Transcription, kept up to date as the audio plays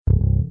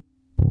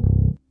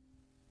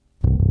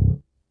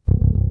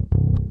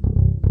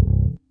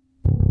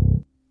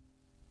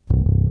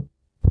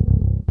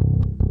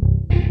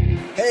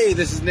Hey,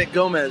 this is Nick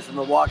Gomez from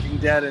The Walking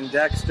Dead and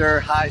Dexter.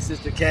 Hi,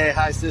 Sister K.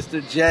 Hi, Sister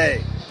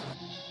J.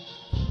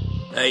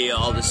 Hey,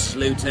 y'all, this is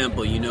Lou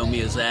Temple. You know me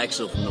as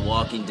Axel from The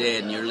Walking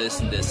Dead, and you're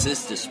listening to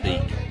Sistah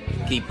Speak.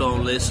 Keep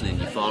on listening.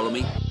 You follow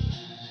me?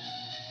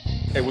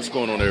 Hey, what's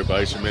going on,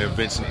 everybody? It's your man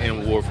Vincent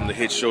M. Ward from the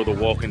hit show The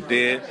Walking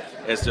Dead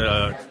as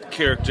the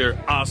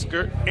character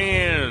Oscar,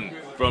 and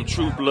from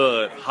True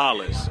Blood,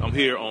 Hollis. I'm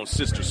here on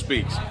Sistah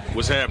Speaks.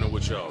 What's happening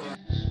with y'all?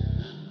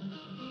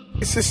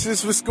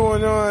 Sisters, what's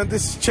going on?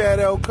 This is Chad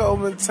L.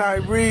 Coleman,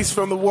 Tyrese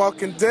from The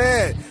Walking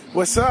Dead.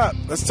 What's up?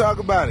 Let's talk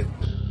about it.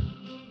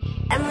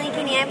 Emily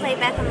Kinney, I play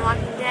Beth on The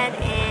Walking Dead,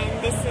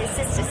 and this is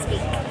Sistah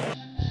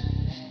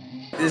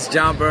Speak. This is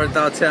John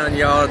Bernthal telling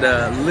y'all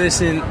to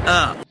listen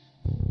up.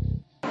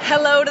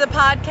 Hello to the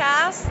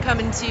podcast,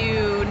 coming to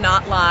you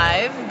not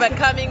live, but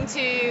coming to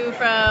you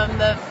from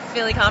the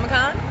Philly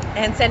Comic-Con,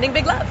 and sending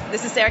big love.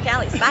 This is Sarah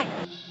Callies. Bye.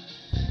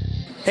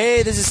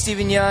 Hey, this is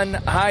Steven Yun.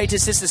 Hi to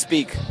Sistah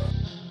Speak.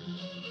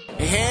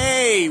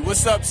 Hey,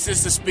 what's up,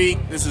 Sistah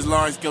Speak? This is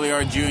Lawrence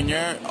Gilliard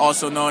Jr.,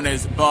 also known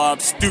as Bob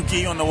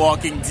Stookie on The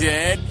Walking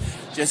Dead.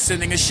 Just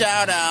sending a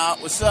shout out.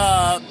 What's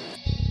up?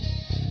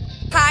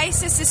 Hi,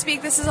 Sistah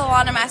Speak. This is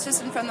Alana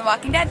Masterson from The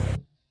Walking Dead.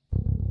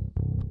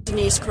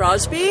 Denise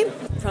Crosby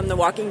from The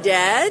Walking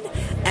Dead,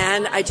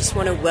 and I just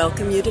want to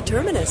welcome you to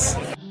Terminus.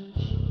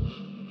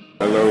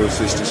 Hello,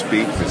 Sistah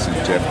Speak. This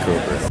is Jeff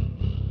Cooper.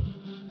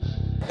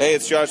 Hey,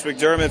 it's Josh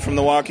McDermott from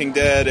The Walking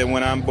Dead, and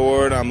when I'm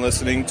bored, I'm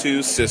listening to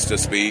Sistah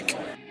Speak.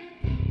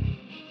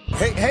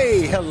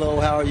 Hey, hello,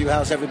 how are you?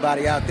 How's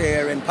everybody out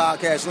there in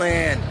podcast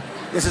land?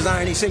 This is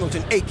Irony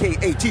Singleton,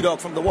 a.k.a. T-Dog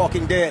from The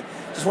Walking Dead.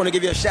 Just want to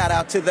give you a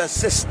shout-out to the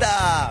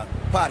Sistah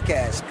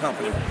podcast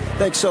company.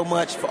 Thanks so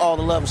much for all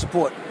the love and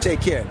support.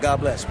 Take care. God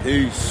bless.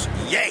 Peace.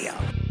 Yeah!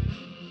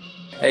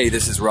 Hey,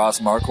 this is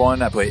Ross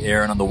Marquand. I play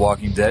Aaron on The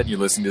Walking Dead. You're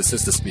listening to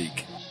Sistah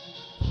Speak.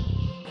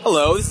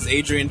 Hello, this is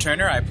Adrian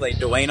Turner. I play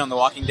Dwayne on The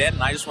Walking Dead,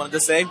 and I just wanted to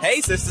say, hey,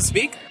 Sistah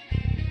Speak.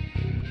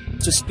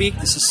 To speak,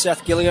 this is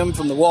Seth Gilliam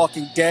from The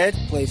Walking Dead,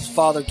 plays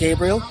Father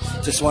Gabriel.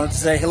 Just wanted to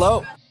say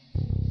hello.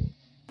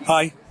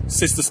 Hi,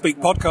 Sistah Speak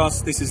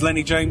podcast. This is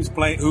Lenny James,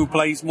 who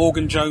plays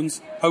Morgan Jones.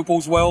 Hope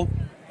all's well.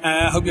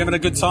 Hope you're having a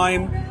good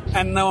time.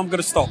 And now I'm going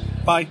to stop.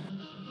 Bye.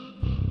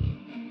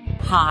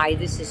 Hi,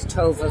 this is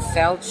Tova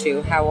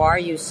Felchu. How are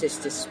you,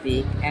 Sistah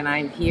Speak? And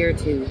I'm here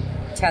to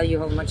tell you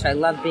how much I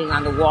love being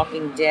on The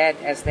Walking Dead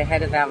as the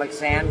head of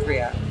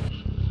Alexandria.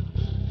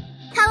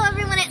 Hello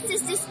everyone, it's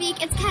Sistah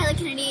Speak. It's Kyla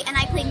Kennedy, and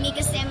I play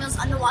Mika Samuels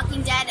on The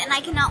Walking Dead, and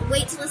I cannot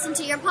wait to listen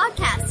to your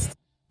podcast.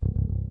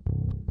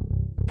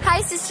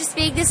 Hi, Sistah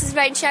Speak. This is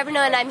Ryan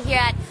Charbonneau, and I'm here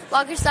at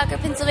Walker Soccer,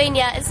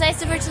 Pennsylvania. It's nice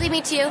to virtually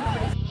meet you.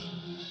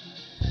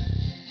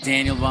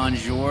 Daniel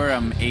Bonjour.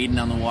 I'm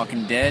Aiden on The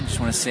Walking Dead. Just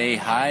want to say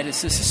hi to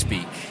Sistah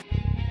Speak.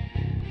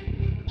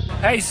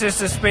 Hey,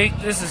 Sistah Speak.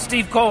 This is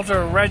Steve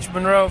Coulter, Reg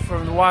Monroe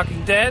from The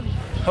Walking Dead.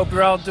 Hope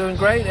you're all doing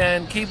great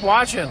and keep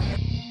watching.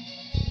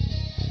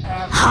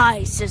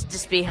 Hi, Sistah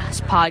Speak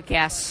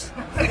podcast.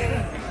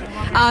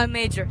 I'm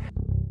Major.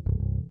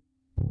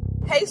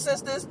 Hey,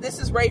 sisters. This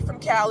is Ray from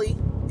Cali.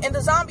 In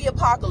the zombie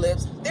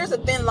apocalypse, there's a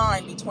thin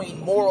line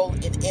between moral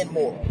and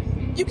immoral.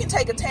 You can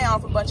take a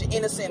town from a bunch of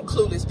innocent,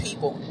 clueless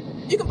people.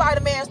 You can bite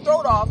a man's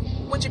throat off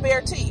with your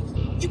bare teeth.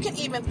 You can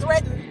even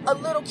threaten a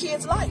little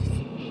kid's life.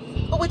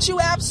 But what you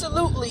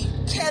absolutely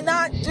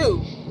cannot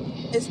do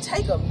is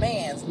take a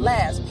man's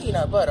last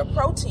peanut butter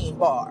protein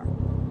bar.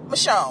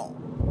 Michonne.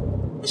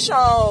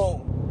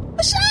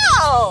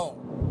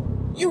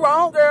 You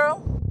wrong,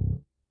 girl.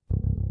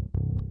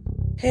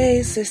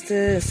 Hey,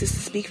 Sistah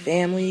Speak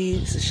family.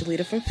 This is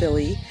Shalita from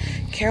Philly.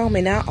 Carol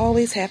may not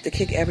always have to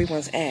kick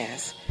everyone's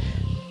ass,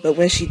 but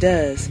when she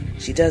does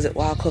it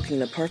while cooking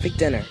the perfect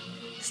dinner.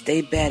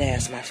 Stay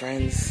badass, my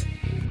friends.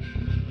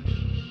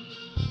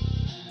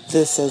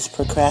 This is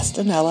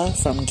Procrastinella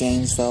from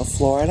Gainesville,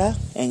 Florida,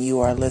 and you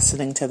are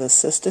listening to the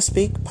Sistah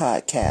Speak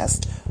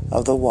podcast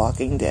of The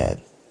Walking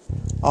Dead.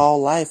 All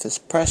life is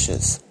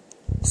precious,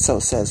 so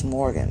says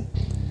Morgan.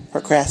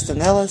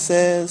 Procrastinella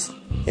says,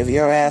 if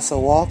your ass a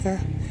walker,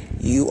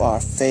 you are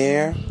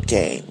fair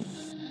game.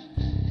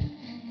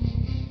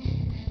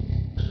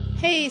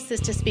 Hey,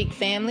 Sistah Speak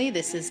family,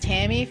 this is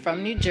Tammy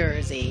from New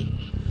Jersey.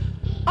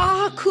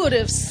 I could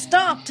have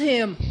stopped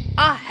him.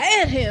 I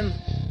had him.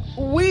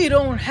 We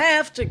don't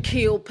have to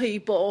kill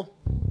people.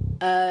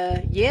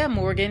 Yeah,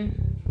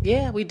 Morgan.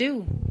 Yeah, we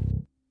do.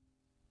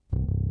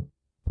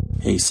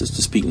 Hey,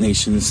 Sistah Speak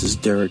Nation, this is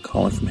Derek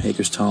calling from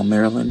Hagerstown,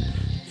 Maryland.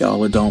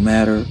 Y'all, it don't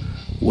matter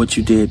what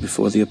you did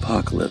before the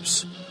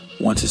apocalypse.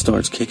 Once it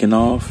starts kicking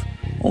off,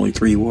 only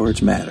 3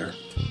 words matter.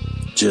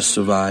 Just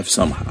survive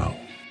somehow.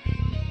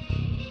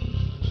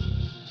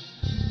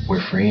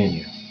 We're freeing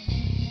you.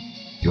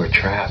 You're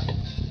trapped.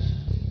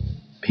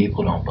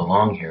 People don't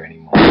belong here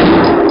anymore.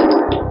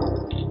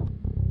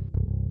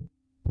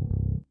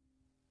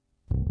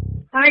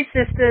 Hi,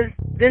 sisters.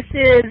 This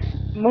is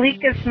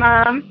Malika's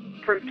mom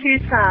from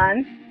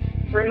Tucson,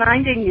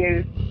 reminding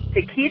you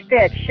to keep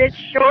that shit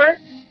short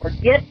or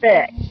get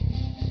back.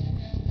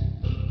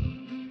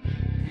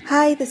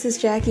 Hi, this is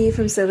Jackie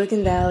from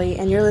Silicon Valley,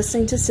 and you're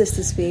listening to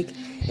Sistah Speak,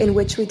 in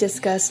which we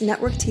discuss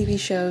network TV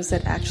shows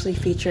that actually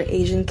feature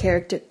Asian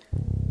character.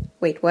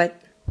 Wait,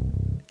 what?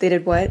 They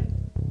did what?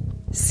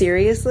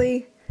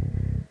 Seriously?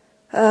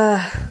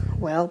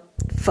 Well,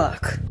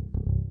 fuck.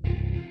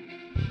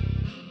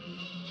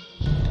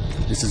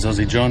 This is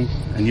Ozzy John,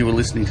 and you are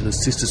listening to the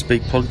Sistah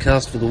Speak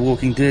podcast for The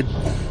Walking Dead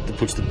that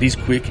puts the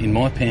Bisquick in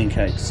my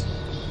pancakes.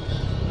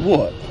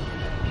 What?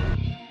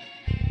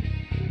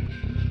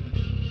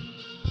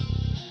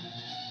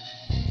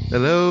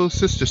 Hello,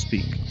 Sistah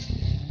Speak.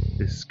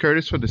 This is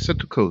Curtis from the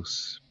Central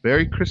Coast.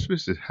 Merry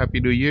Christmas and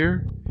Happy New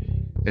Year.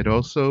 And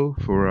also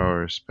for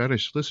our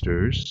Spanish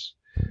listeners,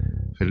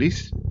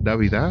 Feliz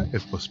Navidad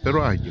and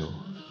Prospero Año.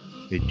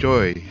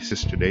 Enjoy,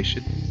 Sister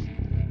Nation.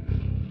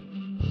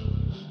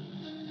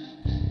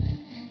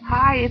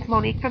 Hi, it's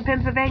Monique from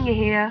Pennsylvania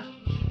here.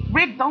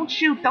 Rick, don't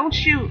shoot.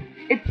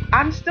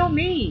 I'm still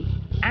me.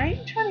 I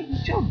ain't trying to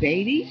eat your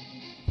baby.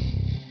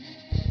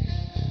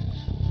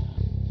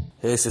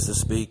 Hey, Sistah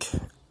Speak.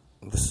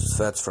 This is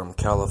Fats from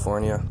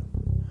California.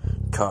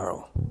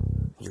 Carl,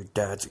 your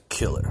dad's a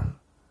killer.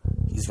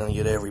 He's gonna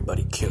get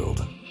everybody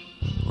killed.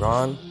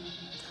 Ron,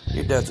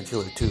 your dad's a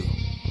killer too.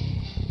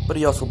 But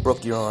he also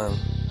broke your arm,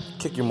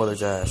 kicked your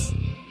mother's ass,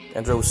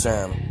 and drove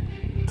Sam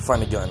to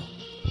find a gun.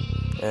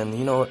 And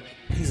you know what?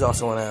 He's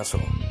also an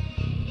asshole.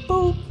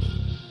 Boop.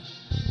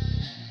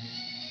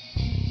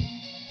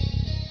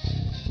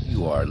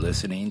 You are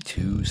listening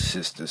to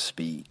Sistah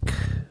Speak,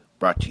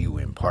 brought to you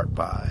in part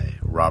by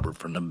Robert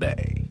from the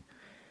Bay.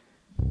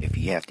 If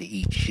you have to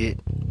eat shit,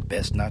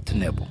 best not to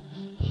nibble.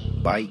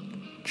 Bite,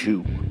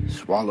 chew,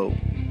 swallow,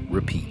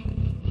 repeat.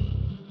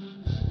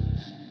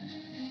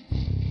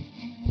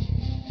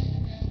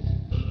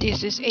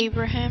 This is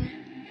Abraham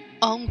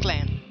on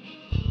Glen.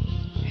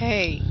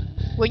 Hey,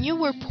 when you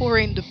were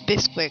pouring the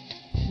biscuit,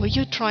 were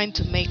you trying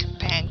to make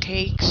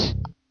pancakes?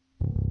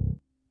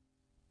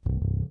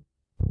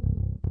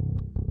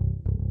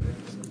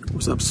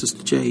 What's up,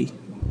 Sister J?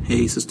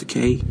 Hey, Sister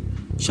K.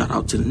 Shout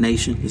out to the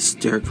nation. This is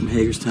Derek from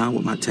Hagerstown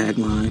with my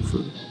tagline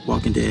for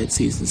Walking Dead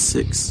Season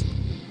 6.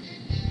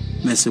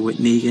 Messing with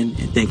Negan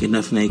and thinking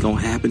nothing ain't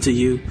gonna happen to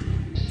you,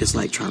 it's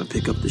like trying to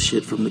pick up the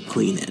shit from the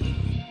cleaning.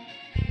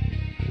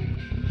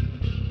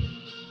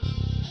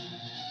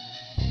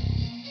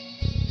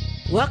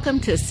 Welcome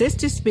to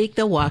Sistah Speak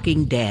The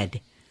Walking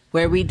Dead,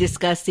 where we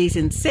discuss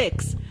Season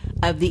 6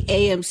 of the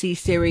AMC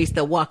series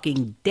The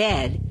Walking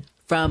Dead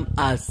from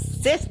a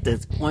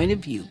sister's point of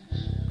view.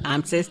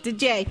 I'm Sister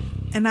J.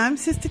 And I'm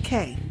Sister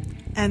K.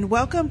 And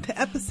welcome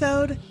to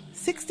episode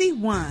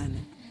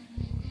 61.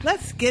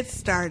 Let's get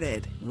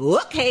started.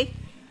 Okay.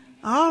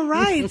 All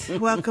right.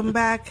 Welcome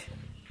back,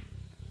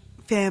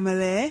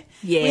 family.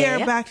 Yeah. We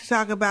are back to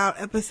talk about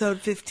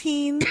episode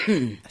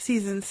 15,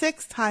 season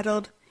 6,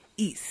 titled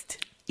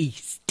East.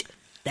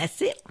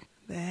 That's it.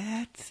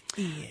 That's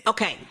it.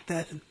 Okay.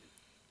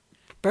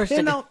 First,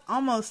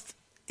 almost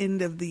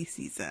end of the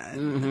season.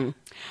 Mm-hmm.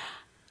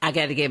 I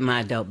got to get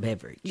my adult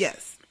beverage.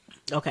 Yes.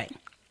 Okay.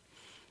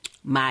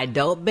 My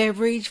adult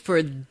beverage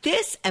for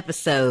this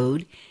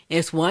episode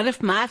is one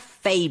of my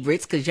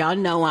favorites because y'all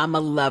know I'm a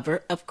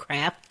lover of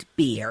craft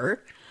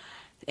beer.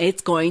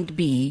 It's going to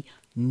be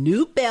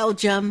New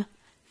Belgium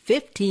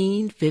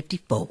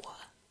 1554.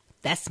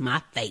 That's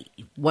my fave.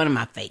 One of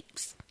my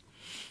faves.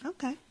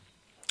 Okay.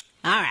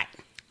 All right.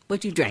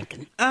 What you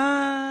drinking?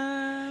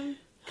 Kool-Aid.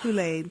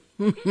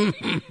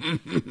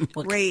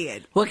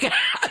 Red. What kind?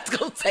 I was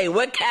going to say,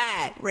 what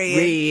kind?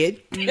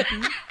 Red.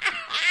 Mm-hmm.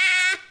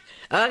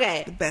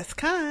 Okay. The best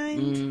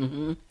kind.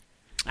 Mm-hmm.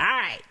 All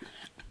right.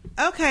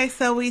 Okay,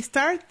 so we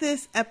start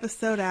this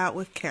episode out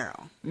with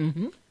Carol.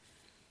 Mm-hmm.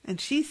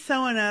 And she's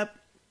sewing up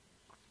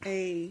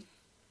the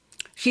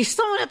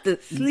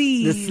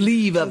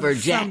sleeve of her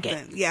jacket.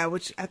 Something. Yeah,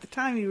 which at the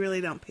time you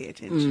really don't pay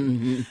attention.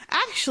 Mm-hmm.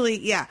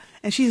 Actually, yeah.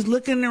 And she's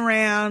looking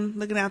around,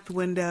 looking out the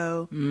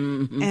window.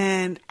 Mm-hmm.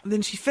 And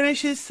then she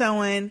finishes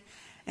sewing,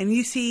 and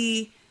you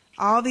see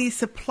all these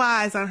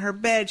supplies on her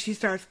bed. She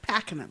starts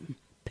packing them.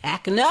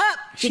 Packing up.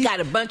 She got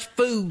a bunch of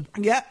food.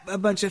 Yep, a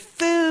bunch of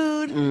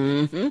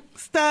food,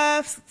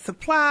 stuff,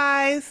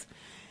 supplies.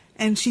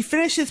 And she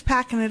finishes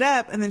packing it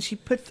up, and then she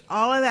puts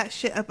all of that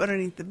shit up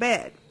underneath the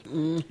bed.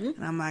 Mm-hmm.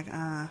 And I'm like,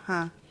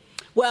 uh-huh.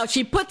 Well,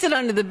 she puts it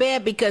under the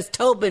bed because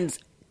Tobin's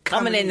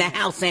coming in the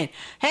house saying,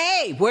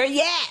 hey, where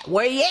you at?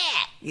 Where you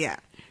at? Yeah.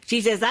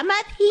 She says, I'm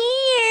up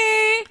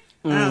here.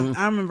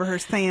 I remember her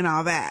saying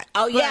all that.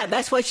 Oh, yeah,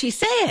 that's what she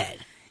said.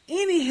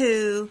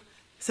 Anywho,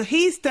 so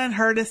he's done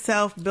hurt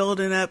himself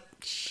building up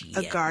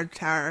a guard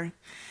tower.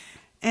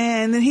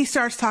 And then he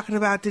starts talking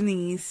about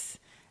Denise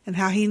and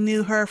how he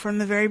knew her from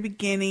the very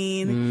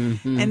beginning.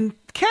 Mm-hmm. And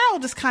Carol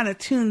just kind of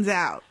tunes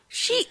out.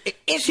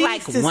 It's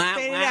like, the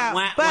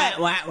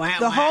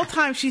whole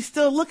time she's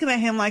still looking at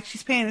him like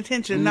she's paying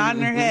attention,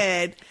 nodding her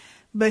head.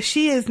 But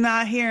she is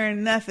not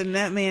hearing nothing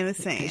that man is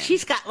saying.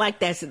 She's got like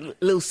that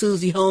little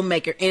Susie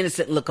Homemaker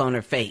innocent look on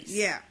her face.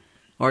 Yeah.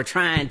 Or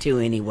trying to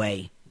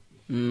anyway.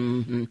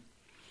 Mm-hmm.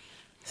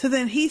 So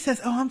then he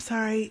says, oh, I'm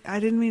sorry. I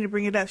didn't mean to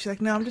bring it up. She's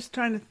like, no, I'm just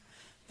trying to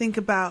think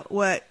about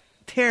what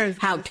Tara's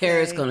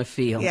going to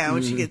feel. Yeah,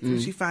 when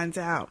she finds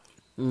out.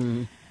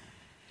 Mm.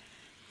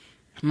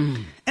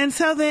 And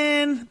so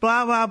then,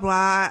 blah, blah, blah.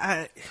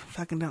 I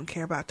fucking don't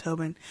care about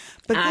Tobin.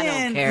 But I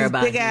then don't care his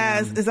about big him.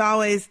 ass is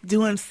always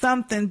doing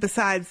something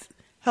besides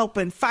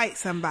helping fight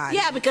somebody.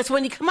 Yeah, because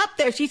when you come up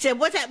there, she said,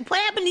 what happened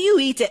to you?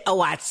 He said, oh,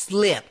 I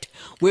slipped.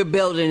 We're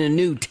building a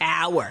new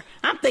tower.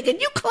 I'm thinking,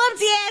 you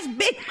clumsy ass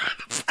big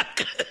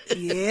motherfucker.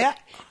 Yeah.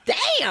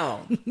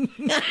 Damn.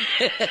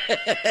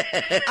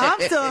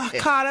 I'm still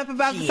caught up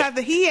about the fact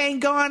that he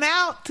ain't going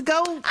out to go.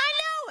 I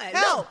know it.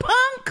 Help. No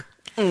punk.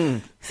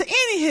 So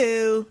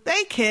anywho,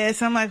 they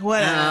kiss. I'm like,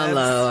 whatever. Oh,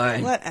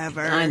 Lord.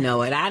 Whatever. I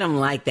know it. I don't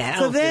like that. I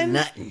So don't feel then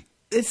nothing.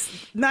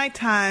 it's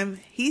nighttime.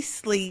 He's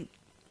asleep.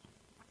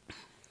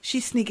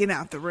 She's sneaking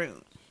out the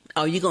room.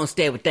 Oh, you going to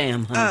stay with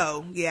them, huh?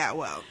 Oh, yeah,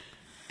 well.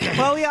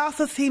 Well, we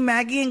also see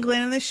Maggie and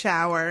Glenn in the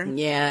shower.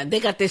 Yeah, they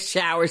got this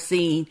shower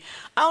scene.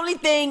 Only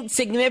thing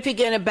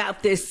significant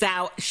about this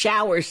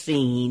shower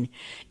scene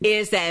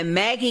is that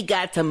Maggie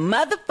got some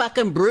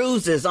motherfucking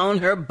bruises on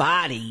her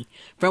body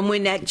from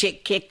when that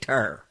chick kicked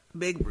her.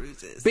 Big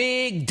bruises.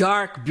 Big,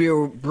 dark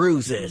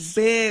bruises.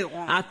 Big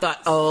ones. I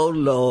thought, oh,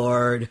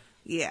 Lord.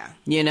 Yeah.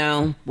 You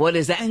know, what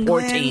is that And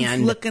portend?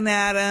 Glenn's looking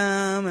at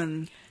him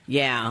and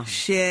yeah.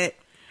 shit.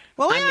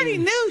 Well, we already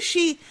knew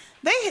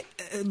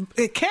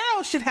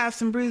Carol should have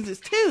some bruises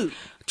too.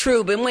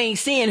 True, but we ain't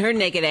seeing her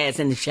naked ass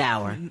in the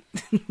shower.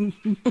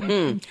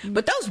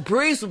 But those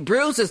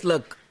bruises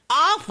look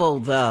awful,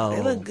 though.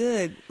 They look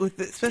good,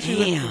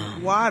 especially with the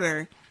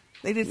water.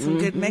 They did some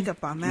good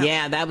makeup on that.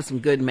 Yeah, that was some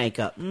good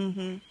makeup.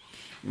 So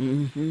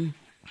I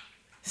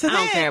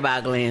don't care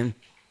about Glenn.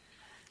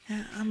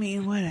 I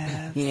mean,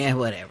 whatever. Yeah,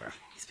 whatever.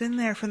 He's been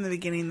there from the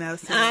beginning, though,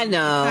 so I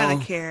know. I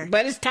kind of care.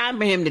 But it's time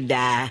for him to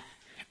die.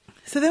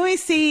 So then we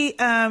see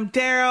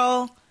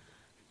Daryl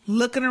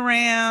looking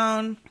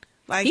around.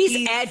 Like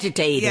he's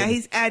agitated. Yeah,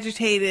 he's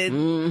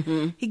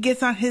agitated. He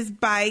gets on his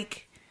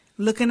bike,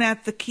 looking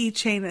at the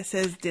keychain that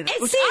says dinner.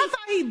 Which I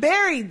thought he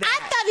buried that. I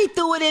thought he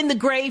threw it in the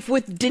grave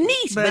with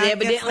Denise, but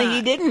evidently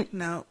he didn't.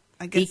 No,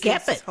 I guess he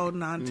kept it.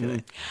 Holding on to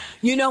it.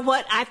 You know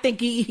what? I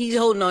think he's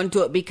holding on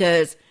to it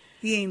because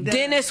he ain't done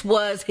Dennis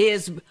was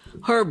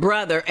her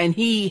brother, and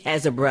he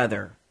has a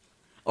brother.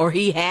 Or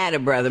he had a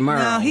brother, Merle.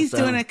 No, he's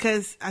doing it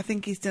because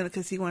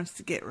he wants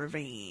to get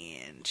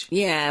revenge.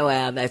 Yeah,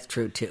 well, that's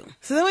true, too.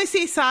 So then we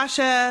see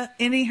Sasha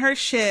ending her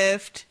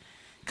shift,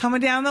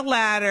 coming down the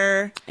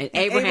ladder. And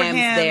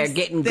Abraham's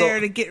there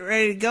to get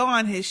ready to go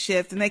on his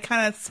shift, and they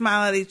kind of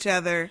smile at each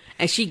other.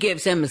 And she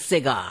gives him a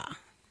cigar.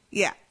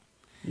 Yeah.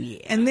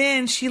 Yeah. And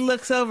then she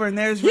looks over, and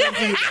there's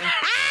Rosita.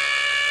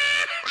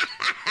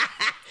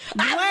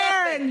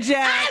 Glaring,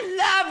 Jack.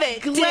 I love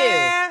it,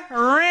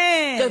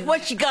 Glaring. Because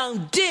what she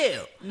gonna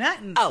do?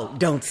 Nothing. Oh,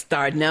 don't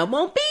start now.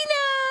 Won't be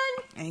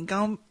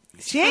none.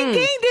 She can't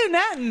do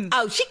nothing.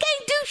 Oh, she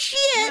can't do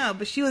shit. No,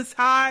 but she was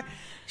hard.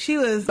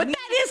 But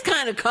that is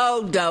kind of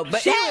cold, though.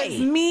 But she was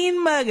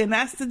mean mugging.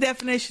 That's the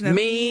definition of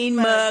mean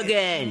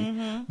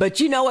mugging. But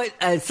you know what?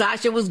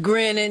 Sasha was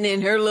grinning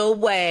in her little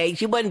way.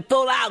 She wasn't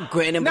full out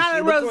grinning. Not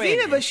at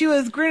Rosita, but she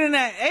was grinning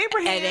at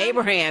Abraham. At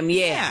Abraham,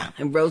 yeah.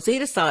 And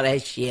Rosita saw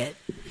that shit.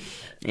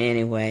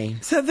 Anyway.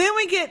 So then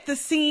we get the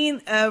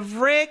scene of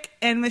Rick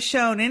and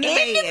Michonne in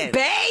the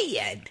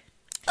bed.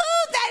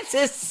 Oh, that's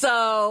just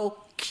so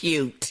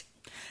cute.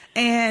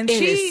 And it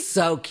she is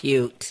so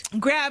cute.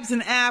 Grabs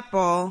an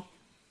apple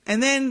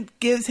and then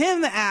gives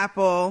him the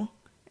apple.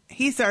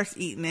 He starts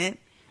eating it.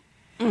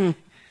 And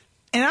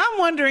I'm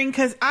wondering,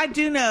 because I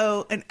do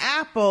know an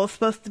apple is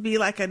supposed to be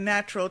like a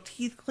natural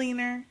teeth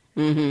cleaner.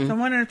 So I'm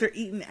wondering if they're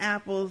eating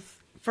apples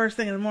first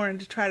thing in the morning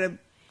to try to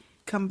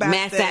combat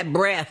match that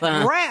breath,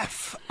 huh?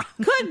 Breath.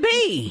 Could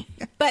be.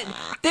 But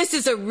this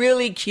is a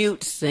really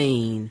cute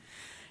scene.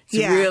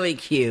 It's really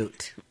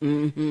cute.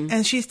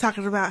 And she's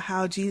talking about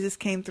how Jesus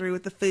came through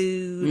with the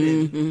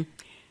food.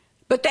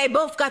 But they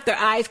both got their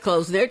eyes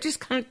closed. And they're just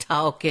kind of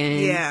talking.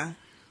 Yeah.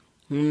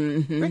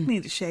 Rick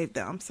needs to shave,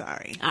 though. I'm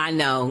sorry. I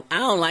know. I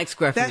don't like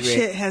scruffy That Rick.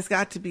 shit has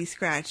got to be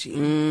scratchy.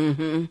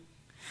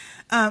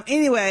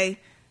 Anyway,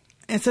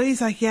 and so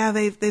he's like, yeah,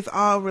 they've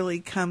all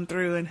really come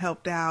through and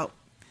helped out.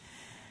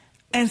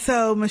 And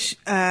so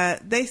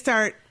they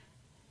start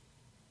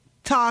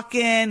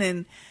talking,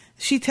 and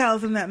she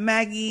tells him that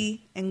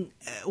Maggie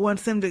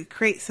wants them to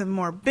create some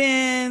more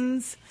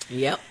bins.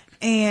 Yep.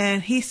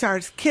 And he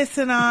starts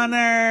kissing on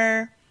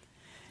her.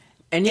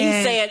 And he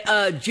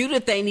said,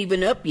 Judith ain't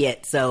even up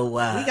yet, so...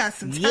 we got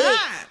some time. Yeah.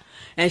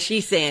 And she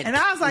said... And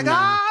I was like, no.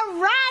 all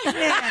right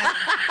now.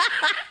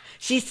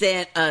 She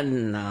said,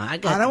 no, I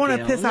don't want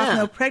to piss off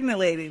no pregnant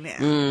lady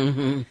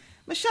now.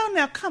 Michonne,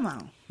 now, come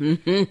on.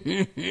 Matt,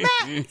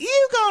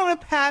 you gonna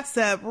pass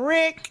up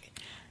Rick?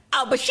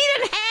 Oh, but she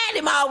done had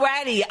him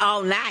already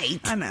all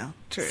night. I know,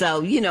 true.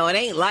 So, it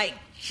ain't like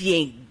she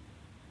ain't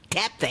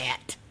tapped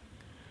that.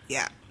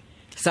 Yeah.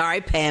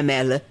 Sorry,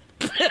 Pamela.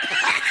 So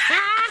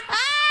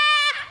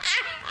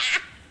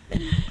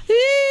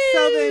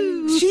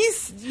then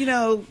she's,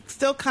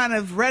 still kind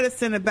of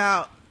reticent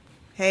about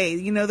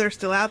hey, they're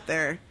still out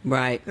there.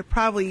 Right. They're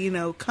probably,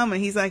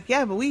 coming. He's like,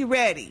 yeah, but we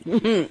ready.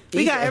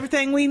 We got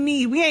everything we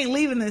need. We ain't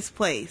leaving this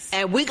place.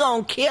 And we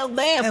gonna kill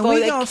them. And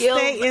we gonna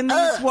stay in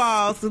these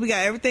walls. So we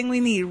got everything we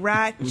need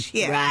right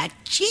here. Right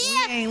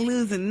here. We ain't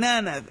losing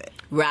none of it.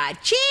 Right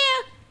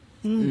here.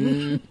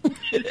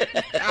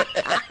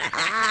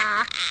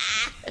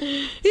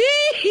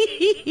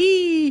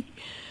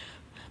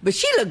 But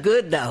she look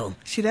good though.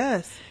 She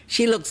does.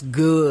 She looks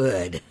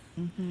good.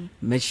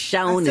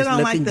 Michonne is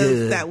looking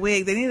good. That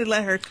wig. They need to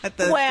let her cut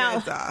those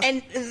threads off.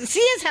 And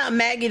seeing how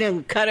Maggie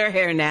done cut her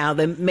hair now,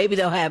 then maybe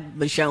they'll have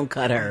Michonne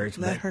cut hers.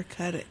 Let her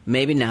cut it.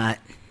 Maybe not.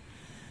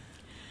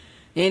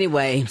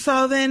 Anyway.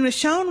 So then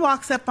Michonne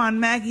walks up on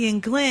Maggie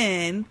and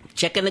Glenn.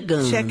 Checking the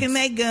guns. Checking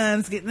their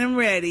guns, getting them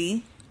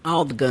ready.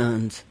 All the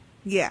guns.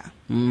 Yeah.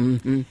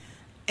 Mm-hmm.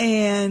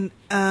 And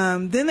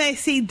then they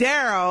see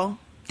Daryl.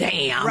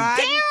 Damn.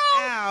 Riding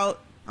out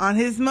on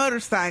his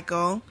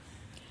motorcycle.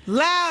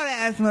 Loud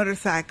ass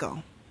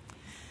motorcycle.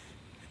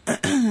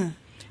 And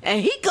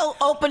he go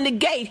open the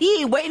gate. He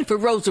ain't waiting for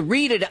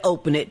Rosarita to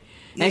open it.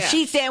 And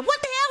she said,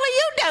 what the hell are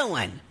you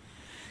doing?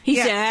 He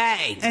said,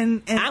 hey,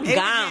 and I'm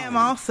Abraham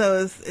gone.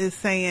 also is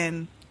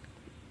saying,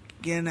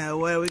 what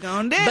are we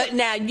going to do? But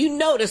now you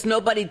notice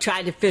nobody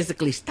tried to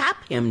physically stop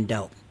him,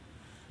 though.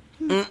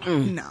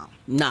 No.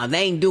 No,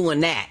 they ain't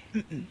doing that.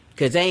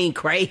 Because they ain't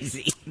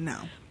crazy. No.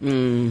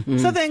 Mm-hmm.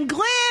 So then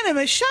Glenn and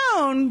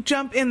Michonne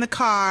jump in the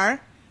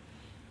car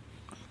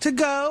to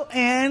go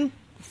and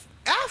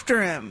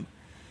after him.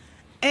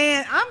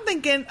 And I'm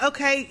thinking,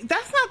 okay,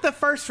 that's not the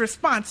first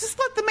response. Just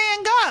let the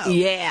man go.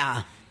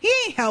 Yeah. He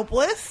ain't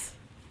helpless.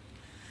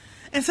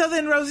 And so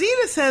then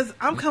Rosita says,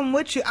 I'm coming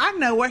with you. I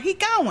know where he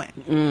going.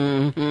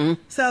 Mm-hmm.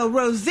 So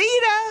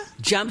Rosita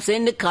jumps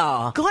in the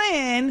car.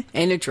 Glenn.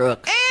 In the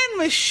truck. And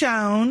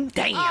Michonne.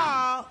 Damn.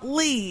 All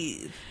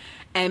leave.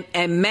 And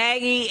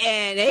Maggie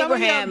and Some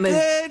Abraham of is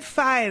good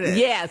fighters.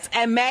 Yes,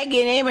 and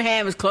Maggie and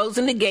Abraham is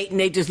closing the gate and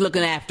they just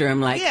looking after him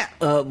like,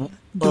 okay.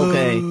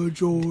 Duh,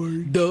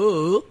 George.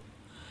 Duh.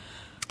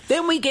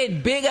 Then we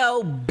get big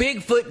old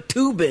Bigfoot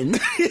Tobin.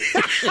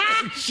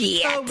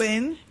 Shit.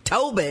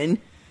 Tobin.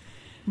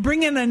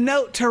 Bringing a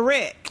note to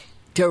Rick.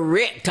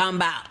 Talking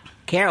about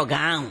Carol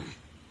gone.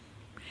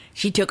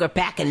 She took her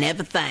pack and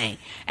everything.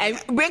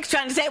 And Rick's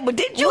trying to say, well,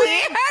 didn't you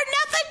hear her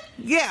nothing?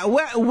 Yeah,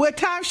 what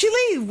time she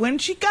leave? When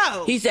she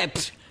go? He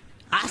said,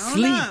 I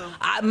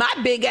sleep. My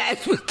big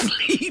ass was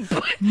asleep.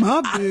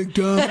 My big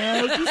dumb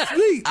ass was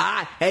asleep.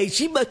 Hey,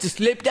 she must have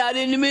slipped out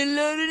in the middle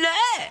of the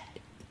night.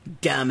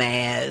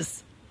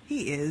 Dumbass.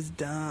 He is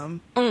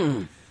dumb.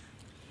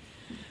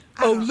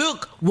 Oh,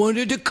 look, one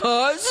of the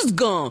cars is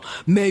gone.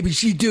 Maybe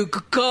she took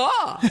a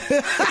car.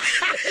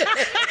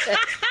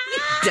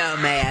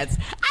 Dumbass.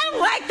 I don't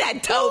like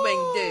that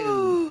Tobin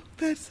dude.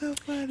 That's so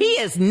funny. He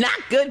is not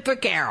good for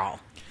Carol.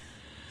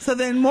 So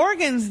then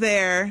Morgan's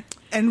there,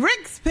 and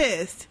Rick's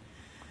pissed.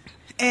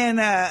 And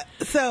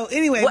so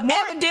anyway. Well,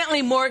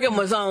 evidently Morgan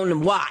was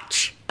on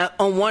watch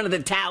on one of the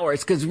towers,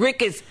 because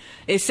Rick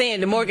is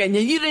saying to Morgan,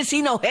 you didn't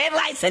see no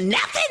headlights or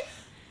nothing?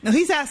 No,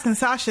 he's asking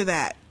Sasha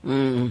that.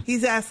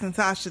 He's asking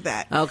Sasha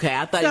that. Okay,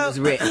 I thought it was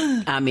Rick.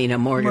 I mean,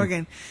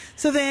 Morgan.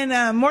 So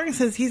then Morgan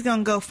says he's going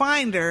to go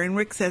find her, and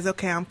Rick says,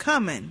 okay, I'm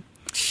coming.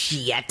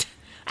 Shit.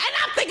 And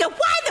I'm thinking,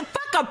 why the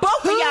fuck are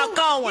both of y'all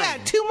going? Yeah,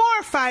 2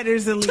 more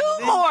fighters are leaving.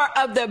 2 more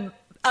of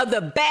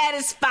the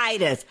baddest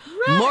fighters.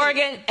 Right.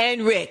 Morgan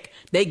and Rick.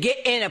 They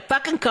get in a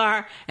fucking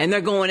car, and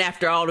they're going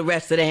after all the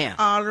rest of them.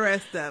 All the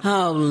rest of them.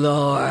 Oh,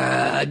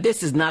 Lord.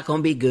 This is not going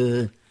to be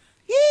good.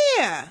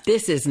 Yeah.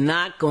 This is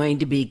not going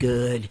to be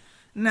good.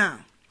 No.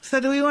 So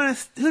who do we want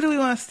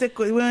to stick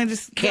with? We want to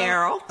just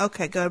Carol.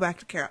 Okay, go back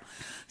to Carol.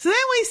 So then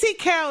we see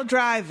Carol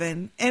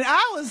driving, and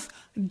I was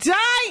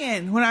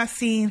dying when I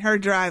seen her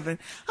driving.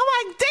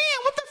 I'm like,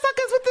 damn, what the fuck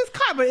is with this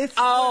car? But it's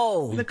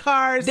the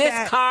cars.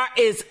 This car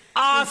is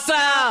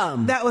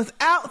awesome. That was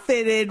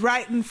outfitted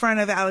right in front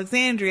of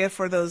Alexandria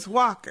for those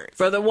walkers.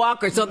 For the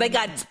walkers. So they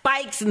got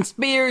spikes and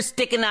spears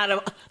sticking out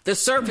of the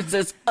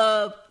surfaces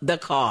of the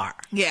car.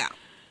 Yeah.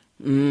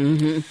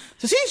 Mm-hmm.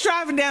 So she's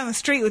driving down the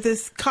street with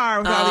this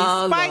car with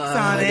all these spikes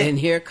on it. And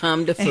here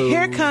come the fools. And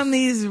here come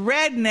these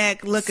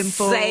redneck looking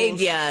fools.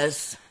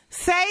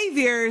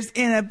 Saviors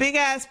in a big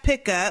ass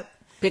pickup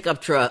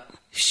truck.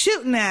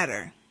 Shooting at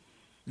her.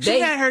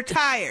 Shooting at her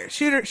tires.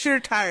 Shoot her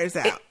tires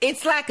out.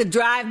 It's like a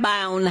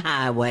drive-by on the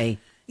highway.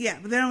 Yeah,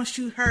 but they don't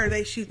shoot her.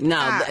 They shoot the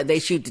tires. No, they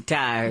shoot the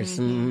tires.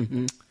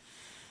 Mm-hmm.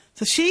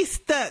 So she's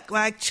stuck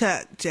like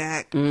Chuck,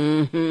 Jack.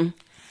 Mm-hmm.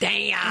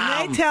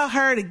 Damn. And they tell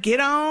her to get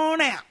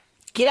on out.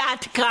 Get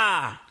out the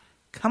car.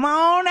 Come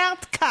on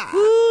out the car.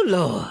 Ooh,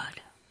 Lord.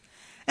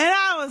 And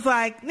I was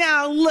like,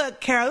 now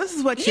look, Carol, this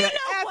is what you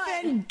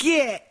effing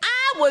get.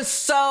 I was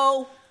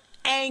so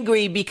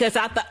angry because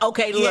I thought,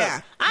 okay, look,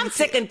 I'm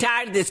sick and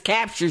tired of this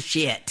capture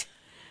shit.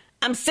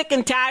 I'm sick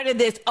and tired of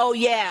this, oh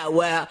yeah,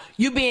 well,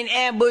 you being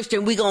ambushed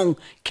and we gonna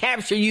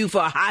capture you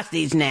for a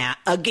hostage now,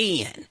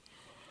 again.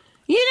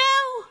 You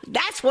know,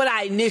 that's what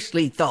I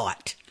initially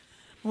thought.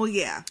 Well,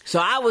 yeah. So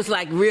I was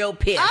like real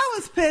pissed. I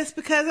was pissed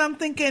because I'm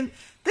thinking,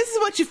 this is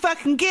what you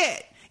fucking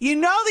get. You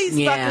know these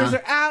fuckers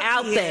are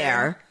out here.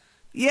 there.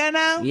 You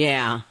know?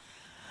 Yeah.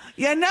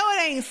 You know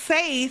it ain't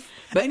safe.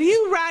 But, and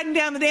you riding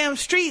down the damn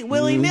street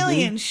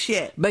willy-nilly and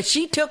shit. But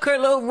she took her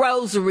little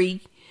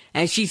rosary,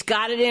 and she's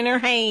got it in her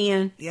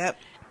hand. Yep.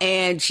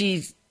 And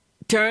she's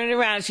turning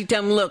around. She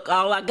tell me, look,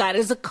 all I got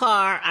is a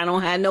car. I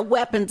don't have no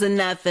weapons or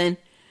nothing.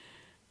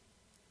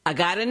 I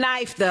got a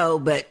knife, though,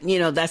 but,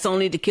 that's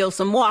only to kill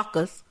some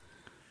walkers.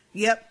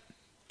 Yep.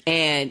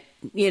 And,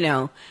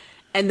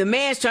 and the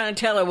man's trying to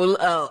tell her,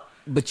 well,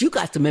 but you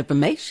got some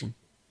information.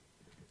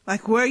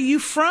 Like, where are you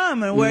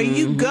from and where are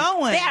you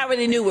going? They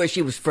already knew where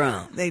she was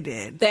from. They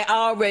did. They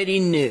already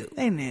knew.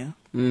 They knew.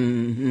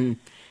 Mm-hmm.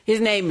 His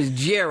name is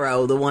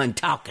Jero, the one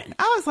talking.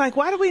 I was like,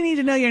 why do we need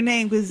to know your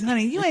name? Because,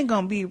 honey, you ain't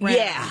going to be around.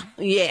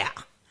 Yeah.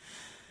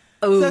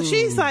 Ooh. Ooh. So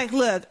she's like,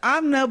 look,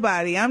 I'm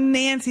nobody. I'm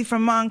Nancy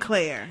from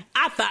Montclair.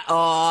 I thought,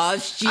 oh,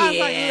 shit. I was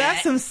like,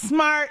 that's some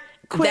smart,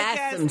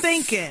 quick-ass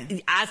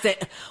thinking. I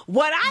said,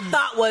 what I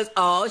thought was,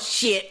 oh,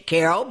 shit,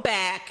 Carol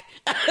back.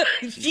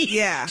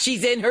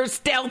 She's in her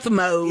stealth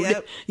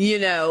mode,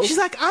 She's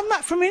like, I'm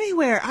not from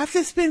anywhere. I've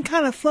just been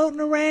kind of floating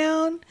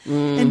around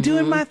and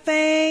doing my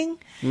thing.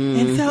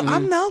 And so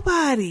I'm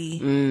nobody.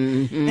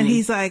 And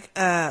he's like,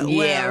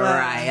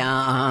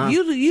 right.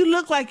 You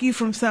look like you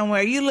from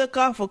somewhere. You look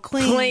awful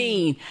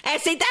clean.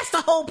 And see, that's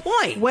the whole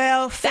point.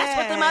 Well, that's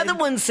what the other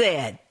one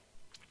said.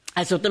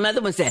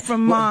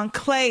 From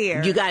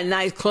Montclair. You got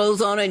nice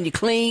clothes on and you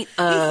clean. He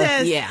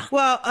says,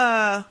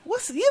 well,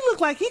 you look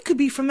like you could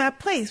be from that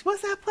place.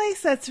 What's that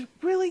place that's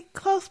really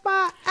close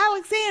by?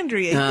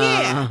 Alexandria.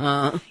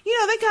 Yeah.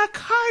 They got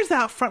cars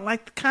out front,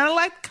 kind of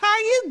like the car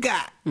you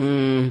got.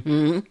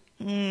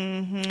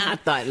 I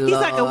thought, he's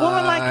like, a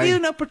woman like you,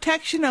 no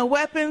protection, no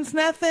weapons,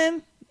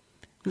 nothing.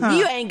 Huh.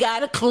 You ain't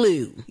got a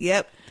clue.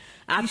 Yep.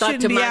 I you thought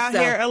shouldn't to be myself,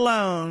 out here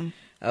alone.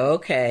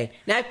 Okay.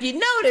 Now, if you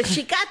notice,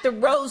 she got the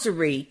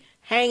rosary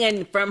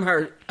hanging from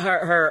her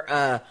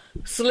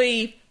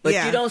sleeve, but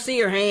you don't see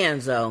her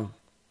hands, though.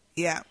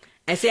 Yeah.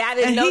 And see, I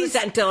didn't notice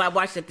that until I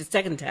watched it the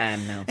second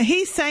time, though. And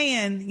he's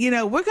saying,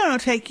 we're going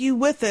to take you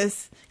with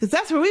us, because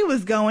that's where we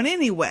was going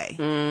anyway.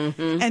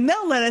 Mm-hmm. And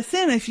they'll let us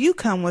in if you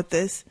come with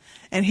us.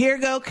 And here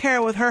go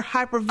Carol with her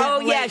hyperventilating. Oh,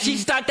 yeah, she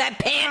start that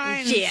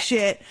panting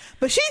shit.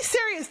 But she's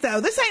serious,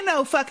 though. This ain't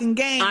no fucking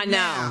game. I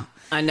know.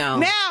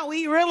 Now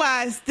we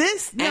realize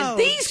this. And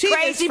these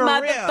crazy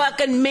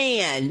motherfucking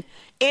men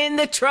in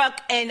the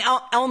truck and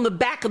on the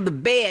back of the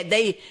bed,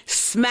 they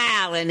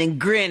smiling and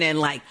grinning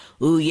like,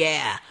 ooh,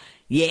 yeah.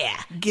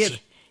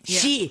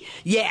 She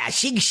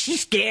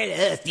scared of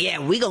us. Yeah,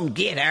 we gonna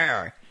get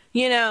her.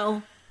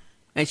 And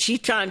she's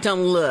trying to tell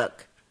them,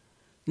 look,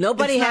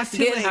 nobody has to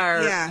get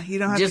her. Yeah, you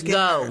don't have just to get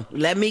go. her.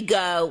 Let me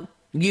go.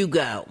 You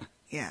go.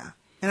 Yeah.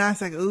 And I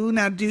was like, ooh,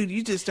 now, dude,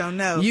 you just don't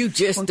know. You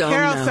just when don't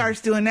Carol know. starts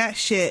doing that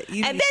shit,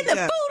 and then the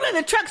fool in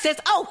the truck says,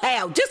 oh,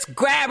 hell, just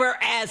grab her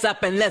ass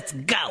up and let's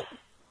go.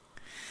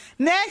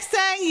 Next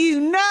thing you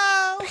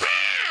know,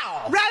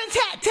 pow!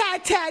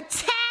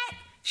 Rat-a-tat-tat-tat-tat.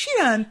 She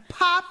done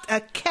popped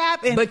a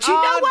cap in. But you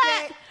know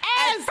what?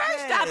 At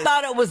first I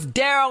thought it was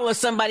Daryl or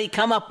somebody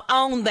come up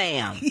on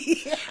them.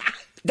 Yeah.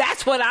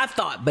 That's what I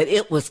thought, but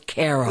it was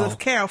Carol. It was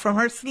Carol from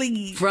her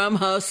sleeve. From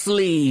her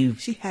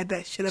sleeve. She had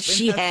that shit up in her sleeve.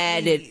 She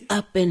had it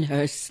up in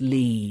her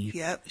sleeve.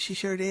 Yep, she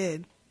sure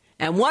did.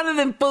 And one of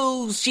them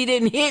fools, she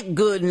didn't hit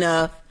good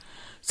enough,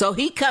 so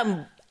he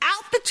come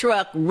out the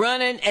truck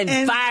running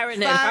and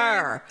firing at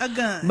her. A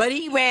gun. But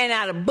he ran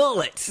out of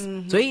bullets, so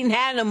he didn't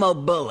have no more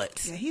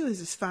bullets. Yeah, he was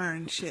just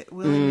firing shit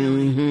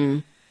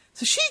willy-nilly.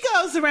 So she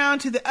goes around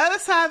to the other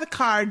side of the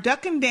car,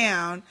 ducking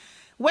down,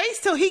 waits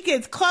till he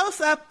gets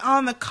close up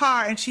on the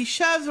car, and she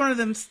shoves one of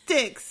them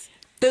sticks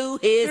through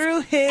his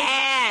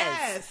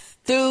ass.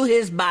 Through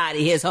his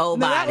body, his whole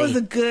body. That was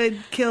a good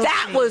kill.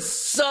 That was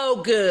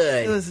so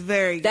good. It was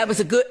very good. That was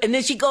a good, and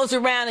then she goes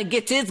around and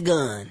gets his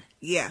gun.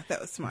 Yeah, that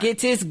was smart.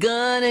 Gets his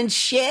gun and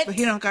shit. But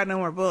he don't got no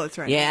more bullets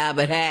right now. Yeah,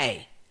 but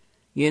hey,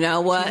 you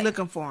know what? She's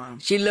looking for him.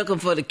 She looking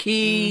for the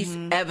keys,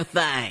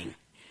 everything.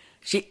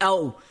 She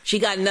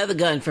got another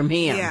gun from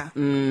him. Yeah.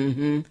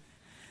 Mm-hmm.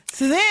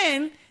 So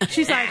then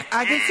she's like,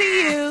 I can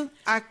see you.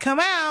 I come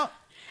out.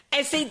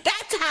 And see,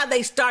 that's how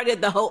they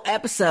started the whole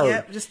episode.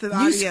 Yep, just the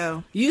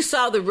audio. You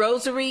saw the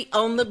rosary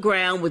on the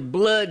ground with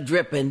blood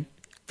dripping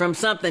from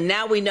something.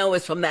 Now we know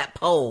it's from that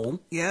pole.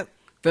 Yep.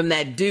 From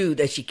that dude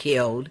that she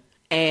killed.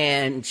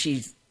 And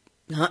she's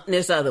hunting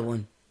this other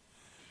one.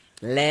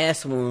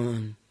 Last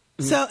one.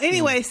 So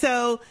anyway,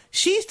 so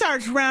she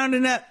starts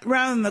rounding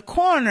the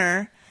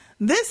corner.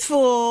 This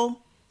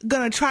fool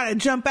gonna try to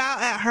jump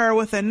out at her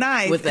with a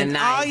knife.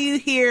 All you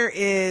hear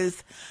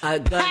is a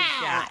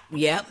gunshot.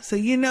 Yep. So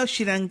you know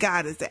she done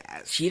got his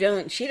ass. She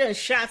done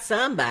shot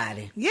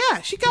somebody.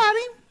 Yeah, she got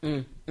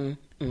him.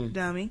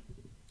 Dummy.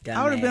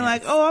 I would have been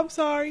like, oh, I'm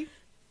sorry.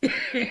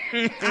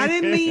 I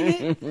didn't mean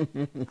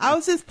it. I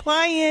was just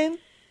playing.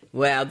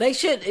 Well, they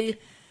should,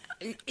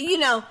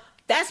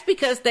 that's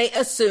because they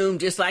assumed,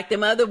 just like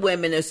them other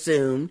women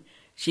assumed,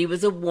 she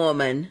was a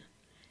woman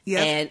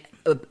and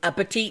a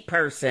petite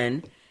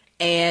person.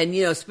 And,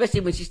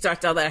 especially when she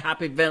starts all that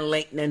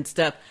hyperventilating and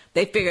stuff,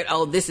 they figured,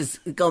 oh, this is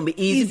going to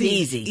be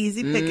easy.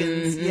 Easy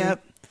pickings,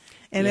 yep.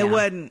 And it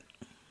wasn't.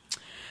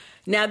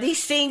 Now,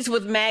 these scenes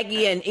with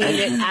Maggie and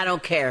Enid, I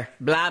don't care.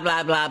 Blah,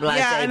 blah, blah, blah.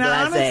 Yeah, and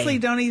I honestly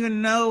don't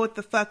even know what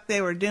the fuck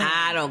they were doing.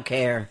 I don't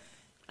care.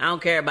 I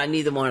don't care about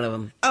neither one of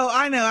them. Oh,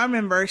 I know. I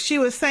remember. She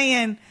was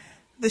saying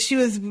that she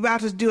was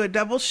about to do a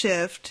double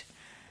shift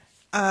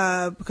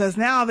because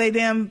now they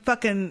damn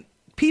fucking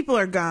people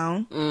are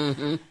gone.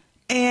 Mm-hmm.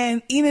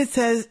 And Enid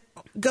says,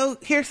 go,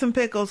 here's some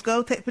pickles.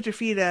 Go put your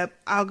feet up.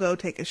 I'll go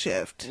take a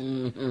shift.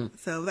 Mm-hmm.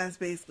 So that's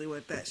basically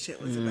what that shit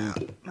was about.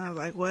 And I was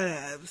like,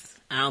 whatevs.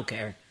 I don't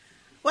care.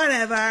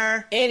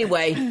 Whatever.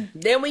 Anyway,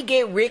 then we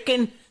get Rick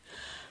and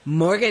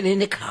Morgan in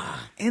the car.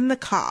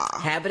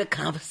 Having a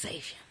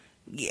conversation.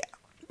 Yeah.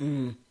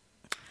 Lord.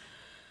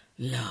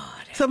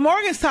 So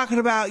Morgan's talking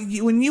about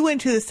when you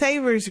went to the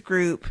Saviors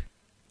group,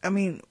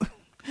 when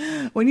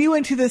you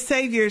went to the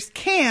Saviors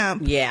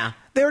camp,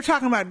 they were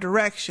talking about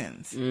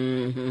directions.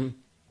 Mm-hmm.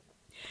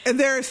 And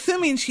they're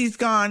assuming she's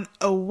gone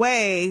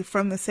away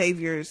from the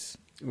Saviors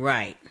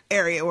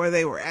area where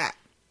they were at.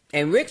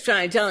 And Rick's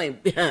trying to tell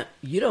him,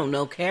 you don't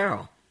know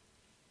Carol.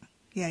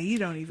 Yeah, you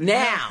don't even know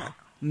her.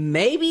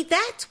 Maybe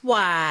that's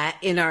why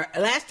in our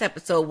last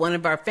episode, one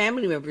of our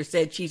family members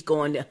said she's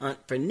going to hunt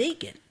for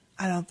Negan.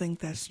 I don't think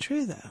that's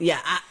true, though. Yeah.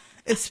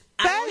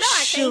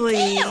 Especially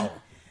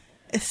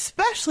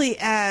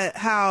at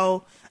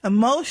how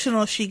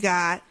emotional she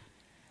got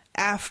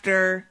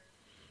after,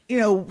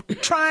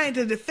 trying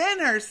to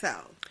defend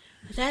herself.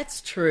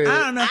 That's true.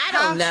 I don't know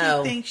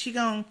how she thinks she's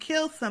going to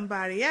kill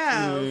somebody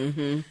else.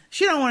 Mm-hmm.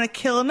 She don't want to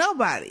kill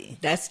nobody.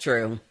 That's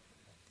true.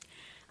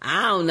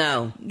 I don't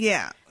know.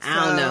 Yeah.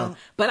 I don't know.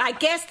 But I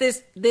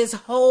guess this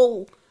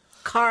whole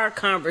car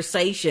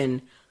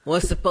conversation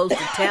was supposed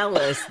to tell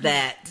us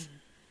that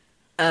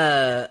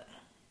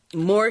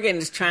Morgan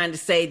is trying to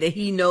say that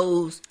he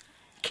knows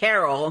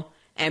Carol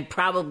and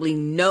probably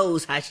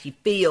knows how she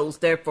feels.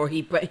 Therefore,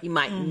 he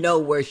might know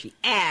where she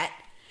at.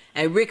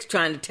 And Rick's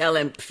trying to tell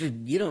him,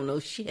 you don't know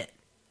shit.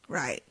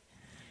 Right.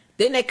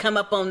 Then they come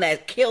up on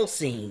that kill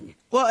scene.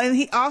 Well, and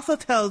he also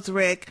tells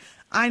Rick,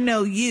 I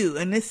know you,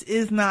 and this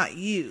is not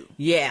you.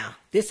 Yeah,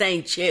 this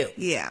ain't you.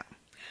 Yeah.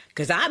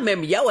 Because I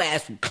remember your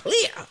ass was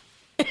clear.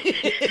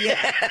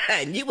 Yeah.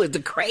 And you was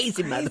the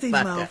crazy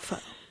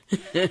motherfucker.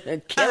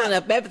 Killing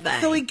up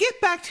everything. So we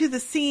get back to the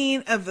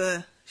scene of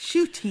the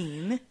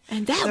shooting.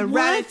 And that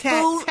one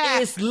fool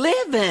is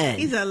living.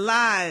 He's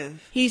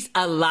alive.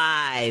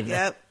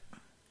 Yep.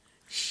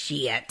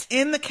 Shit.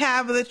 In the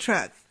cab of the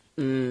truck.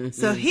 Mm-hmm.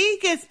 So he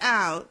gets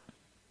out,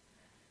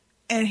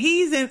 and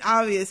he's in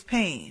obvious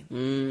pain.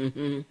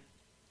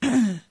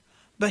 Mm-hmm.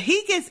 But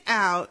he gets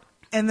out,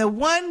 and the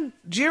one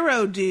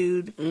Jiro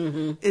dude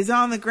is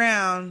on the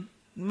ground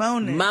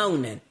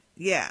moaning.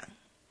 Yeah.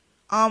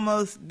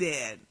 Almost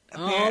dead.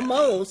 Apparently.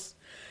 Almost.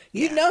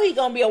 You know he's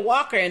going to be a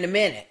walker in a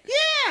minute.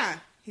 Yeah.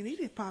 He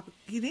needed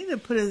to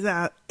put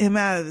him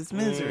out of his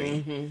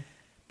misery. Mm-hmm.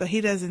 But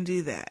he doesn't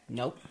do that.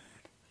 Nope.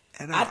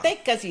 I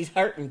think because he's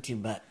hurting too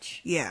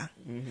much. Yeah.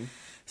 Mm-hmm.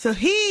 So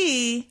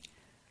he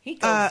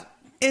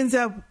ends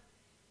up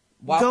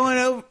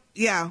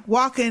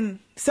walking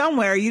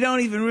somewhere. You don't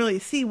even really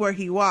see where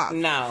he walked.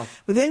 No.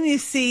 But then you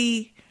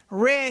see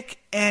Rick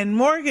and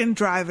Morgan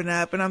driving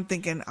up, and I'm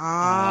thinking,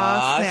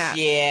 snap.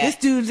 Shit. This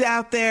dude's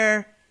out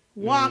there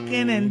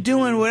walking and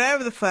doing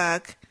whatever the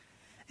fuck,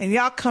 and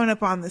y'all coming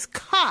up on this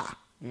car.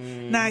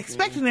 Not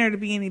expecting there to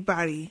be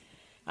anybody.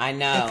 I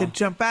know. That could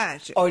jump out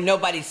at you. Or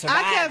nobody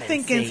survived. I kept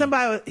thinking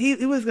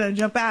he was going to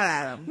jump out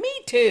at him. Me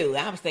too.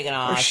 I was thinking,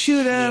 or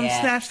shoot him,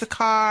 snatch the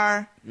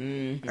car,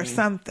 or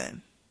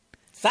something.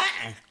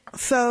 Something.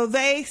 So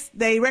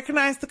they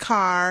recognize the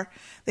car.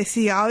 They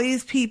see all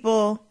these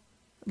people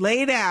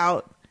laid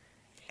out.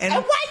 And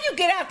why you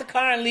get out the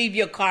car and leave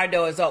your car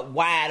doors up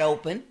wide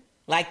open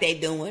like they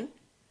doing?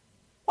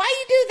 Why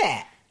you do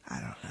that? I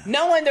don't know.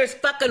 Knowing there's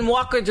fucking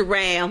walkers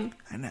around.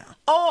 I know.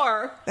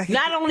 Or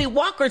not only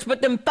walkers,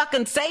 but them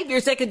fucking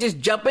saviors, they could just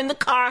jump in the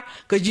car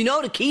because you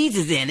know the keys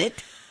is in it.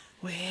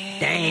 Well,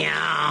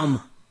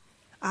 damn.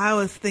 I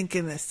was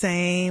thinking the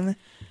same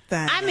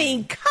thing. I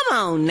mean, come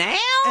on now.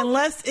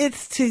 Unless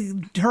it's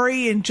to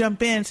hurry and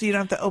jump in so you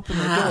don't have to open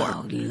the door.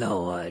 Oh,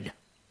 Lord.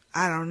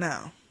 I don't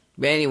know.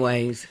 But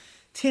anyways.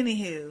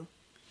 Anywho.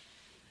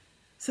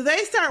 So they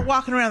start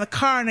walking around the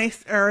car and they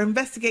are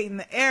investigating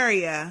the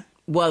area.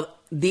 Well,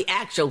 the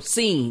actual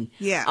scene.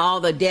 Yeah.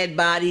 All the dead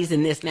bodies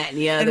and this, that, and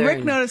the other. And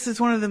Rick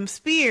notices one of them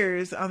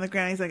spears on the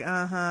ground. He's like,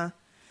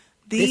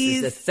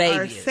 These are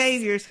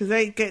saviors because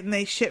they getting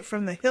they shit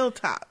from the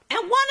hilltop. And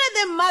one of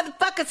them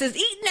motherfuckers is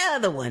eating the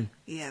other one.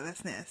 Yeah,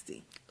 that's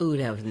nasty. Ooh,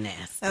 that was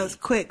nasty. That was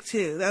quick,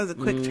 too. That was a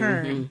quick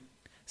turn.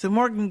 So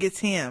Morgan gets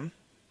him.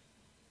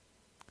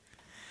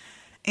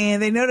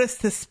 And they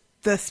notice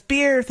the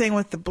spear thing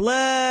with the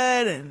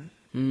blood and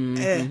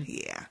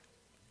yeah.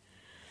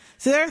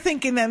 So they're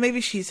thinking that maybe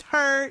she's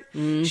hurt.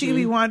 She could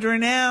be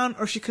wandering around,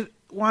 or she could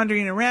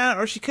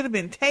have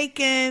been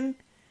taken.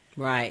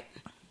 Right.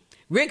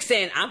 Rick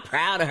saying, I'm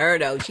proud of her,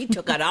 though. She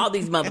took out all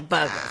these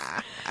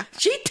motherfuckers.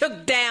 She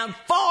took down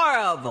 4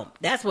 of them.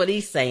 That's what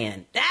he's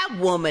saying. That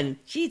woman,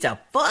 she's a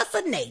force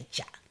of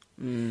nature.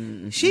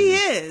 Mm-hmm. She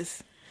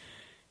is.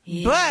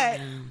 Yeah.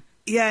 But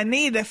you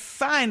need to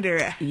find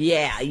her.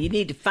 Yeah, you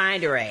need to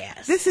find her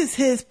ass. This is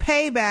his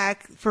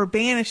payback for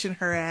banishing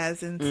her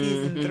ass in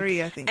season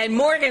 3, I think. And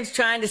Morgan's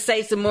trying to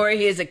say some more of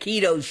his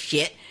Aikido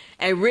shit.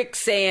 And Rick's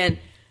saying,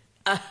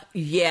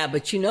 yeah,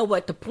 but you know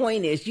what? The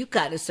point is, you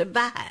got to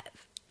survive.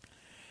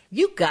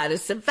 You got to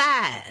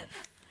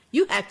survive.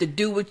 You have to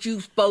do what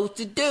you're supposed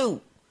to do.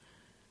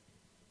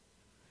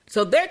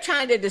 So they're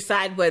trying to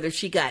decide whether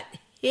she got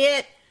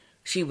hit,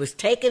 she was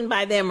taken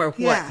by them, or what.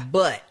 Yeah.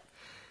 But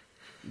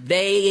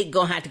they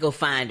going to have to go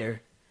find her.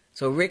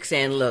 So Rick's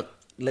saying, look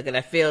at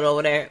that field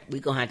over there.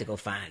 We're going to have to go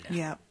find her.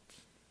 Yeah.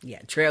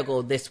 Yeah, trail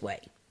go this way.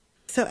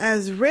 So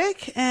as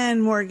Rick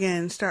and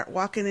Morgan start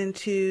walking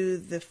into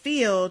the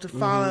field to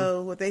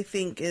follow what they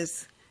think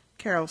is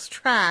Carol's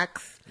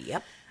tracks.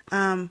 Yep.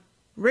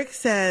 Rick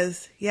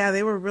says, yeah,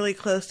 they were really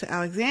close to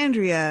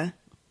Alexandria.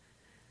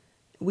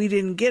 We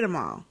didn't get them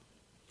all.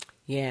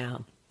 Yeah.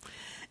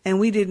 And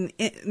we didn't,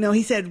 no,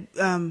 he said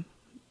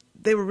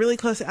they were really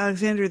close to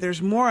Alexandria.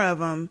 There's more of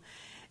them.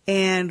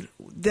 And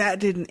that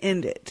didn't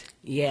end it.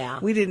 Yeah.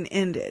 We didn't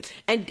end it.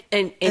 And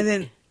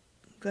then,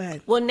 go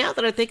ahead. Well, now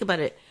that I think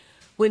about it,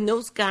 when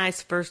those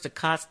guys first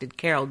accosted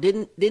Carol,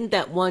 didn't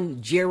that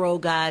one gyro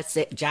guy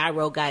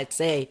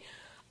say,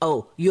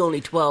 oh, you only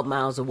 12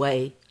 miles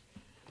away?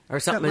 Or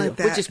something like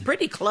that. Which is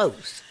pretty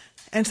close.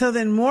 And so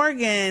then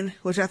Morgan,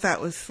 which I thought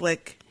was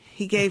slick,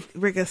 he gave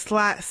Rick a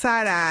side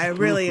eye,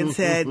 really, and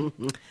said,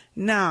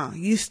 no,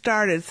 you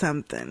started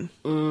something.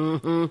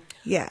 Mm-hmm.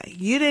 Yeah,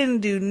 you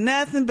didn't do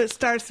nothing but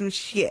start some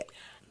shit.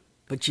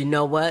 But you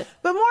know what?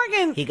 But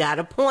Morgan... He got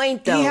a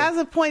point, though. He has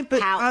a point,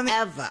 but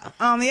however,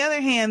 on the other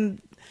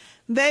hand,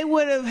 they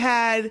would have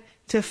had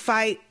to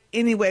fight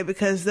anyway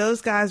because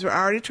those guys were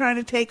already trying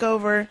to take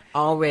over...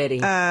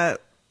 Already.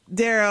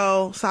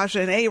 Daryl,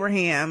 Sasha, and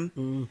Abraham.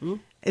 Mm-hmm.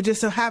 It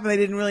just so happened they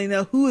didn't really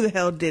know who the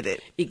hell did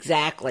it.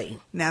 Exactly.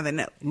 Now they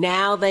know.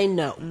 Now they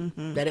know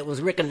that it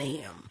was Rick and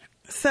him.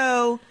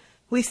 So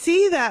we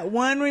see that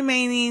one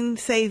remaining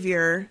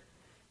savior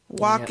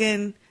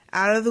walking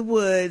out of the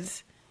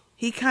woods.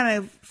 He kind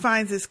of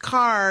finds his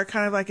car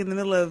kind of like in the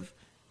middle of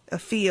a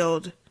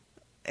field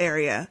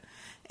area.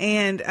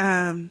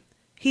 And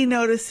he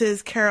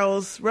notices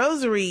Carol's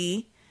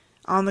rosary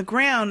on the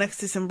ground next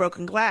to some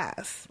broken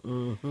glass.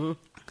 Mm-hmm.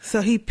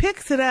 So he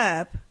picks it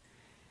up,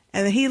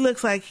 and then he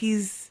looks like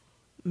he's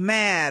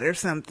mad or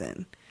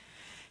something,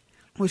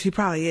 which he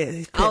probably is.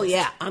 He's pissed. Oh,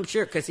 yeah, I'm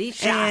sure, because he's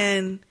shot.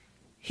 And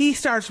he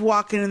starts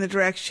walking in the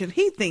direction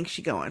he thinks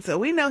she's going. So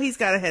we know he's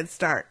got a head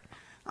start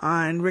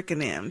on Rick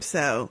and them.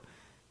 So,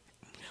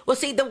 well,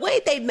 see, the way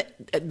they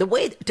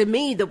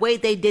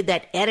did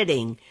that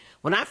editing,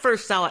 when I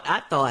first saw it,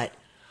 I thought,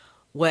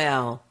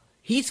 well,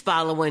 he's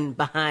following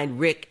behind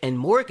Rick and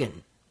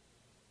Morgan.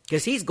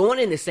 Because he's going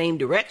in the same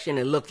direction,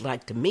 it looked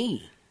like to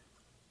me.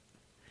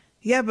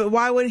 Yeah, but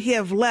why would he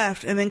have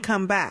left and then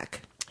come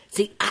back?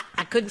 See,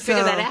 I couldn't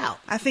figure that out.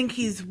 I think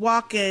he's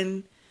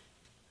walking...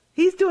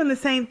 He's doing the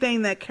same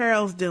thing that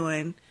Carol's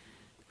doing.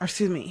 Or,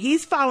 excuse me.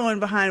 He's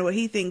following behind what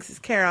he thinks is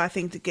Carol, I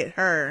think, to get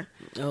her.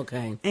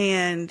 Okay.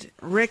 And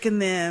Rick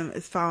and them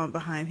is following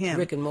behind him.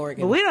 Rick and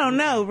Morgan. But we don't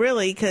know,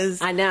 really,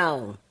 because... I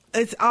know.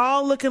 It's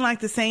all looking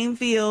like the same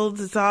fields.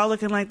 It's all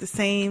looking like the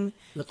same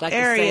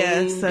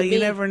area. So you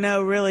never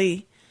know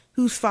really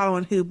who's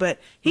following who. But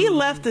he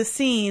left the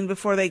scene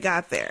before they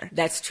got there.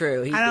 That's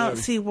true. I don't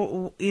see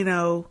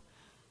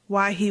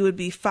why he would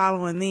be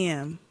following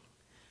them.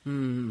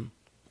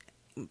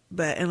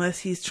 But unless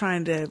he's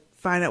trying to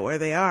find out where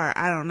they are,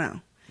 I don't know.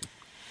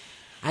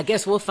 I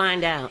guess we'll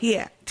find out.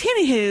 Yeah.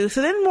 Anywho,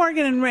 so then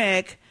Morgan and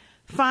Rick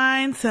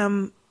find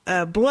some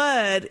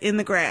blood in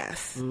the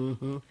grass.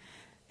 Mm-hmm.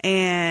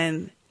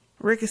 And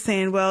Rick is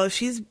saying, well,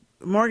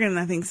 Morgan,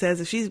 I think, says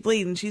if she's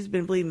bleeding, she's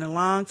been bleeding a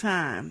long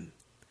time.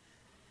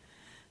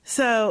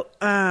 So,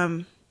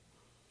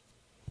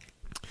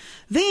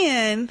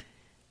 then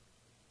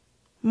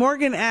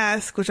Morgan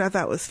asks, which I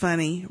thought was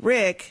funny,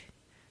 Rick,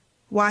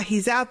 why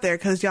he's out there,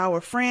 because y'all were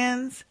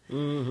friends?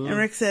 Mm-hmm. And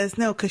Rick says,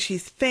 no, because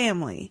she's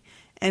family.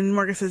 And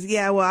Morgan says,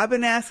 yeah, well, I've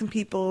been asking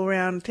people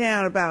around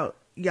town about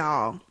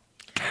y'all.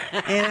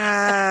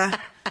 And,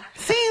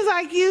 seems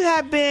like you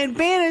have been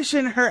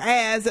banishing her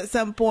ass at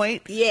some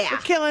point. Yeah.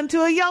 For killing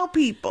two of your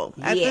people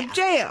at the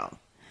jail.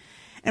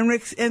 And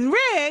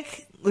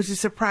Rick, which is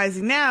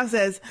surprising now,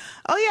 says,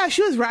 oh yeah,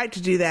 she was right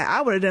to do that.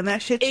 I would have done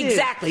that shit too.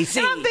 Exactly. See?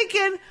 And I'm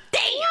thinking,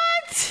 damn.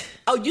 What?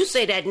 Oh, you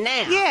say that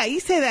now. Yeah, you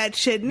say that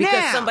shit now.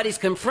 Because somebody's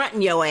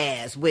confronting your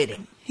ass with it.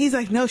 He's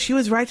like, no, she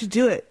was right to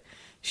do it.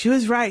 She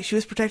was right. She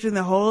was protecting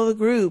the whole of the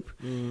group.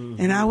 Mm-hmm.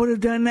 And I would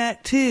have done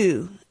that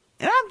too.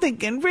 And I'm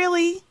thinking,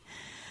 really?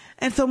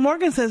 And so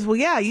Morgan says, well,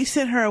 yeah, you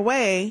sent her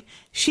away.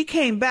 She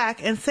came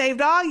back and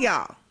saved all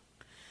y'all.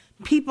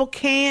 People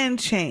can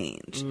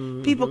change.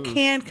 Mm-hmm. People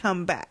can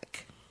come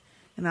back.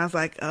 And I was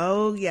like,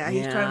 oh, yeah,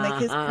 he's trying to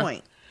make his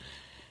point.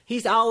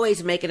 He's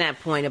always making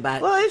that point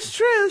about... Well, it's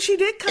true. She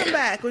did come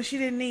back when she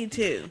didn't need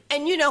to.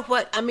 And you know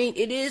what? I mean,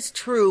 it is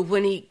true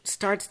when he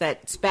starts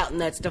spouting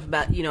that stuff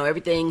about,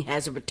 everything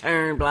has a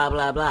return, blah,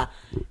 blah, blah.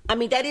 I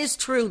mean, that is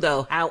true,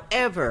 though.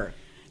 However,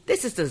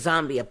 this is the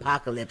zombie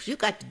apocalypse. You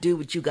got to do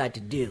what you got to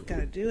do. Got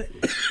to do it.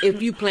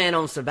 If you plan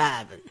on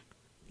surviving.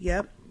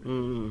 Yep.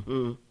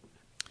 Mm-hmm.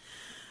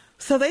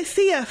 So they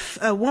see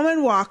a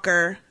woman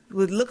walker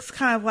who looks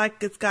kind of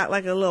like it's got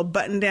like a little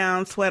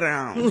button-down sweater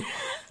on.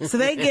 So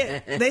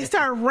they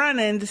start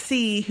running to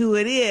see who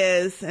it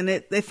is, and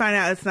they find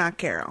out it's not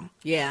Carol.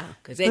 Yeah,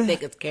 because they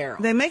think it's Carol.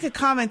 They make a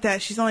comment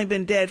that she's only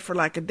been dead for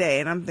like a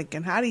day, and I'm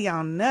thinking, how do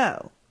y'all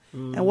know?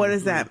 Mm-hmm. And what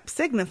does that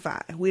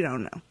signify? We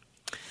don't know.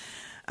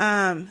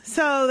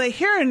 So they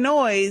hear a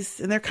noise,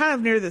 and they're kind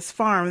of near this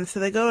farm, and so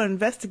they go to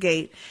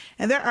investigate,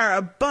 and there are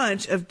a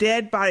bunch of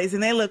dead bodies,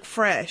 and they look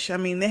fresh. I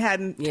mean, they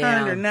hadn't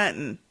turned or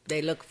nothing.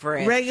 They look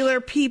fresh.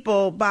 Regular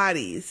people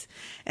bodies.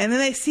 And then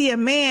they see a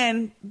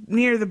man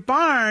near the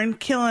barn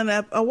killing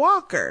up a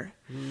walker.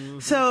 Mm-hmm.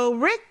 So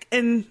Rick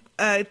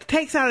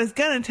takes out his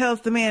gun and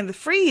tells the man to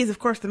freeze. Of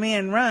course, the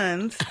man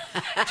runs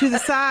to the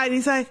side.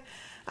 He's like,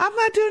 I'm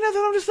not doing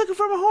nothing. I'm just looking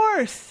for my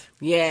horse.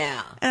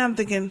 Yeah. And I'm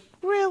thinking,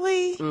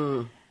 really?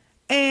 Mm.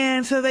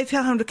 And so they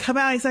tell him to come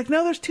out. He's like,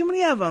 no, there's too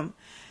many of them.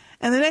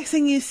 And the next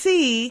thing you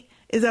see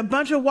is a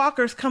bunch of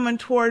walkers coming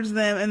towards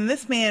them and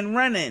this man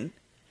running.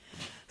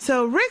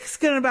 So Rick's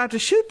about to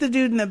shoot the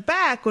dude in the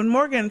back when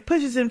Morgan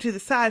pushes him to the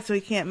side so he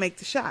can't make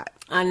the shot.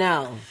 I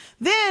know.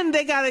 Then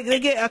they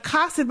get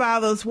accosted by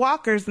all those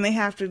walkers and they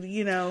have to,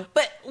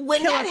 But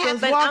when that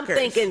happened, I'm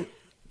thinking,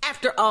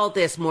 after all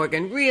this,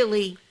 Morgan,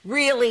 really?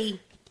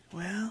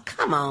 Well,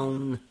 come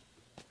on.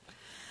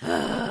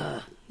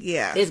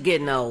 Yeah. It's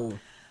getting old.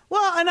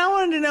 Well, and I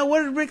wanted to know,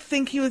 what did Rick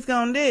think he was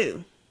going to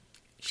do?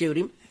 Shoot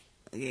him.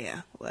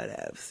 Yeah,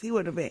 whatever. He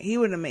wouldn't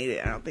have made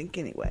it, I don't think,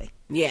 anyway.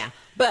 Yeah,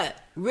 but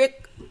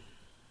Rick,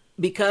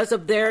 because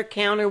of their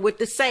encounter with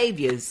the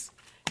Saviors,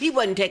 he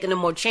wasn't taking no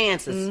more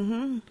chances.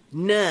 Mm-hmm.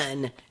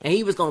 None. And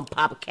he was going to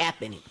pop a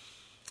cap in him.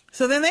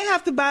 So then they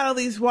have to battle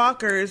these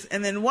walkers,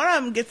 and then one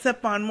of them gets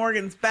up on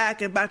Morgan's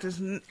back and about to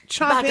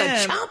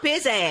chomp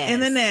his ass in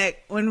the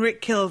neck when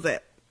Rick kills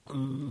it.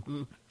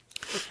 Mm-hmm.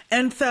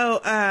 And so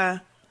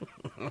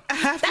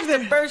that's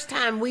the first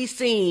time we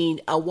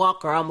seen a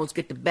walker almost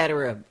get the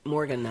better of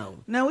Morgan, though.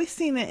 No, we've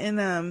seen it in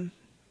the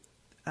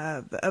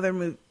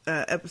other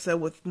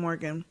episode with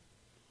Morgan.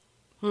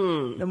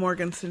 The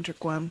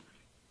Morgan-centric one.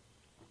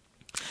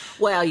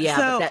 Well,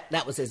 yeah, but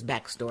that was his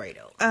backstory,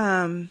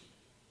 though.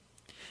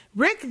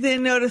 Rick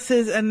then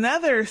notices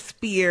another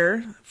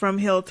spear from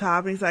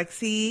Hilltop, and he's like,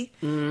 see,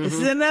 this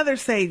is another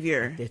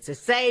savior. It's a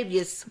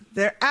saviors.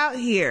 They're out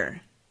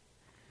here.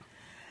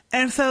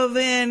 And so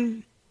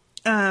then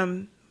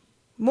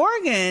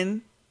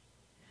Morgan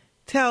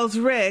tells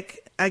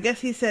Rick, I guess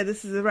he said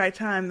this is the right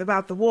time,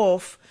 about the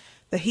wolf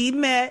that he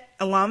met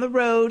along the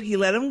road. He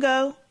let him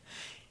go.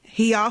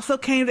 He also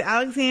came to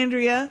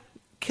Alexandria,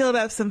 killed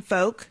up some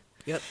folk.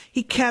 Yep.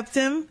 He kept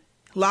him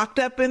locked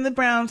up in the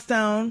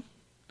brownstone.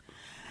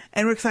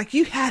 And Rick's like,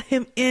 you had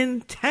him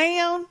in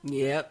town?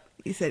 Yep.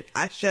 He said,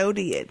 I sure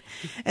did.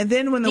 And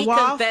then when the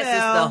wall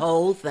fell, the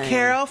whole thing.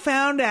 Carol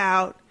found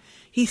out.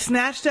 He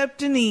snatched up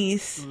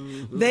Denise.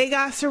 Mm-hmm. They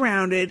got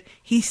surrounded.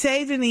 He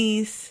saved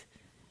Denise,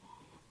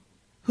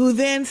 who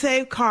then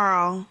saved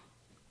Carl.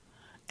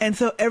 And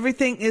so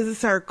everything is a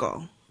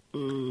circle.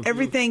 Mm-hmm.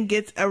 Everything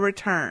gets a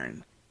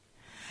return.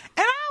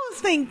 And I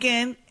was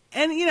thinking,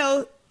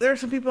 and there are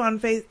some people on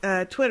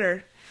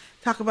Twitter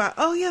talk about,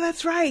 oh yeah,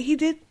 that's right. He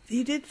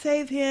did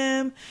save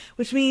him,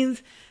 which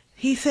means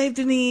he saved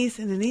Denise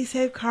and Denise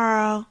saved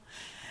Carl.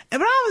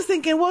 But I was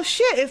thinking, well,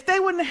 shit, if they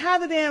wouldn't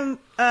have had the damn,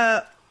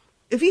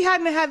 if he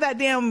hadn't had that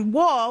damn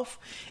wolf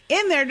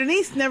in there,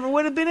 Denise never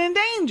would have been in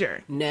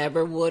danger.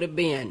 Never would have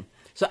been.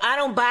 So I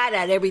don't buy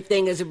that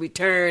everything is a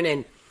return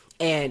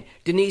and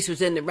Denise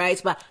was in the right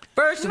spot.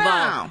 First of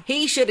all,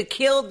 he should have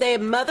killed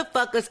them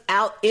motherfuckers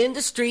out in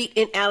the street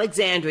in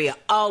Alexandria.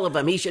 All of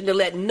them. He shouldn't have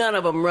let none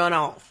of them run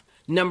off.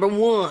 Number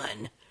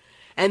one.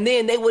 And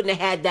then they wouldn't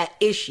have had that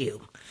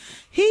issue.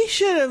 He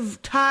should have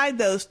tied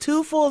those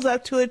two fools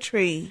up to a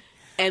tree.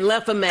 And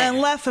left them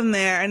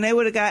there. And they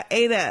would have got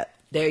ate up.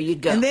 There you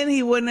go. And then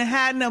he wouldn't have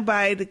had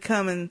nobody to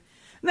come and...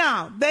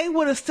 Now, they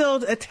would have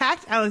still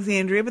attacked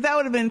Alexandria, but that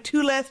would have been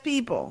two less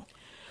people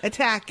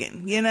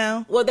attacking,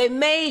 Well, they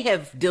may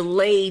have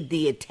delayed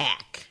the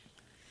attack,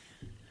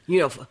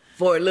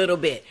 for a little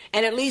bit.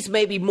 And at least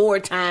maybe more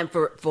time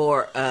for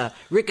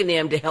Rick and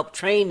them to help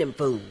train them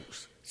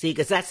fools. See,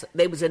 because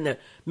they was in the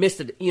midst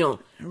of,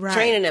 right.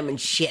 training them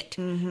and shit.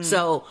 Mm-hmm.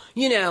 So,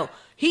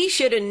 he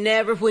should have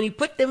never, when he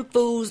put them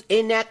fools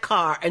in that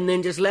car and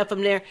then just left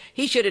them there,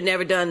 he should have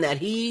never done that.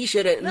 He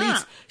should have at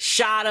least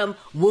shot them,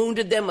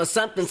 wounded them or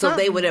something so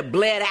they would have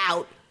bled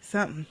out.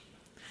 Something.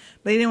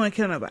 But he didn't want to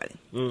kill nobody.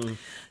 Mm.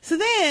 So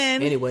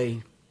then...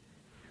 Anyway.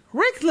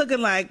 Rick's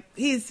looking like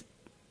he's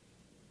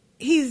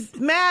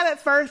mad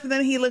at first, but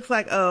then he looks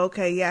like, oh,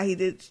 okay, yeah, he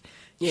did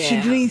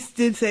Denise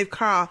did save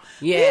Carl.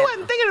 Yeah. He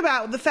wasn't thinking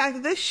about the fact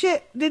that this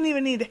shit didn't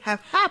even need to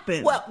have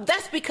happened. Well,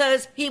 that's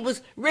because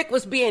Rick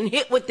was being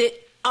hit with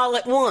it all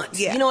at once.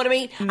 Yeah. You know what I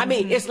mean? I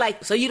mean, it's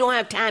like, so you don't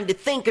have time to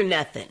think or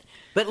nothing.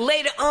 But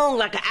later on,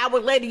 like an hour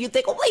later, you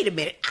think, oh, wait a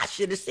minute, I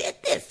should have said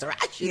this or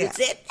I should have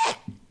said that.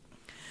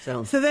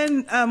 So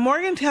then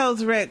Morgan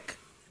tells Rick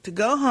to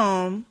go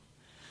home,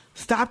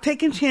 stop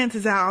taking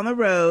chances out on the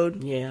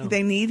road. Yeah.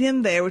 They need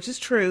him there, which is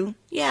true.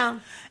 Yeah.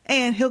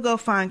 And he'll go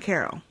find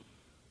Carol.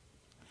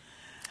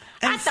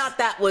 I thought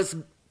that was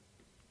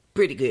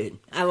pretty good.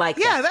 I like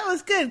that. Yeah, that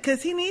was good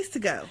because he needs to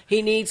go.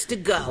 He needs to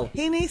go.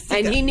 He needs to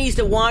and go. he needs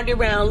to wander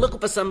around looking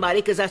for somebody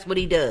because that's what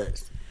he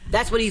does.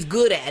 That's what he's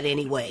good at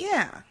anyway.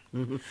 Yeah.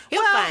 Mm-hmm.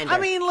 He'll find her. I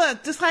mean,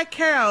 look, just like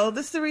Carol,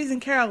 this is the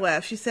reason Carol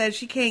left. She said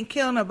she can't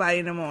kill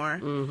nobody no more.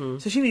 Mm-hmm.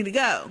 So she need to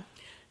go.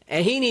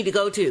 And he need to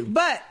go too.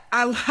 But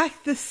I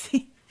like the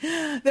scene.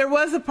 There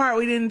was a part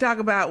we didn't talk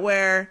about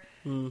where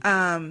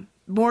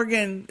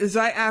Morgan is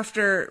right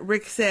after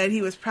Rick said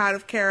he was proud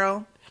of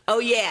Carol. Oh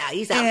yeah,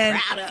 he's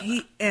proud of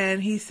her.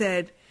 He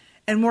said,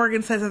 and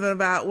Morgan said something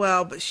about,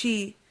 well, but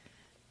she,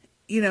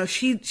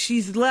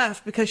 she's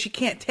left because she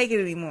can't take it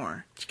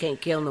anymore. She can't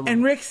kill no more.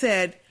 And Rick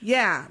said,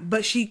 yeah,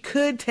 but she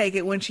could take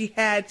it when she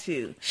had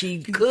to.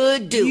 She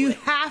could do it.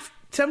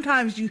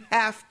 Sometimes you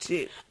have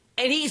to.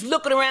 And he's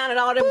looking around at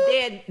all them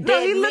dead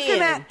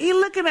men. He's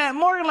looking at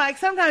Morgan like,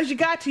 sometimes you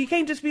got to. You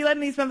can't just be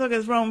letting these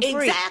motherfuckers roam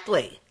free.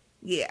 Exactly.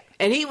 Yeah.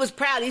 And he was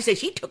proud. He said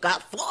she took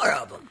out 4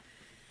 of them.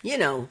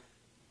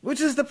 Which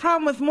is the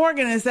problem with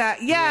Morgan is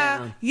that,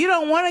 you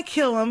don't want to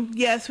kill him.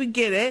 Yes, we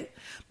get it.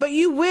 But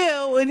you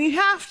will when you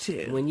have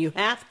to. When you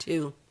have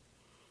to.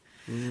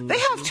 Mm-hmm. They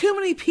have too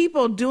many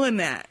people doing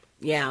that.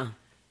 Yeah.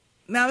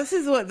 Now, this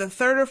is what, the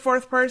 3rd or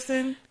 4th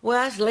person?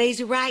 Well, it's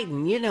lazy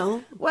writing,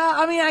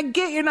 Well, I mean, I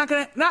get you're not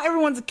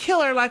everyone's a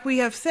killer like we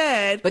have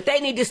said. But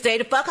they need to stay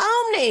the fuck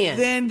home then.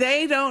 Then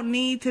they don't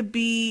need to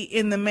be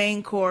in the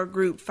main core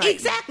group fighting.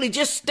 Exactly.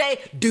 Just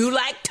do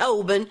like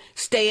Tobin.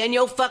 Stay in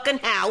your fucking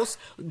house.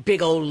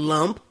 Big old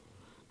lump.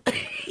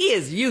 He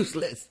is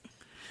useless.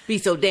 Be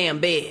so damn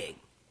big.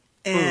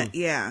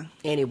 Yeah.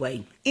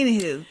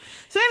 Anywho.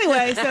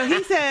 So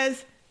he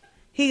says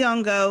he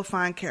gonna go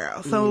find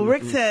Carol. So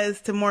Rick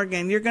says to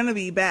Morgan, you're gonna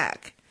be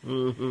back.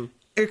 Mm-hmm.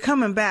 You're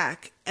coming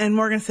back. And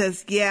Morgan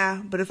says,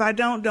 yeah, but if I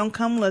don't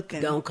come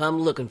looking. Don't come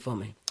looking for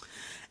me.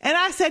 And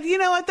I said, you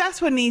know what?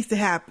 That's what needs to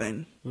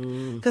happen.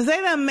 Because they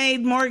done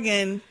made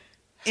Morgan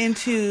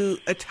into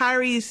a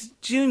Tyrese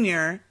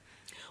Jr.,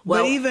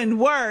 but even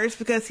worse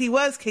because he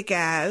was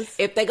kick-ass.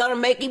 If they're going to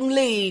make him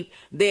leave,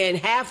 then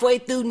halfway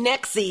through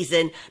next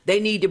season,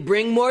 they need to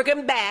bring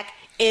Morgan back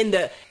in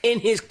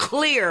his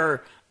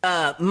clear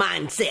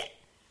mindset,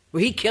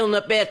 where he killing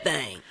up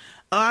everything.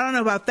 Oh, I don't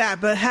know about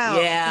that, but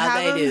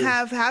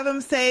have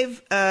him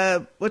save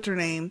what's her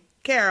name,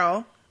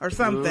 Carol or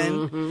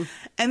something,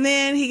 and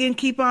then he can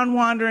keep on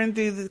wandering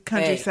through the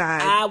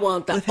countryside. Hey, I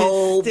want the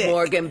old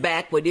Morgan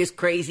back with his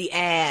crazy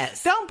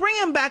ass. Don't bring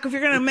him back if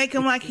you're going to make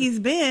him like he's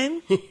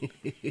been.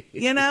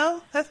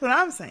 That's what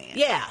I'm saying.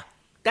 Yeah,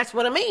 that's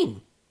what I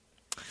mean.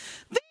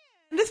 Then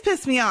this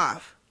pissed me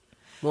off.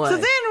 What? So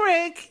then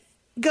Rick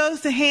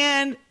goes to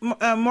hand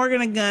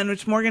Morgan a gun,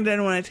 which Morgan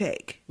doesn't want to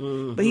take,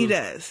 but he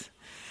does.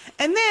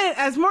 And then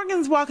as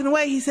Morgan's walking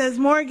away, he says,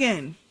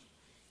 Morgan,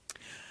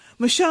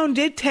 Michonne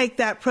did take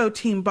that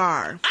protein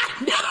bar.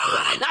 I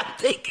know, and I'm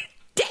thinking,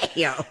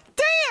 damn, Rick.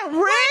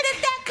 Where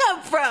did that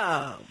come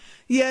from?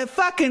 You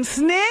fucking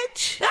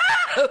snitch.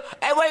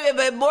 Hey, wait a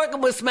minute,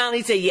 Morgan was smiling.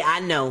 He said, yeah, I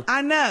know.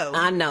 I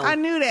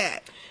knew that.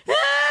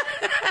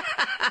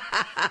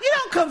 You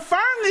don't confirm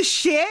this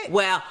shit.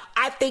 Well,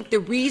 I think the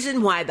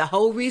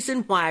whole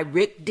reason why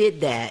Rick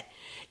did that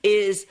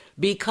is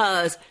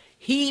because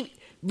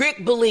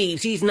Rick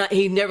believes he's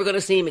never going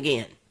to see him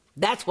again.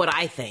 That's what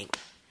I think.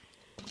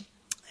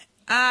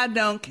 I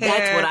don't care.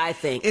 That's what I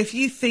think. If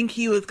you think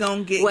he was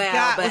going to get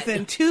got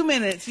within 2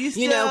 minutes,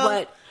 you know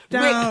what?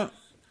 Rick,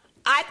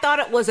 I thought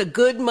it was a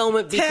good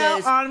moment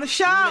because... Tell on the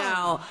show.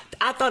 No,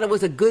 I thought it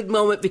was a good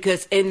moment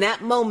because in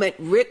that moment,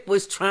 Rick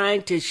was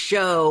trying to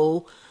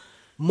show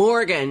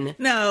Morgan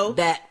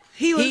that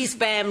he's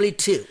family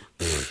too.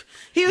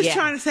 He was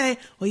trying to say,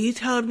 well, you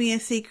told me a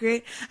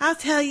secret. I'll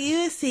tell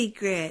you a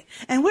secret.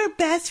 And we're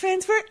best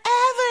friends forever.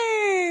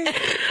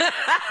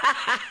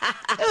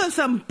 It was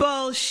some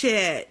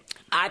bullshit.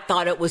 I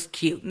thought it was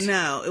cute.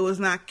 No, it was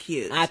not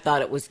cute. I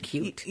thought it was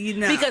cute. You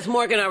know. Because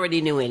Morgan already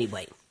knew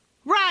anyway.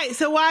 Right,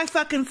 so why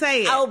fucking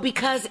say it? Oh,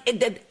 because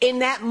in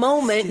that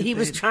moment, he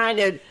was trying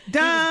to...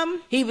 Dumb.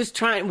 He was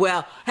trying...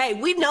 Well, hey,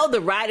 we know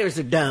the writers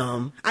are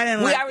dumb. I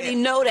didn't We like already it.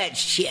 know that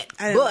shit.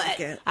 I didn't like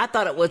it. I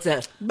thought it was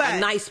a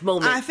nice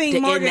moment. I think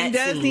to Morgan end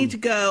that does scene. need to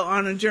go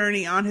on a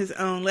journey on his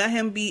own. Let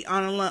him be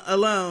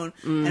alone,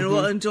 and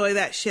we'll enjoy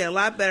that shit a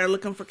lot better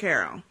looking for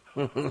Carol.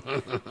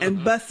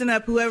 And busting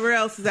up whoever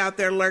else is out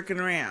there lurking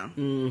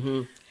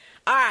around.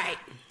 All right.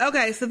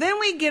 Okay, so then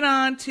we get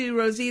on to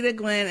Rosita,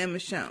 Glenn, and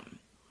Michonne.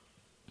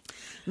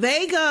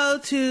 They go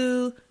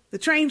to the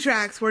train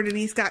tracks where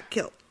Denise got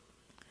killed.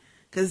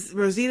 Because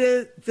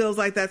Rosita feels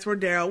like that's where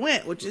Daryl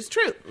went, which is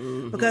true.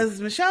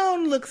 Because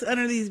Michonne looks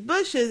under these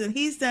bushes and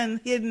he's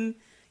done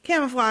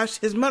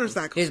camouflaged his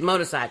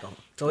motorcycle.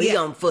 So he's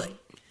on foot.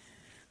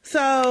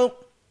 So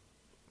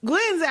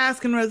Glenn's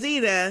asking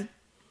Rosita,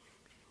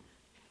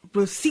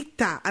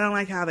 I don't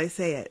like how they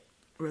say it.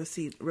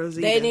 Rosita.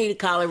 They need to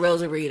call her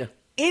Rosarita.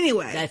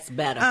 Anyway. That's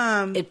better.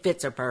 It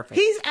fits her perfect.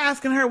 He's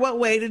asking her what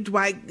way did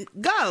Dwight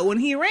go when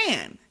he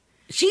ran.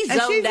 She's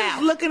zoned she's out.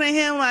 Just looking at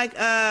him like,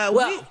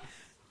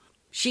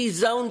 she's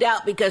zoned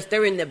out because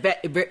they're in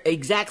the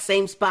exact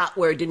same spot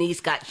where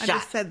Denise got shot. I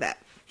just said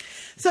that.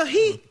 So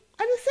I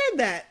just said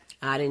that.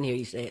 I didn't hear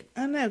you say it.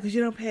 I know, because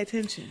you don't pay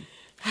attention.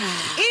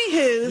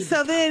 Anywho,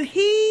 so then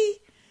she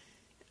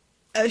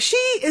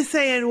is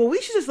saying, well,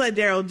 we should just let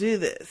Daryl do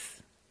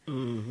this.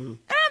 And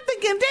I'm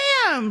thinking,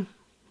 damn,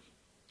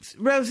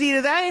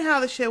 Rosita, that ain't how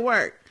the shit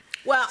worked.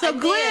 Well, so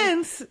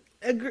Glenn's,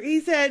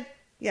 he said,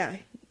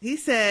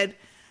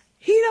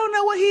 he don't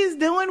know what he's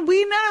doing.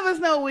 None of us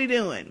know what we're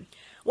doing.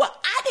 Well,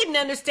 I didn't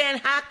understand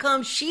how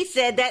come she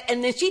said that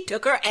and then she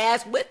took her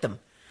ass with them.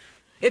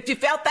 If you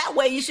felt that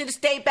way, you should have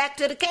stayed back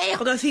to the camp.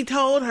 Because he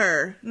told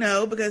her.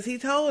 No, because he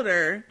told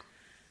her.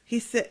 He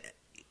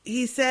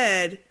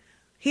said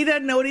he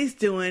doesn't know what he's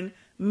doing.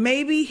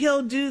 Maybe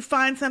he'll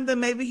find something.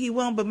 Maybe he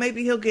won't. But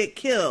maybe he'll get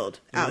killed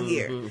out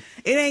here.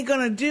 It ain't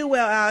going to do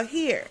well out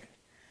here.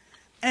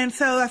 And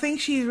so I think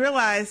she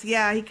realized,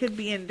 he could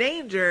be in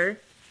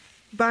danger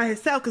by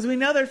himself. Because we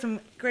know there's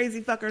some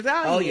crazy fuckers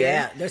out here. Oh,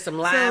 yeah. There's some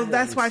live So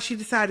that's why she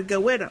decided to go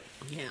with him.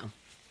 Yeah.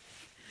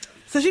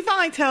 So she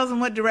finally tells them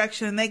what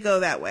direction, and they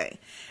go that way.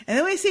 And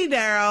then we see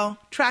Daryl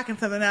tracking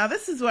something. Now,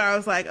 this is where I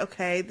was like,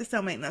 okay, this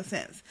don't make no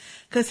sense.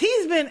 Because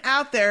he's been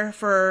out there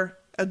for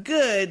a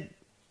good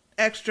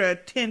extra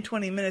 10,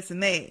 20 minutes,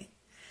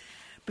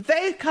 but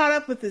they caught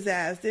up with his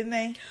ass, didn't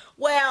they?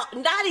 Well,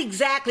 not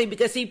exactly,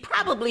 because he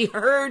probably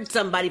heard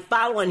somebody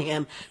following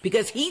him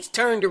because he's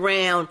turned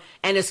around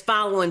and is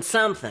following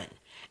something.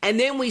 And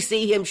then we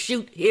see him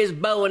shoot his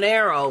bow and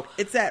arrow.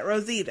 It's at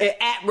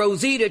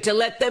Rosita. To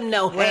let them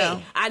know,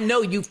 hey, I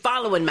know you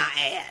following my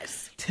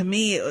ass. To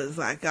me, it was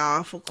like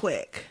awful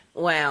quick.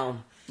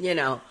 Well,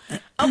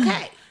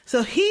 okay.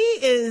 So he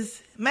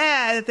is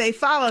mad that they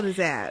followed his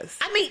ass.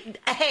 I mean,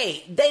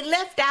 hey, they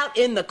left out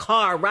in the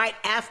car right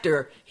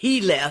after he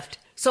left.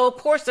 So, of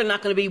course, they're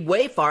not going to be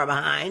way far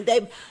behind.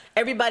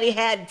 Everybody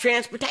had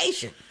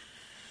transportation.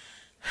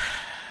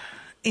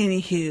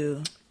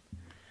 Anywho.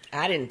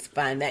 I didn't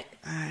find that.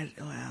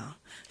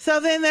 So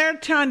then they're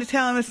trying to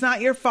tell him it's not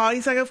your fault.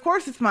 He's like, of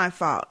course it's my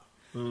fault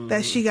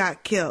that she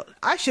got killed.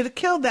 I should have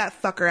killed that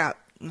fucker out.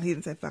 He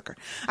didn't say fucker.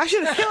 I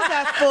should have killed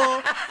that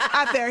fool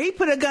out there. He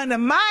put a gun to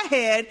my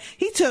head.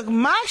 He took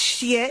my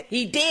shit.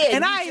 He did.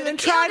 And I even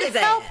tried to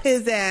help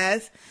his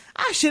ass.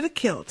 I should have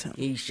killed him.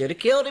 He should have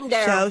killed him,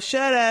 Daryl. So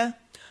shoulda.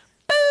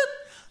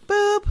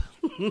 Boop.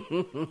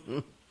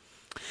 Boop.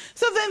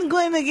 So then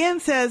Glenn again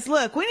says,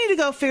 look, we need to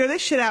go figure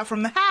this shit out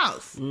from the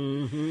house.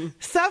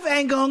 Stuff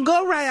ain't gonna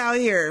go right out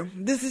here.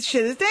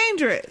 Shit is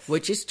dangerous.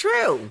 Which is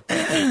true.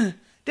 Daryl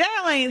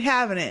ain't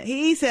having it.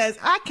 He says,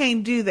 I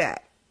can't do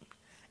that.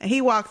 And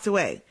he walks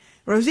away.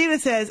 Rosita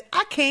says,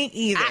 I can't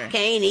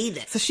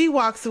either. So she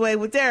walks away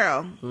with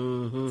Daryl.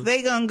 So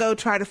they gonna go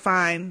try to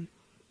find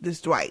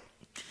this Dwight.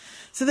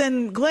 So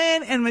then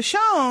Glenn and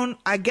Michonne,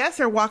 I guess,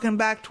 are walking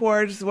back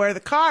towards where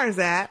the car is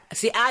at.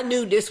 See, I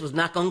knew this was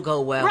not going to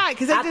go well. Right,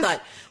 because I thought,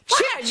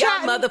 why are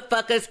y'all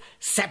motherfuckers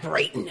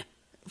separating?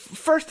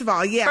 First of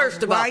all, yeah.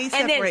 Why are you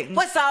separating? And then,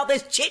 what's all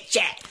this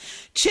chit-chat?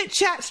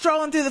 Chit-chat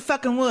strolling through the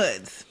fucking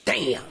woods.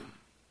 Damn.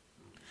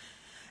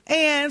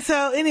 And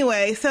so,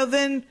 anyway,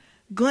 then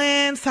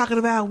Glenn's talking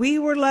about, we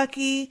were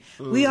lucky.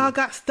 We all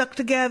got stuck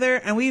together,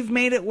 and we've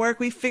made it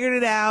work. We figured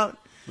it out.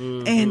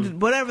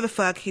 And whatever the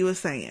fuck he was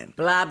saying.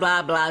 Blah,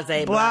 blah, blase,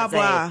 blah, blase,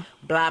 blah.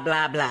 Blah,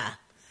 blah, blah.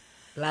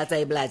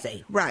 Blase,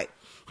 blase. Right.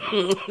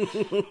 So,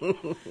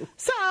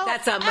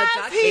 that's how much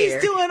I he's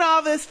care. doing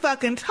all this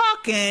fucking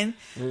talking,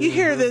 you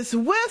hear this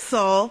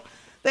whistle.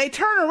 They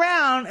turn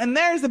around, and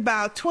there's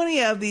about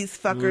 20 of these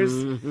fuckers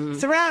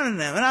surrounding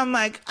them. And I'm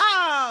like,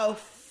 oh,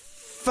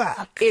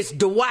 fuck. It's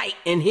Dwight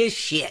and his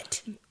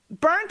shit.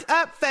 Burnt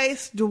up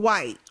face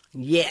Dwight.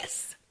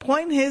 Yes.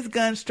 Pointing his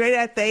gun straight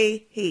at their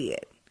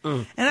head.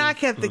 And I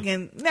kept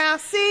thinking, now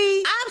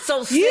see, I'm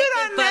so sick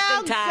and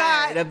fucking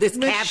tired of this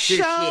capture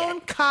shit.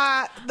 Michonne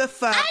caught the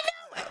fuck. I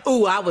know it.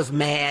 Ooh, I was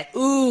mad.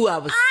 Ooh, I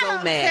was so mad.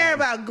 I don't care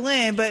about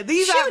Glenn, but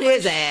these Shoot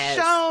his ass.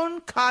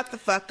 Michonne caught the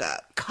fuck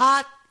up.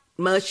 Caught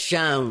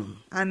Michonne.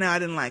 I know, I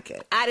didn't like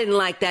it. I didn't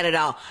like that at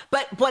all.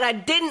 But what I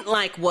didn't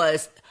like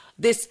was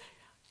this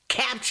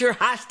capture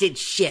hostage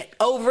shit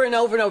over and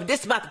over and over. This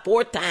is about the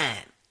fourth time.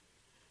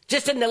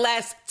 Just in the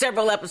last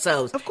several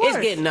episodes. Of course.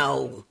 It's getting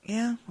old.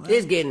 Yeah. Well.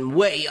 It's getting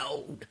way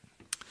old.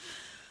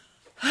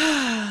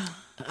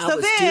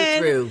 So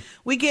then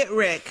we get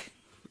Rick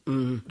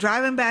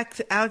driving back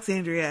to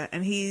Alexandria,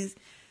 and he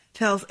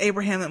tells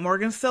Abraham that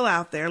Morgan's still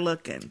out there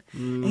looking.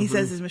 And he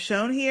says, is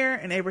Michonne here?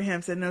 And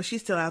Abraham said, no,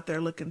 she's still out there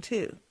looking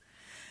too.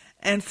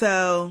 And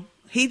so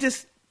he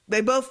just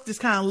they both just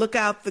kind of look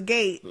out the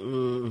gate.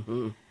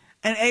 Mm-hmm.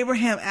 And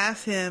Abraham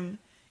asks him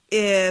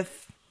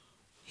if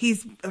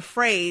he's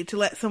afraid to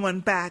let someone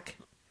back.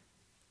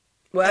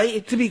 Well,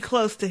 to be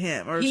close to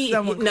him or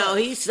someone close. No,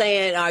 he's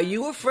saying, are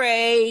you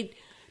afraid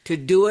to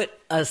do it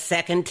a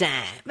second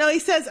time? No, he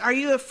says, are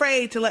you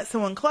afraid to let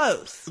someone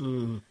close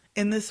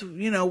in this,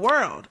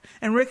 world?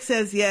 And Rick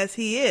says, yes,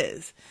 he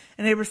is.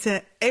 And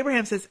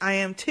Abraham says, I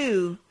am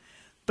too,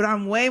 but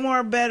I'm way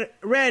more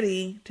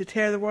ready to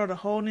tear the world a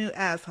whole new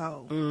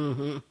asshole.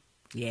 Mm-hmm.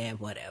 Yeah,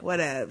 whatever.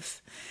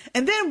 Whatevs.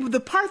 And then the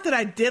part that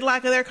I did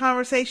like of their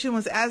conversation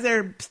was as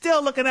they're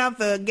still looking out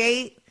the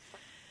gate,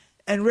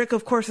 and Rick,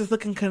 of course, is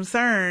looking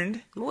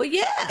concerned. Well,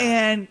 yeah.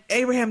 And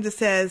Abraham just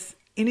says,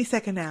 any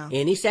second now.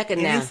 Any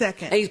second now. Any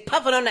second. And he's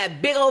puffing on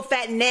that big old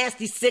fat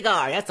nasty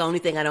cigar. That's the only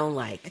thing I don't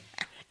like.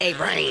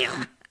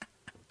 Abraham,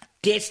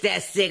 ditch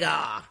that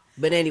cigar.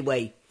 But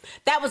anyway,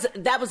 that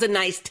was a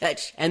nice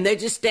touch. And they're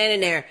just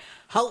standing there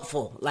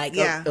hopeful. Like,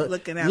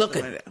 looking out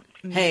the window.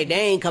 Mm-hmm. Hey, they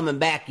ain't coming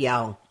back,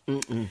 y'all.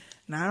 Mm-mm.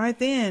 Not right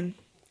then.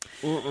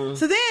 Mm-mm.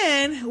 So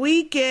then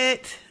we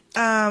get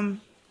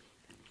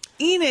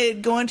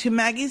Enid going to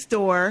Maggie's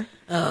door.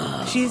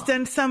 Oh. She's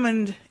done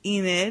summoned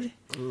Enid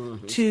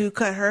to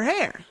cut her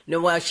hair.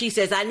 No, well, she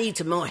says, I need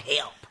some more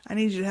help. I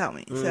need you to help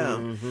me.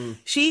 So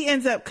she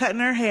ends up cutting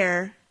her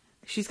hair.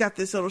 She's got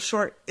this little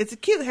short, it's a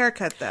cute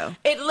haircut though.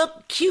 It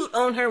looked cute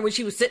on her when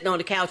she was sitting on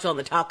the couch on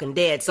The Talking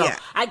Dead. So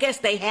I guess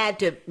they had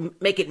to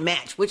make it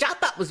match, which I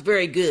thought was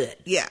very good.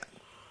 Yeah.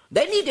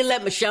 They need to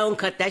let Michonne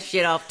cut that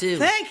shit off too.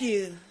 Thank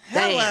you.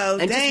 Damn. Hello.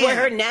 And just wear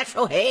her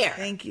natural hair.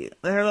 Thank you.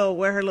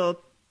 Wear her little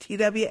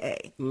TWA.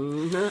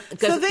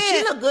 Because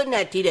she looked good in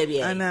that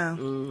TWA. I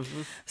know.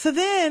 So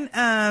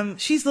then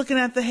she's looking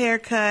at the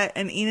haircut,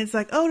 and Enid's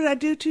like, oh, did I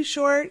do too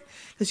short?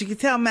 Because you can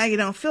tell Maggie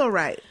don't feel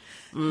right.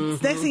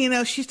 Next thing you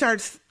know, she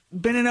starts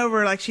bending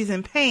over like she's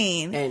in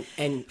pain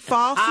and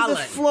falls to the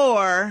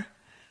floor,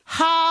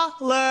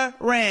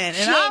 hollering.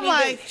 And I'm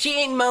like, she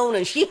ain't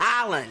moaning, she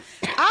hollering.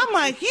 I'm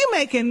like, you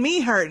making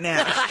me hurt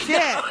now.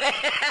 Shit.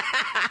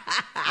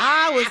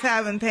 I was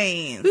having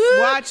pains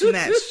watching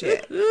that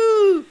shit.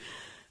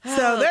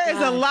 So there is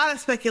a lot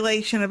of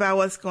speculation about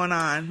what's going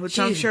on, which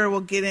I'm sure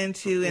we'll get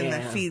into in the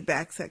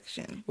feedback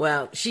section.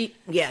 Well, she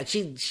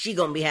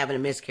gonna be having a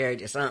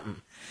miscarriage or something.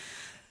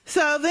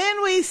 So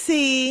then we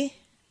see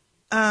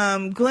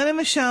Glenn and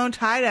Michonne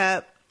tied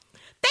up.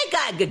 They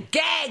got good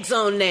gags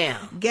on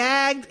now.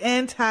 Gagged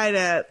and tied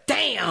up.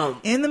 Damn.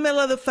 In the middle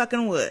of the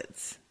fucking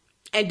woods.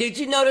 And did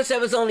you notice there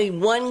was only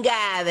one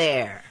guy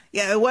there?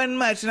 Yeah, it wasn't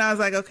much. And I was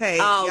like, okay.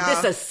 Oh, y'all. this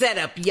is a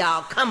setup,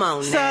 y'all. Come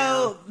on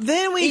now. So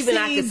then we see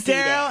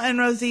Daryl and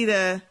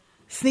Rosita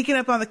sneaking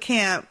up on the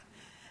camp.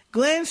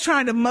 Glenn's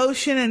trying to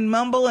motion and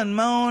mumble and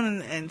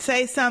moan and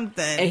say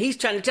something. And he's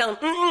trying to tell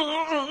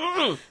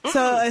him,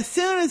 So as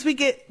soon as we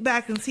get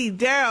back and see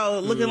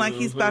Daryl looking like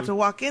he's about to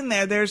walk in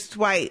there, there's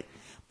Dwight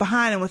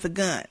behind him with a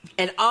gun.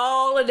 And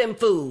all of them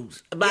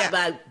fools,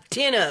 about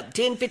 10,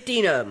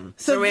 15 of them.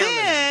 So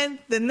then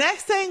the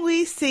next thing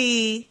we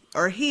see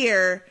or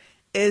hear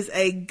is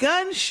a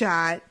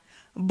gunshot,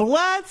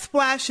 blood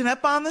splashing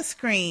up on the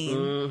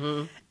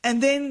screen.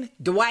 And then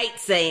Dwight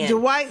saying, you'll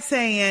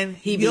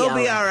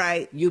be all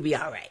right. You'll be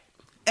all right.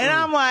 And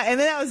I'm like, and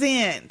then that was the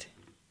end.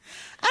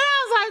 And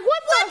I was like,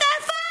 what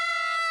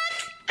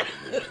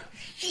the fuck?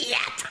 Shit.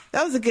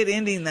 That was a good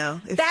ending,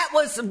 though. That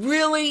was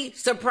really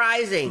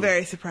surprising.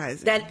 Very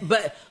surprising.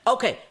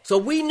 Okay, so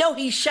we know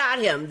he shot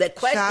him. The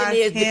question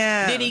is,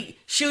 did he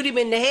shoot him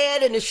in the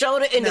head, in the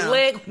shoulder, in the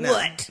leg?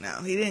 What?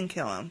 No, he didn't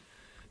kill him.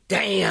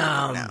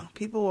 Damn. No,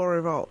 people will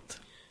revolt.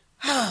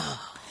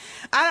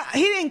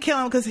 He didn't kill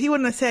him because he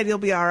wouldn't have said you'll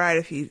be all right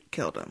if you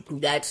killed him.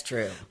 That's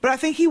true. But I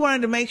think he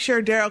wanted to make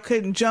sure Daryl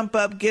couldn't jump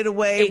up, get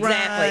away,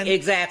 run.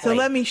 Exactly. So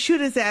let me shoot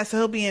his ass so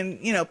he'll be in,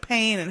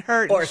 pain and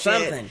hurt or and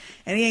something. Shit,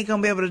 and he ain't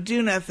going to be able to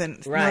do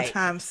nothing no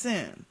time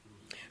soon.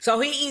 So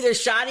he either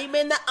shot him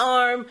in the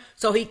arm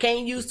so he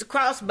can't use the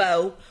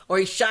crossbow, or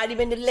he shot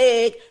him in the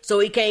leg so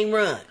he can't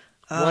run.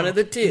 One of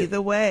the two.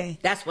 Either way.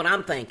 That's what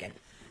I'm thinking.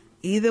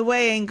 Either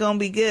way ain't going to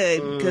be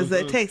good because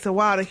it takes a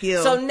while to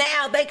heal. So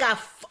now they got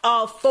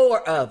all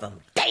four of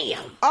them.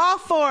 Damn. All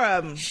four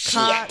of them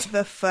caught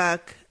the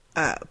fuck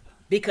up.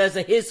 Because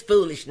of his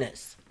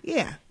foolishness.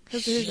 Yeah.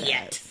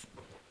 Shit.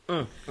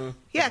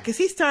 Yeah, because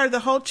he started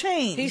the whole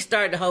chain.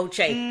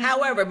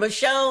 However,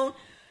 Michonne,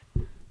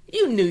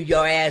 you knew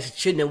your ass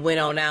shouldn't have went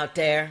on out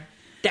there.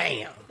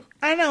 Damn.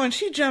 I know. When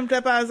she jumped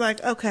up, I was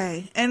like,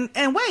 okay. And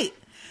wait.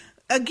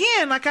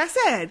 Again, like I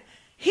said,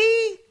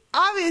 they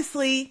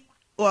obviously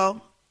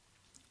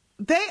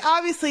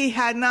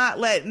had not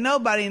let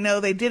nobody know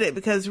they did it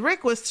because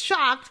Rick was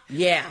shocked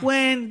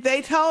when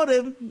they told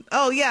him,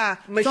 oh yeah,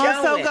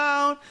 so-and-so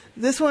gone,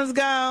 this one's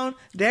gone,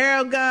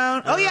 Daryl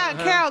gone, oh yeah,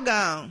 Carol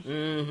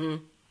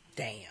gone.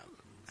 Damn.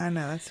 I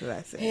know, that's what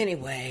I said.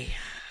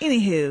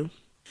 Anywho.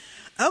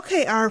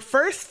 Okay, our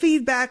first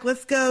feedback,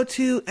 let's go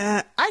to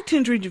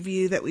iTunes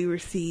review that we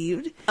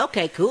received.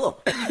 Okay,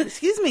 cool.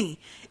 Excuse me.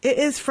 It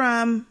is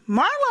from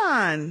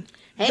Marlon.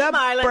 Hey, the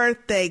Marlon.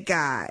 birthday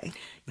guy.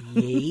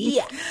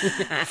 Yeah.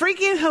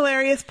 Freaking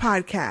hilarious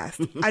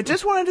podcast. I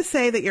just wanted to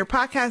say that your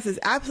podcast is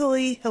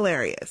absolutely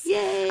hilarious.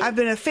 Yay. I've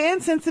been a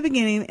fan since the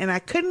beginning, and I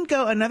couldn't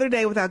go another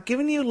day without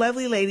giving you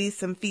lovely ladies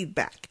some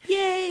feedback.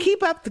 Yay.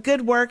 Keep up the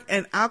good work,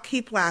 and I'll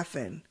keep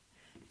laughing.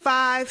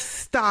 5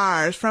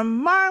 stars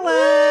from Marlon.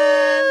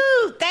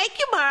 Woo! Thank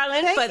you,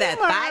 Marlon, Thank for you, that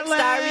Marlon.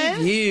 5-star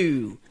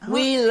review.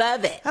 We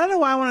love it. I don't know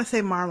why I want to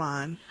say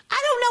Marlon.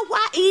 I don't know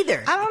why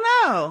either. I don't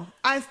know.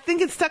 I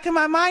think it's stuck in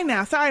my mind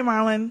now. Sorry,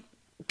 Marlon.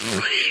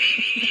 Yeah,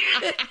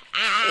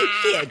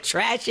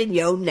 trashing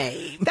your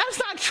name. That's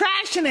not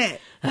trashing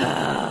it.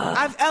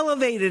 I've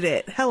elevated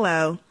it.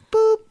 Hello.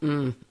 Boop.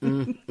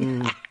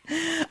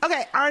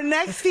 Okay, our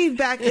next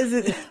feedback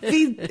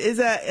is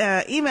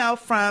a email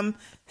from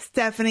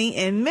Stephanie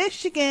in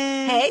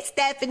Michigan. Hey,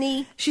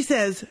 Stephanie. She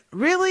says,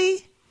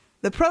 really?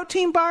 The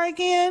protein bar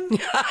again?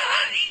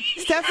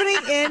 Stephanie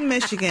in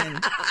Michigan.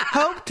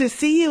 Hope to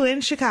see you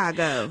in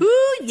Chicago.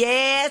 Ooh,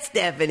 yeah,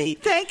 Stephanie.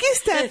 Thank you,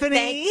 Stephanie.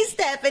 Thank you,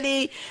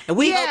 Stephanie. And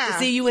we hope to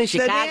see you in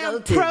Chicago,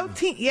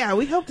 too. Yeah,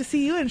 we hope to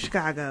see you in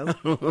Chicago. I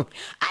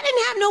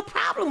didn't have no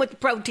problem with the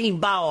protein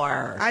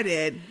bar. I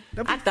did.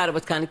 I thought it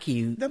was kind of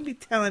cute. Don't be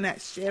telling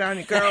that shit on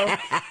your girl.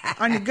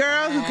 On your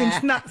girl who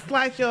can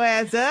slice your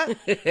ass up.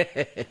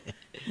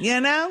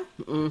 You know?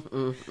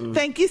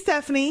 Thank you,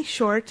 Stephanie.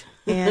 Short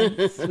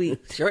and sweet.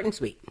 Short and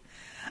sweet.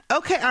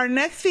 Okay, our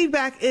next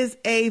feedback is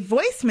a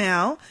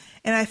voicemail,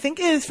 and I think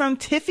it is from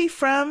Tiffy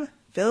from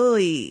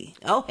Philly.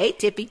 Oh, hey,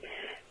 Tiffy.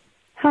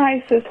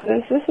 Hi,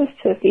 sisters. This is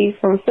Tiffy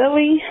from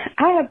Philly.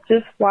 I have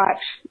just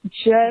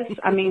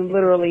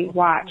literally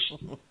watched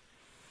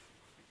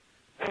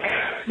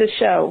the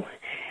show.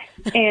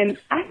 And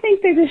I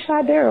think they just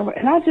shot Daryl,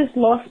 and I just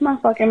lost my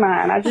fucking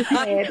mind. I just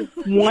had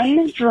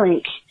one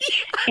drink,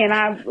 and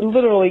I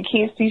literally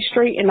can't see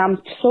straight, and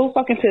I'm so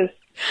fucking pissed.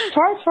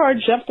 Tar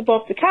jumped up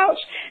off the couch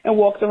and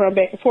walked around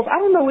back and forth. I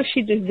don't know what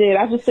she just did.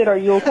 I just said, are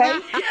you okay?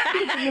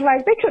 You're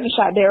like, they couldn't have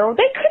shot Daryl.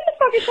 They couldn't have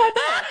fucking shot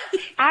Daryl.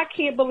 I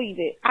can't believe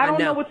it. I don't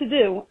know what to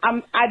do.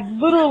 I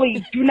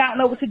literally do not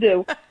know what to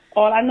do.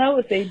 All I know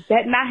is they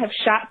better not have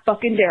shot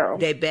fucking Daryl.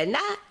 They better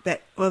not.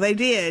 Well, they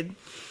did.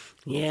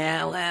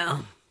 Yeah,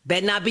 well,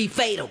 better not be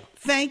fatal.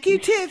 Thank you,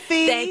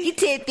 Tiffy. Thank you,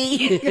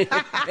 Tiffy.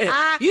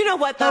 You know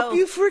what, though? Hope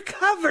you've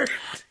recovered.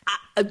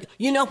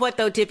 You know what,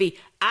 though, Tiffy?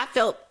 I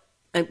felt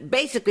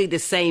basically the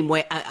same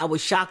way. I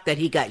was shocked that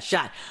he got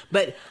shot.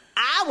 But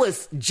I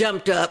was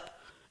jumped up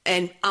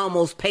and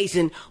almost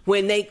pacing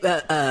when they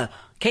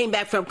came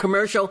back from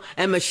commercial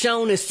and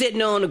Michonne is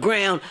sitting on the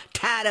ground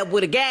tied up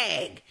with a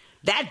gag.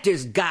 That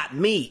just got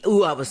me.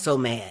 Ooh, I was so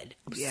mad.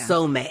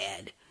 So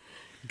mad.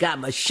 Got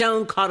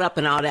Michonne caught up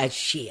in all that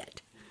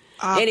shit.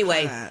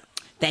 Anyway,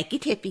 thank you,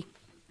 Tiffy.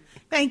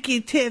 Thank you,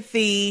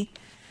 Tiffy.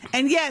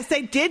 And yes,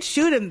 they did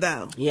shoot him,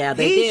 though. Yeah,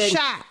 they did. He's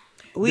shot.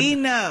 We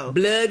know.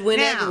 Blood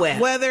went everywhere.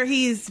 Whether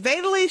he's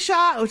fatally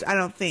shot, which I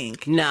don't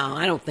think. No,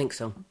 I don't think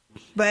so.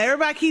 But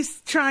everybody keeps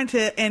trying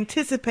to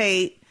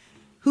anticipate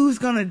who's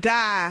going to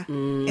die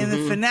in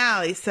the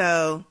finale,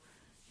 so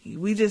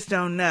we just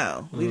don't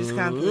know. We just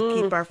kind of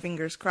keep our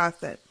fingers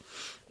crossed that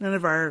none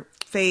of our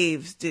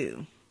faves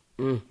do.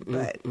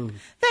 But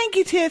thank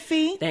you,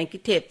 Tiffy. Thank you,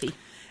 Tiffy.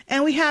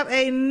 And we have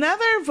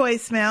another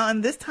voicemail,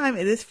 and this time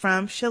it is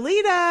from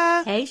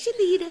Shalita. Hey,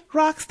 Shalita.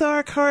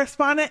 Rockstar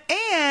correspondent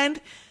and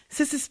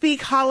Sister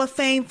Speak Hall of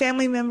Fame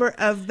family member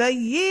of the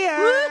year.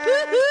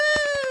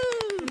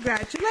 Woo-hoo-hoo!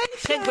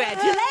 Congratulations.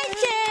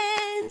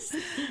 Congratulations.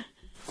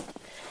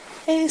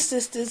 Hey,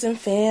 sisters and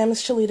fam.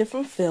 It's Shalita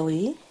from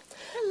Philly.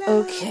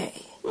 Hello.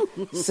 Okay.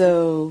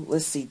 So,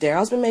 let's see.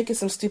 Daryl's been making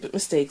some stupid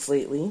mistakes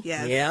lately.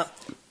 Yes. Yep.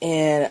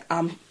 And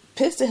I'm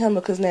pissed at him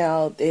because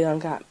now they done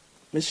got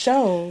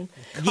Michonne,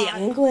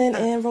 and Glenn,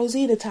 and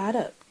Rosita tied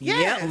up.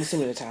 Yeah. I'm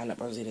assuming they're tying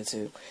up Rosita,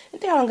 too. And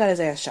Daryl got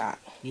his ass shot.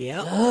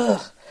 Yep.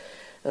 Ugh.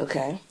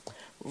 Okay.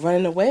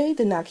 Running away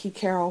did not keep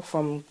Carol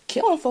from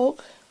killing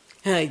folk.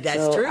 Hey, that's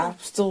so true. I'm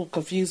still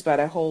confused by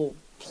that whole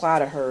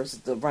plot of hers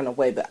to run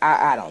away, but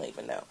I don't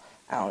even know.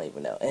 I don't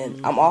even know.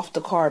 And I'm off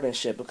the carbon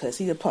shit because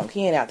he's a punk.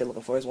 He ain't out there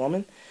looking for his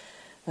woman.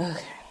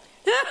 Okay.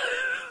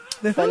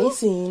 The funny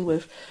scene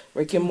with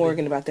Rick and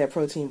Morgan about that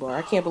protein bar.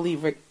 I can't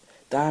believe Rick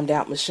dimed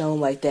out Michonne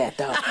like that,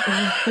 though.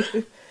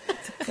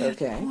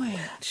 Okay.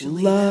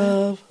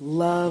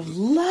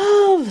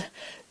 Love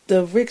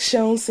the Rick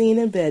Shone scene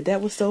in bed.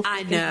 That was so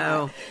I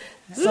know.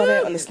 I saw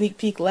that on the sneak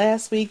peek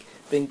last week.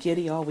 Been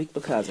giddy all week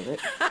because of it.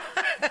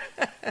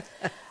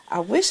 I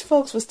wish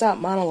folks would stop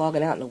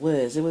monologuing out in the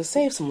woods. It would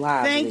save some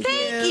lives. Thank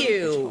you. What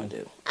you want to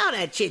do? All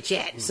that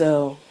chit-chatting.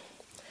 So,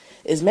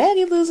 is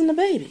Maggie losing the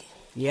baby?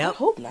 Yep. I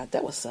hope not.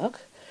 That would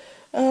suck.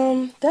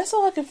 That's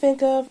all I can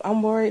think of.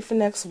 I'm worried for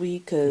next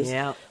week because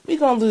we're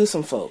going to lose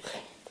some folk.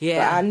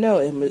 Yeah. But I know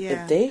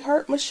if they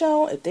hurt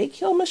Michonne, if they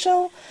kill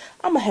Michonne,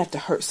 I'm going to have to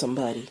hurt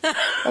somebody.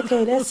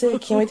 Okay, that's it.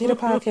 Can't wait to hear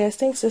the podcast.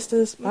 Thanks,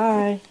 sisters.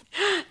 Bye.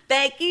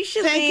 Thank you,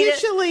 Shalita. Thank you,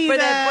 Shalita. For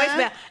that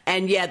voicemail.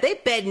 And yeah, they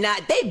better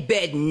not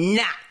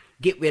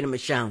get rid of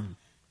Michonne.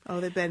 Oh,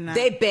 they better not.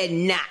 They better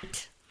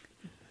not.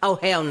 Oh,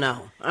 hell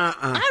no.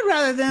 I'd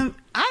rather them.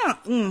 I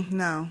don't.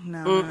 No.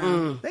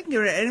 They can get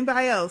rid of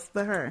anybody else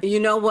but her. You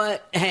know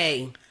what?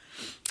 Hey,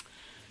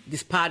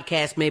 this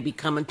podcast may be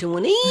coming to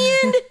an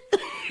end.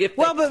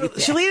 Well, but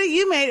Shalita,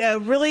 you made a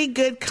really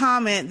good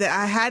comment that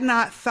I had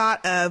not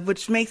thought of,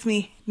 which makes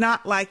me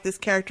not like this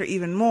character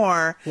even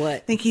more. What? I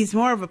think he's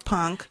more of a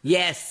punk.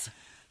 Yes.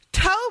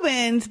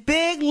 Tobin's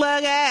big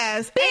lug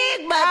ass.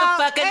 Big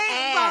motherfucking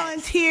ass.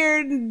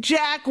 Volunteered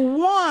Jack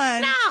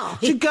one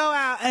to go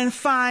out and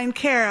find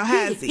Carol,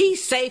 has he?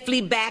 He's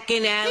safely back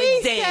in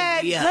Alexandria.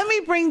 He said, let me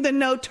bring the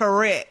note to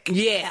Rick.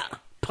 Yeah,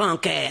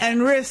 punk ass.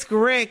 And risk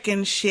Rick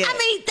and shit. I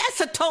mean,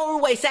 that's a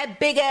total waste, that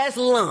big ass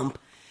lump.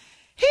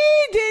 He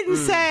didn't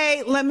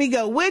say, let me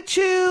go with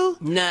you.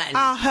 Nothing.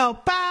 I'll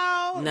help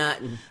out.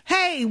 Nothing.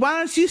 Hey, why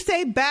don't you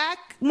stay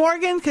back,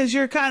 Morgan? Because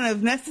you're kind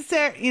of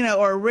necessary,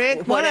 or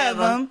Rick, one of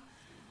them.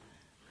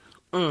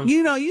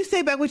 You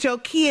stay back with your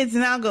kids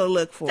and I'll go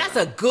look for That's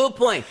them. a good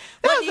point.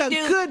 That was a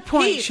good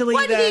point, Shalita.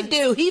 What did he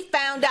do? He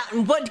found out,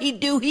 and what did he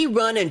do? He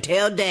run and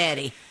tell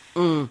Daddy.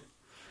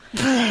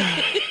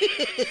 That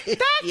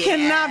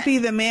cannot be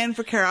the man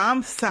for Carol.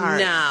 I'm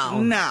sorry. No.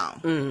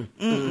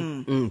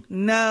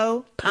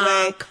 No.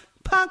 Punk.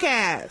 Punk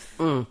ass.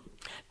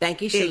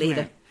 Thank you,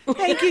 Shalita.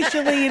 Thank you,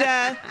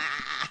 Shalita.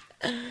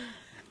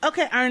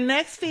 Okay, our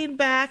next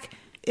feedback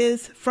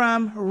is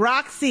from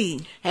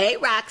Roxy. Hey,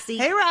 Roxy.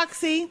 Hey,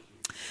 Roxy.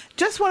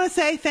 Just want to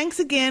say thanks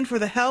again for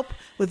the help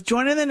with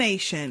joining the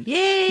nation.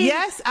 Yay.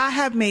 Yes, I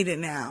have made it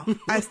now.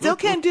 I still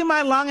can't do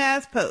my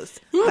long-ass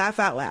post. Laugh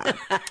out loud.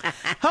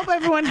 Hope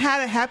everyone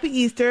had a happy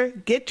Easter.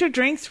 Get your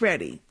drinks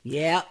ready.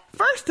 Yeah.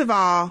 First of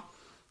all,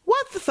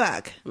 what the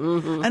fuck?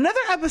 Another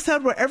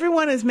episode where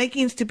everyone is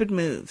making stupid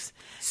moves.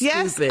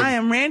 Yes, I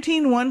am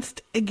ranting once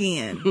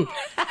again.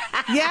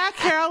 Yeah,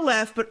 Carol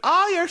left, but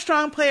all your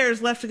strong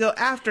players left to go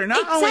after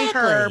not only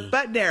her,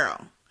 but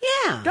Daryl.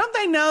 Yeah. Don't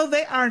they know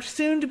they are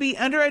soon to be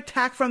under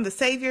attack from the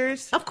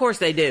Saviors? Of course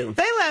they do.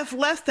 They left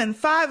less than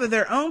 5 of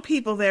their own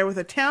people there with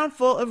a town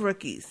full of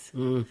rookies.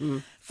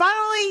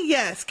 Finally,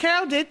 yes,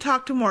 Carol did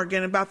talk to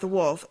Morgan about the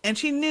wolf, and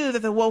she knew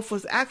that the wolf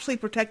was actually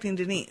protecting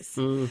Denise.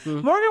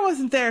 Morgan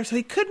wasn't there, so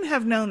he couldn't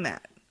have known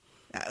that.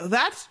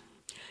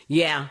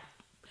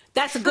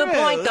 That's a good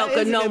point, though,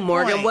 because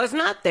Morgan was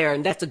not there,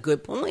 and that's a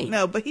good point.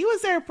 No, but he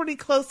was there pretty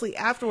closely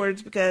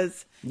afterwards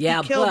because he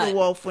killed the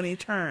wolf when he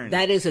turned.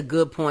 That is a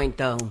good point,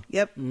 though.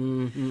 Yep.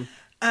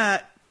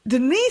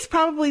 Denise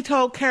probably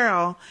told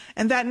Carol,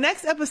 and that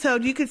next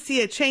episode you could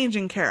see a change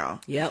in Carol.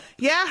 Yep.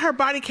 Yeah, her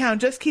body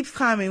count just keeps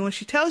climbing when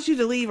she tells you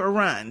to leave or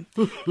run.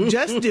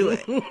 Just do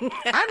it.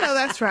 I know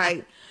that's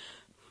right.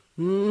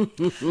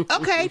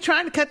 Okay,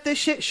 trying to cut this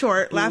shit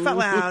short. Laugh out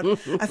loud.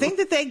 I think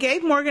that they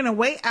gave Morgan a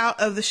way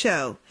out of the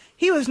show.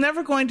 He was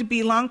never going to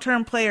be a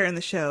long-term player in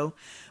the show.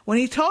 When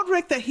he told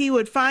Rick that he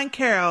would find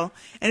Carol,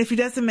 and if he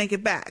doesn't make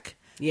it back,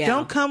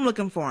 don't come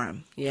looking for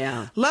him.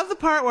 Yeah. Love the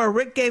part where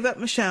Rick gave up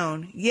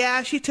Michonne.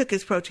 Yeah, she took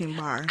his protein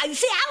bar.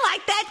 See, I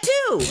like that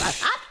too.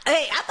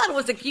 I thought it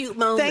was a cute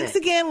moment. Thanks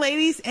again,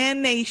 ladies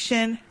and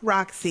nation.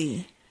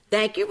 Roxy.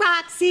 Thank you,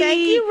 Roxy. Thank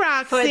you,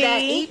 Roxy. For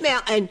that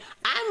email. And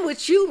I'm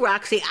with you,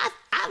 Roxy.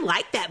 I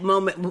like that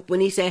moment when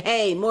he said,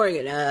 hey,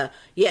 Morgan,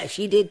 yeah,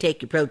 she did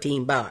take your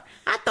protein bar.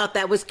 I thought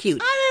that was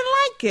cute.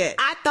 I didn't like it.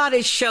 I thought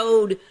it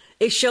showed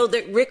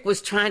that Rick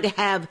was trying to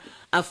have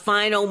a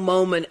final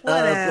moment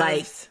of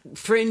like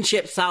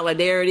friendship,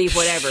 solidarity,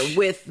 whatever,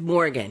 with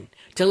Morgan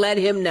to let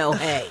him know,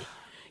 hey,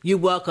 you're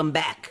welcome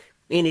back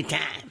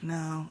anytime.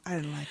 No, I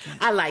didn't like it.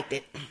 I liked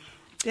it.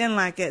 Didn't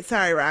like it.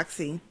 Sorry,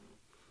 Roxy.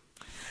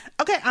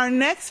 Okay, our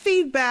next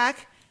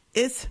feedback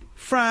is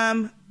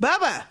from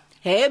Bubba.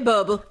 Hey,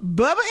 Bubba.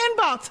 Bubba in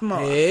Baltimore.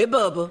 Hey,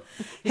 Bubba.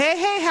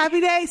 Hey,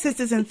 happy day,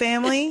 sisters and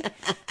family.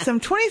 Some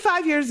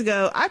 25 years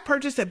ago, I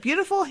purchased a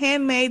beautiful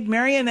handmade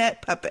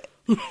marionette puppet.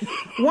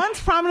 Once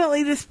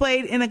prominently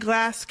displayed in a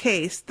glass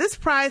case, this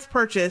prized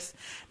purchase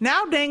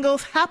now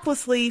dangles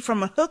haplessly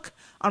from a hook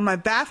on my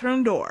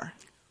bathroom door.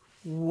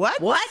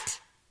 What?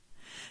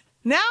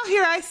 Now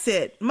here I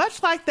sit,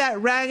 much like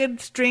that ragged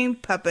string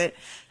puppet,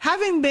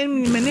 having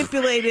been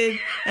manipulated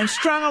and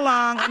strung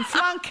along and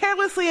flung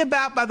carelessly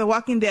about by the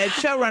Walking Dead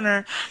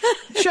showrunner.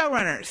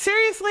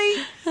 Seriously?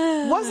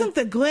 Wasn't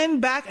the Glenn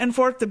back and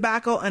forth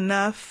debacle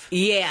enough?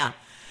 Yeah.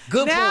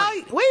 Good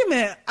point. Wait a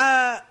minute.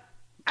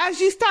 As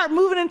you start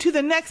moving into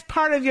the next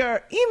part of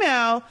your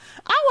email,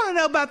 I want to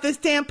know about this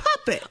damn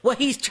puppet. Well,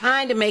 he's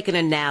trying to make an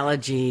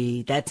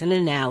analogy. That's an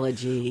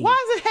analogy.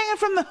 Why is it hanging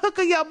from the hook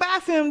of your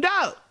bathroom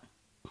door?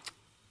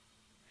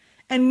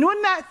 And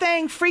wouldn't that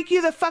thing freak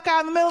you the fuck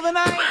out in the middle of the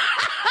night?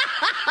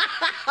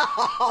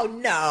 Oh,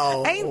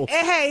 no.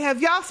 Hey,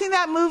 have y'all seen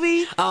that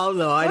movie? Oh,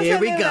 Lord. What's Here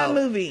the we name go. of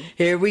that movie?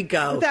 Here we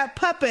go. With that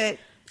puppet.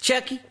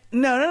 Chucky?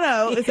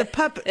 No. It's a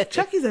puppet.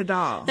 Chucky's a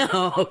doll.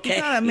 Oh, okay. It's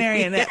not a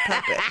marionette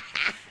puppet.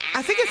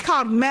 I think it's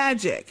called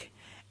Magic.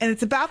 And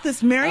it's about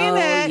this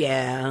marionette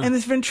and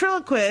this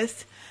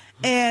ventriloquist.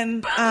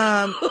 And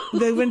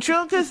the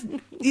ventriloquist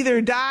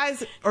either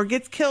dies or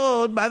gets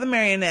killed by the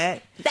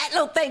marionette. That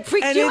little thing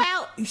freaked you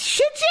out?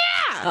 Shit,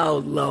 yeah!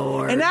 Oh,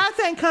 Lord. And that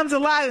thing comes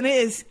alive and it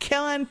is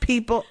killing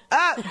people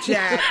up,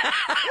 Jack.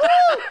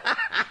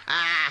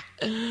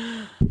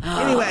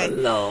 Anyway,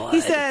 Lord.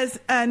 He says,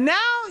 now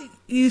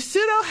you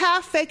pseudo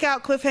half fake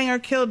out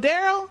cliffhanger kill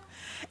Daryl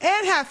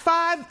and have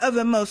 5 of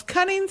the most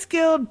cunning,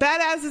 skilled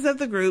badasses of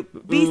the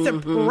group be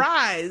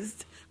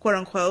surprised, quote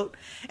unquote,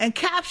 and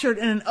captured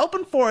in an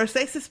open forest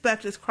they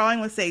suspect is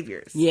crawling with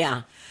saviors.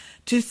 Yeah.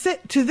 To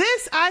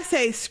this, I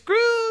say,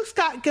 screw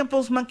Scott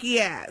Gimple's monkey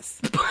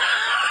ass.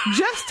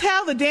 Just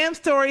tell the damn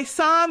story,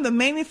 son, the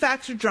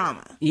manufactured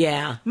drama.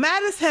 Yeah.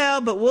 Mad as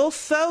hell, but we'll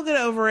so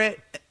get over it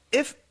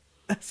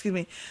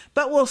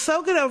but we'll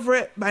so get over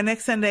it by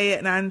next Sunday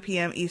at 9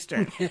 p.m.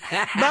 Eastern.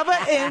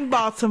 Bubba in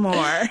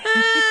Baltimore.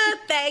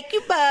 Thank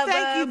you, Bubba.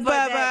 Thank you,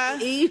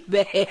 Bubba.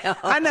 Email.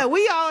 I know,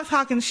 we all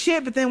talking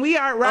shit, but then we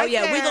are right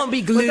there. We're going to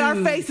be glued. With our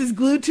faces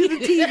glued to the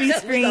TV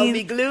screen. We're going to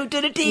be glued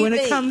to the TV. When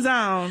it comes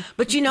on.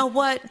 But you know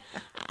what?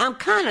 I'm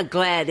kind of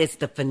glad it's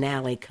the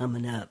finale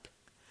coming up.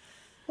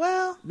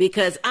 Well.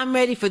 Because I'm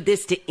ready for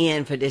this to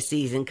end for this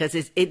season, because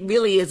it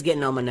really is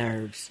getting on my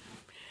nerves.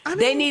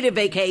 They need a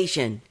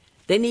vacation.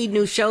 They need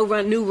new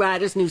showrun, new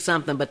writers, new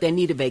something, but they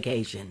need a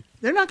vacation.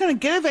 They're not going to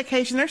get a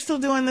vacation. They're still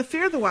doing the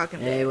Fear the Walking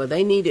Dead. Hey, well,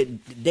 they need a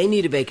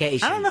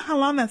vacation. I don't know how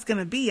long that's going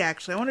to be,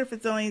 actually. I wonder if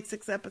it's only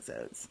 6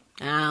 episodes.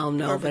 I don't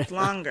know. Or if it's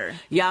longer.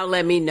 Y'all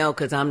let me know,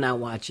 because I'm not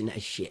watching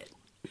that shit.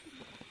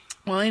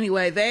 Well,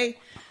 anyway, if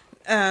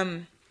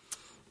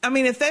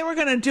they were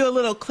going to do a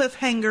little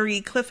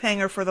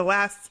cliffhanger for the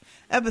last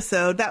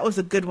episode, that was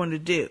a good one to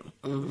do.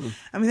 Mm-hmm.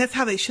 I mean, that's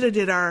how they should have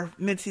did our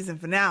mid-season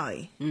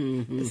finale.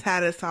 Mm-hmm. Just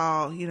had us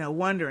all,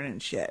 wondering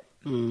and shit.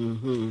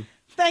 Mm-hmm.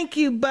 Thank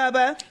you,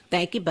 Bubba.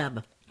 Thank you,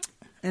 Bubba.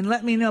 And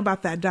let me know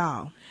about that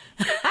doll.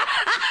 I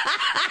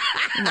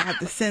have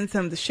to send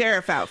the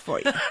sheriff out for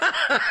you.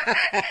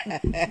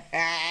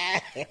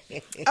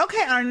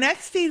 Okay, our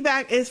next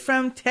feedback is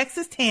from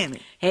Texas Tammy.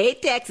 Hey,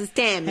 Texas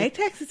Tammy. Hey,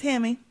 Texas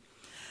Tammy.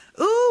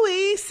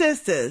 Ooh-wee,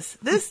 sisters.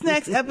 This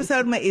next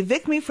episode may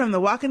evict me from the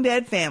Walking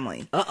Dead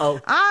family.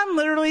 Uh-oh. I'm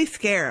literally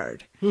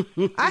scared.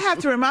 I have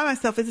to remind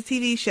myself it's a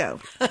TV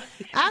show.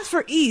 As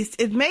for East,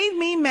 it made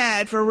me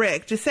mad for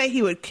Rick to say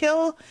he would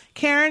kill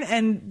Karen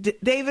and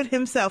David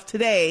himself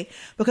today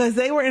because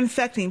they were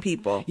infecting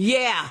people.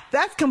 Yeah.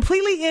 That's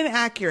completely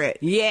inaccurate.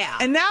 Yeah.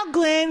 And now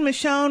Glenn,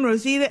 Michonne,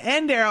 Rosita,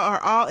 and Daryl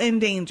are all in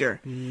danger.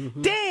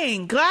 Mm-hmm.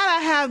 Dang, glad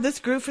I have this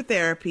group for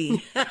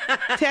therapy.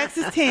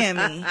 Texas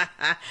Tammy.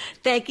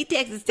 Thank you,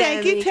 Texas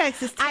Tammy. Thank you,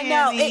 Texas Tammy.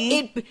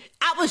 I know.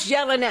 I was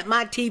yelling at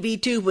my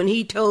TV, too, when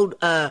he told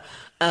Morgan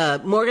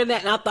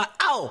that, and I thought,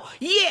 oh,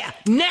 yeah,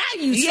 now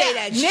you say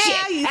that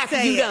shit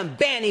after you done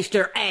banished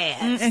her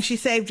ass. And she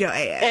saved your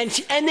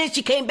ass. And then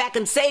she came back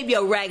and saved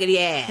your raggedy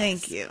ass.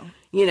 Thank you.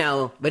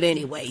 But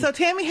anyway. So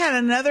Tammy had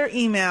another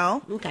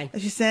email that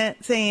she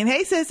sent saying,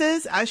 hey,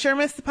 sisters, I sure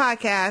missed the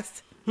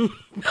podcast.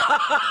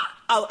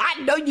 Oh,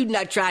 I know you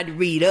not trying to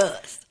read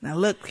us. Now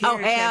look here,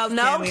 hell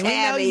no, Tammy. We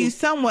know you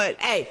somewhat.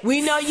 Hey,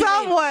 we know you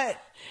somewhat.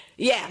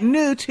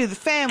 New to the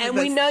family. And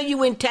we know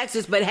you in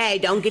Texas, but hey,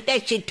 don't get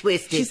that shit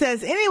twisted. She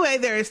says, anyway,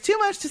 there is too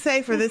much to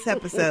say for this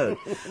episode.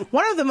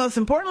 One of the most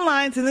important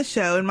lines in the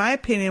show, in my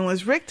opinion,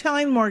 was Rick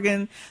telling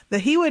Morgan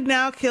that he would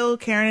now kill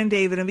Karen and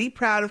David and be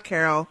proud of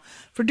Carol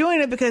for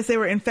doing it because they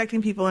were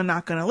infecting people and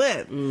not going to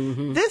live.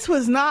 Mm-hmm. This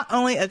was not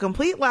only a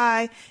complete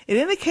lie, it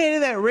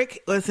indicated that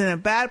Rick was in a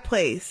bad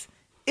place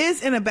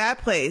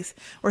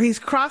where he's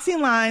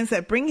crossing lines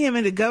that bring him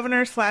into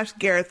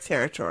Governor/Gareth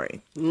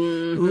territory.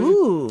 Mm-hmm.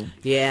 Ooh.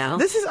 Yeah.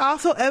 This is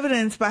also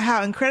evidenced by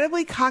how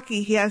incredibly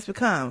cocky he has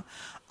become.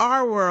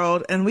 Our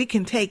world, and we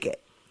can take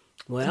it.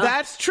 Well,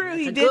 that's true.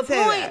 He did say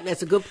that.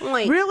 That's a good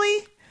point.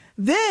 Really?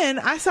 Then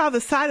I saw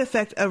the side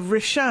effect of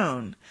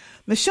Michonne.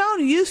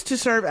 Michonne used to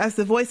serve as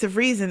the voice of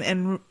reason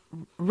and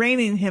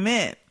reining him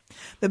in.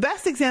 The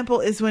best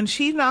example is when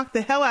she knocked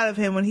the hell out of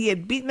him when he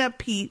had beaten up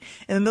Pete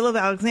in the middle of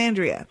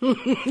Alexandria.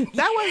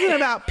 That wasn't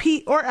about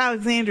Pete or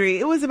Alexandria.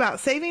 It was about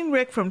saving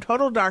Rick from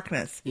total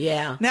darkness.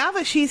 Yeah. Now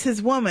that she's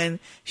his woman,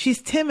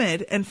 she's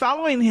timid and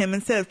following him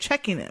instead of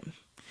checking him.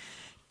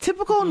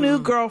 Typical new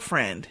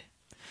girlfriend.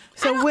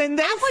 So I wouldn't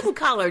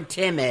call her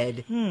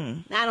timid.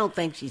 I don't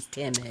think she's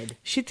timid.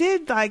 She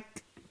did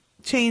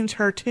change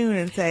her tune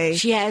and say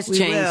she has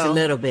changed a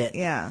little bit.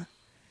 Yeah.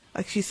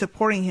 Like she's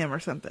supporting him or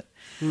something.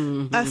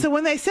 Mm-hmm. So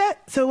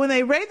when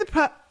they raid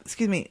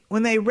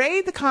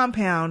the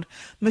compound,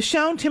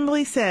 Michonne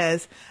timidly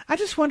says, I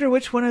just wonder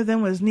which one of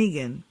them was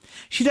Negan.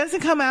 She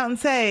doesn't come out and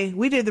say,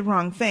 we did the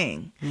wrong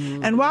thing.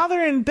 Mm-hmm. And while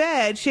they're in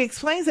bed, she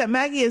explains that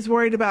Maggie is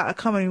worried about a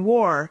coming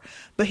war,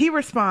 but he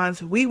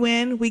responds, we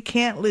win, we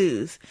can't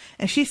lose.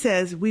 And she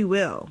says, we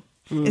will,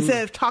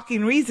 instead of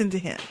talking reason to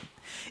him.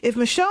 If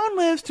Michonne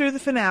lives through the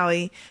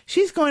finale,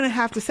 she's going to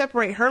have to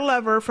separate her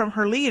lover from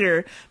her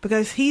leader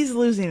because he's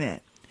losing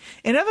it.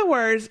 In other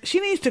words, she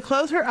needs to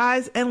close her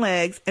eyes and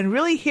legs and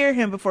really hear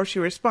him before she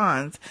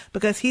responds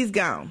because he's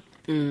gone.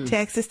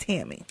 Texas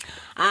Tammy.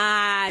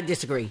 I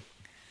disagree.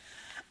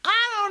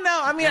 I don't don't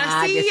know. I mean,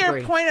 I see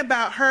your point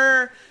about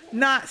her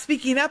not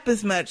speaking up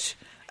as much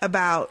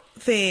about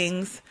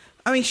things.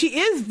 I mean, she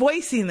is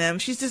voicing them.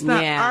 She's just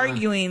not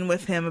arguing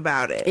with him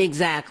about it.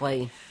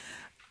 Exactly.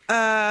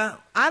 I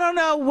don't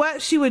know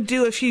what she would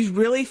do if she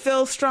really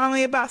feels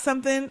strongly about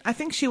something. I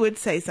think she would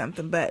say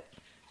something, but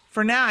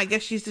for now, I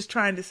guess she's just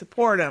trying to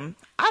support him.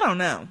 I don't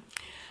know.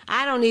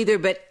 I don't either,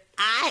 but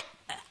I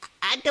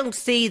don't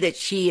see that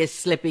she is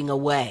slipping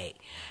away.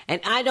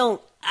 And I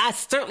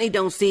certainly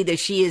don't see that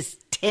she is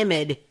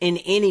timid in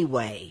any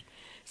way,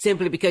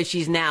 simply because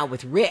she's now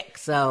with Rick.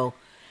 So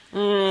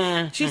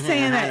she's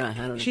saying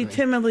that she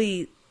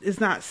timidly is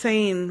not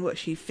saying what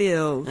she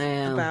feels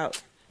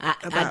about.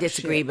 I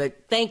disagree, shit.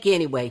 But thank you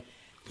anyway.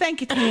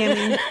 Thank you,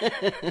 Tammy.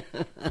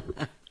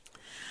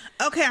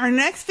 Okay, our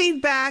next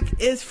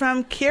feedback is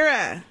from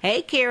Kira.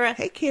 Hey, Kira.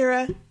 Hey,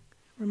 Kira.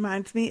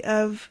 Reminds me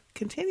of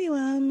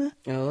Continuum.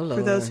 Oh, Lord.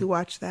 For those who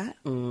watch that.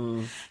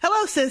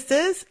 Hello,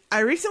 sisters.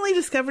 I recently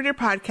discovered your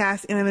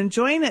podcast and I'm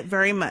enjoying it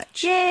very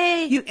much.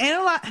 Yay!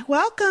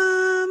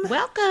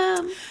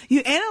 Welcome.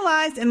 You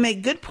analyze and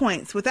make good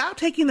points without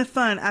taking the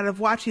fun out of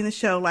watching the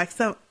show like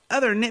some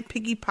other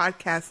nitpicky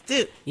podcasts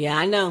do. Yeah,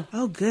 I know.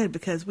 Oh, good,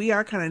 because we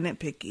are kind of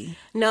nitpicky.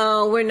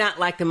 No, we're not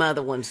like them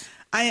other ones.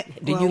 You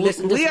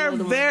listen to some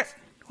other ones?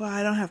 Well,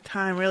 I don't have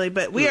time really,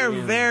 but we are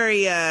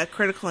very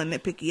critical and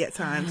nitpicky at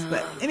times.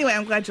 But anyway,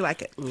 I'm glad you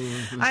like it.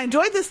 I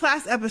enjoyed this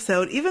last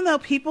episode, even though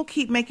people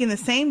keep making the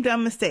same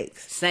dumb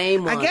mistakes.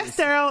 Same ones. I guess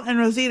Daryl and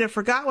Rosita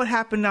forgot what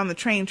happened on the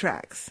train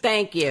tracks.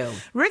 Thank you.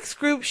 Rick's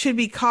group should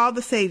be called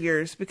the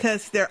Saviors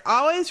because they're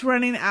always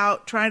running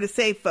out trying to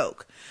save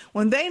folk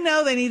when they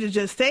know they need to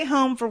just stay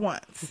home for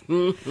once.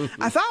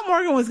 I thought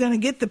Morgan was going to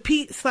get the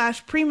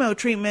Pete/Primo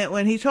treatment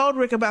when he told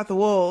Rick about the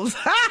wolves.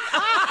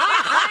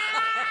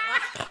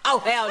 Oh,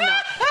 hell no.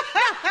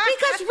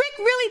 Because Rick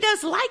really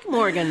does like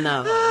Morgan,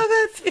 though.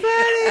 Oh, that's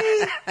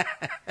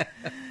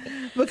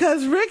funny.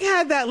 Because Rick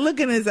had that look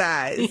in his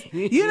eyes.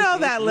 You know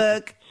that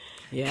look.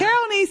 Yeah.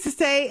 Carol needs to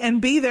stay and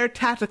be their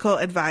tactical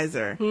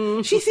advisor.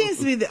 She seems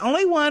to be the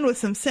only one with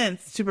some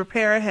sense to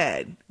prepare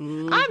ahead.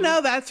 I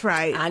know that's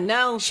right. I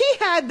know. She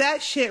had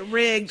that shit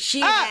rigged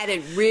She up. had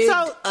it rigged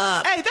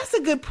up. Hey, that's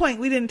a good point.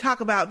 We didn't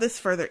talk about this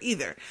further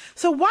either.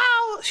 So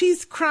while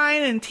she's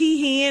crying and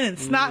tee-heeing and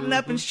snotting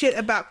up and shit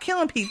about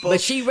killing people, but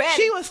she ready.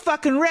 She was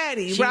fucking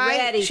ready, right?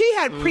 Ready. She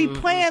had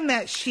pre-planned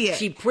that shit.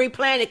 She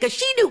pre-planned it because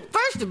she knew,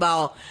 first of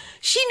all,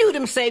 she knew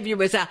them Savior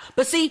was out.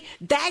 But see,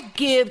 that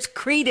gives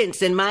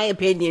credence, in my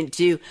opinion,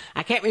 to,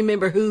 I can't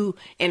remember who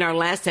in our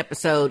last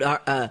episode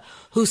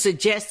who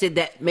suggested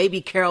that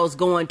maybe Carol's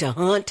going to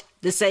hunt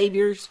the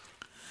Saviors.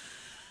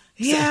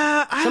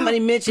 Yeah. Somebody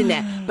mentioned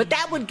that. But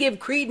that would give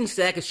credence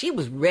to that because she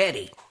was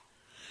ready.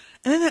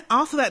 And then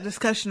also that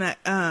discussion that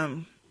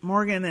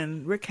Morgan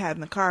and Rick had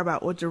in the car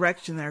about what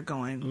direction they're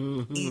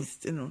going,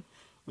 east and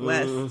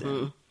west.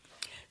 And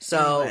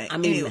so, anyway, I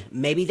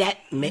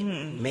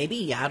mean,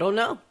 maybe, I don't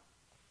know.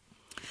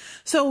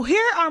 So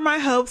here are my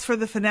hopes for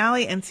the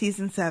finale in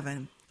season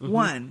 7.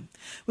 1,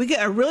 we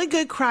get a really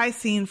good cry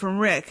scene from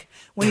Rick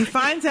when he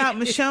finds out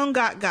Michonne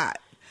got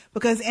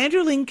because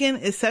Andrew Lincoln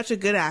is such a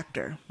good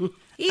actor.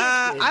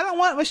 I don't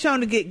want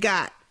Michonne to get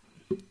got.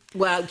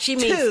 Well, she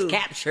means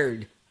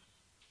captured.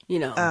 You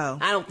know,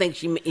 I don't think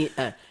she. 2,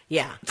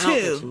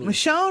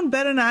 Michonne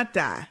better not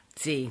die.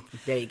 See,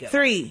 there you go.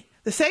 3,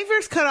 the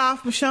Saviors cut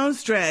off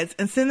Michonne's dreads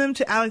and send them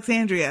to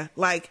Alexandria.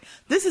 Like,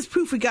 this is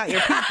proof we got your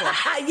people.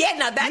 Yeah,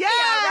 now that'd be all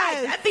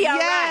right. That'd be all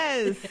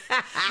right.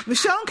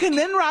 Michonne can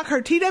then rock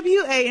her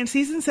TWA in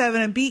season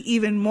 7 and be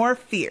even more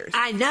fierce.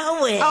 I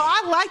know it. Oh,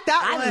 I like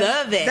that one. I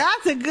love it.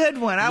 That's a good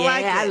one. I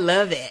like it. I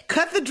love it.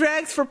 Cut the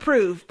dreads for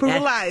proof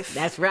of life.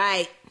 That's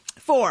right.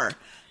 4,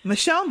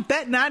 Michonne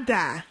bet not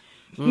die.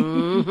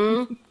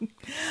 Number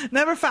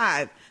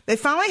 5, they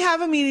finally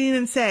have a meeting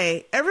and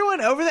say, everyone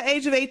over the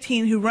age of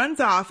 18 who runs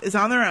off is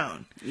on their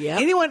own.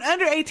 Yep. Anyone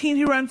under 18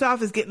 who runs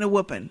off is getting a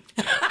whooping.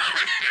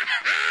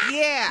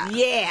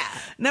 Yeah.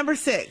 Number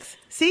 6,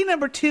 see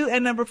number 2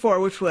 and number 4,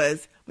 which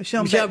was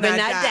Michonne bet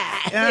not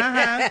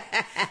die.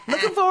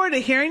 Looking forward to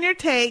hearing your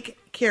take,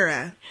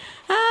 Kira.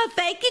 Oh,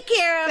 thank you,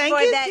 Kira,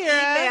 for that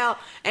email.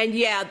 And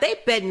yeah, they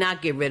better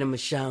not get rid of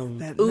Michonne.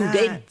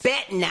 They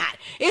bet not.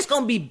 It's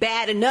going to be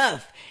bad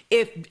enough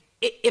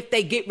if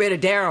they get rid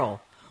of Daryl.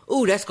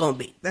 Ooh, that's going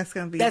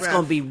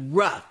to be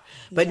rough.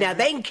 But now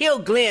they can kill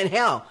Glenn.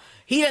 Hell,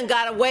 he done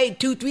got away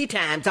 2-3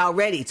 times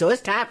already, so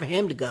it's time for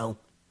him to go.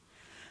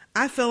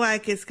 I feel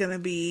like it's going to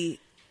be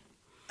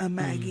a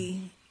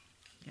Maggie.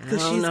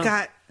 Because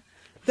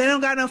they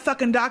don't got no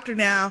fucking doctor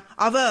now.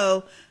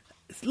 Although,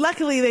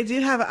 luckily they do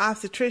have an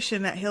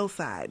obstetrician at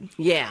Hillside.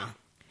 Yeah.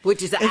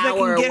 Which is an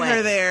hour away. If they can get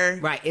her there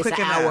right, it's an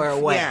hour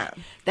away. Yeah.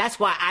 That's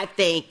why I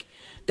think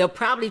they'll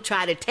probably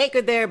try to take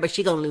her there, but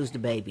she's going to lose the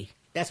baby.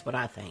 That's what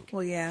I think.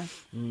 Well, yeah.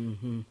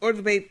 Or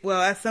the baby,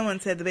 well, as someone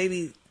said, the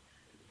baby,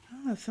 I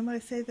don't know, did somebody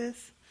say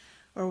this?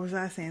 Or was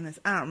I saying this?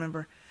 I don't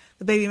remember.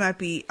 The baby might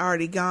be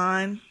already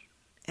gone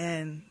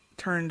and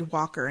turned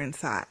Walker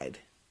inside.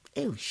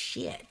 Oh,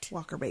 shit.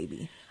 Walker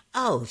baby.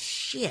 Oh,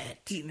 shit.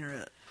 Eating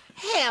her up.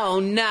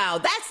 Hell no.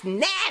 That's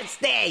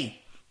nasty.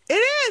 It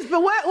is,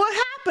 but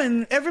what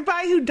happened?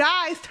 Everybody who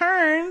dies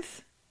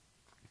turns.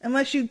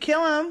 Unless you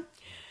kill them.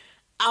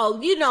 Oh,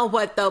 you know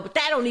what, though? But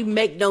that don't even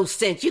make no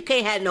sense. You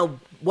can't have no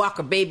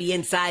Walker baby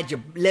inside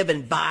your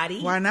living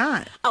body. Why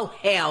not? Oh,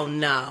 hell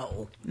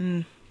no.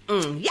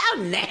 Y'all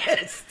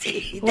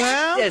nasty.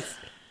 Well,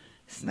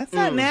 that's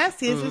not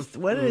nasty. It's just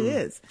what it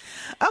is.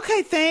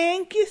 Okay,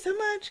 thank you so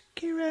much,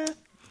 Kira.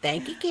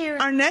 Thank you, Kira.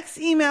 Our next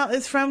email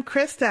is from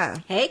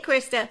Krista. Hey,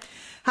 Krista.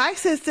 Hi,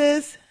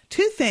 sisters.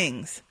 2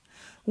 things.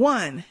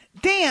 1,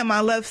 damn, I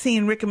love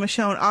seeing Rick and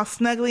Michonne all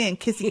snuggly and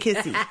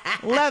kissy-kissy.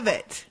 Love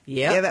it.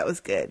 Yep. Yeah, that was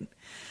good.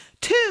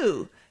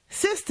 2,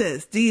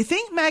 sisters, do you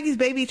think Maggie's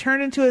baby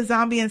turned into a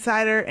zombie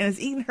insider and is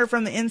eating her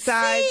from the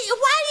inside? See,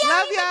 why do y'all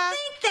Love even ya,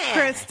 think that?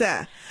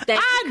 Krista. Thank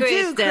I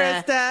you, do,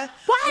 Krista.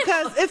 Why?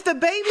 Because if the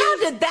baby... How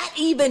did that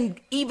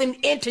even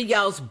enter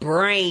y'all's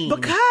brain?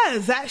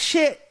 Because that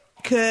shit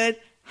could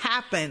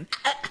happen.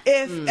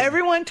 If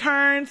everyone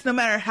turns, no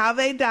matter how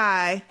they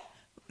die,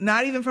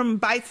 not even from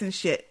bites and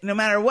shit, no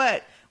matter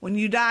what, when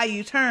you die,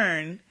 you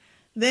turn.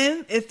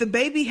 Then if the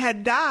baby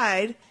had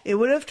died, it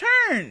would have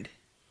turned.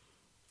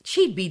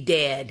 She'd be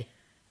dead.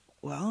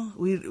 Well,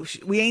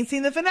 we ain't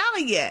seen the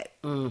finale yet.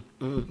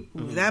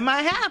 That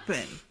might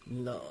happen.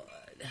 Lord.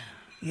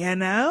 You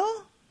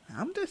know?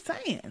 I'm just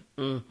saying.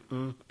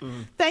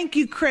 Thank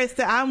you,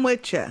 Krista. I'm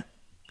with you.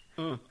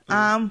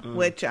 I'm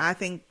with you. I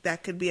think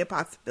that could be a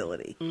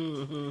possibility.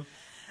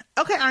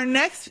 Okay, our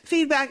next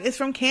feedback is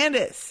from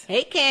Candace.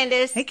 Hey,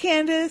 Candace. Hey,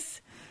 Candace.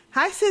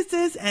 Hi,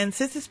 sisters and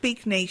Sister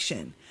Speak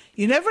Nation.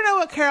 You never know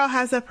what Carol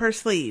has up her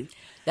sleeve.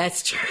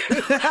 That's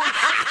true.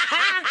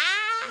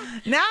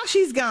 Now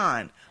she's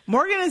gone.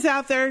 Morgan is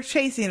out there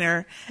chasing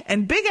her,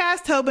 and big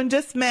ass Tobin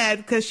just mad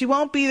because she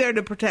won't be there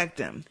to protect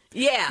him.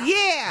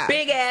 Yeah.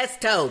 Big ass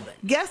Tobin.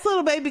 Guess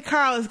little baby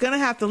Carl is going to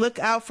have to look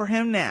out for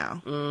him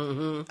now.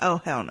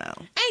 Oh, hell no.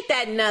 Ain't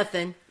that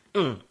nothing?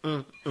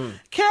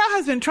 Carol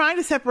has been trying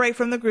to separate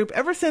from the group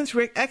ever since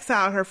Rick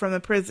exiled her from the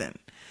prison.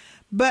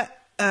 But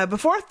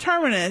before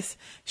Terminus,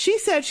 she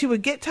said she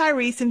would get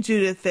Tyrese and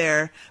Judith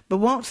there, but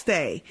won't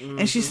stay.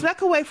 And she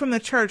snuck away from the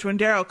church when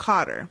Daryl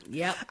caught her.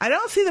 Yep. I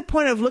don't see the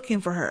point of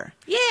looking for her.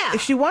 Yeah.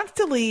 If she wants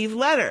to leave,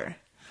 let her.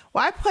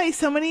 Why place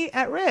so many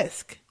at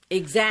risk?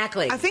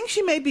 Exactly. I think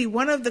she may be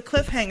one of the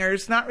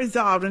cliffhangers not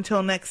resolved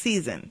until next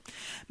season.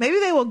 Maybe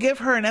they will give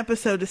her an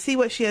episode to see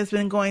what she has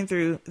been going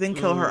through, then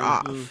kill her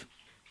off.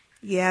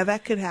 Yeah,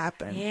 that could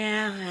happen.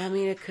 Yeah, I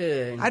mean, it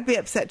could. I'd be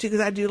upset too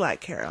because I do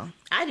like Carol.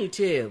 I do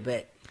too,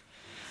 but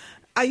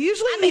I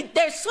mean,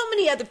 there's so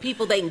many other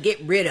people they can get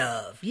rid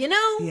of, you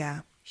know?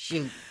 Yeah.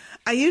 Shoot.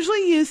 I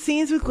usually use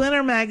scenes with Glenn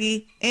or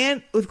Maggie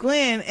and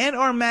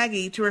or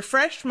Maggie to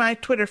refresh my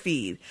Twitter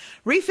feed,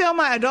 refill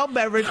my adult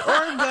beverage,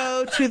 or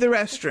go to the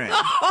restroom.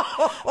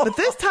 But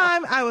this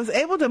time I was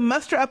able to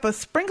muster up a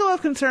sprinkle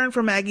of concern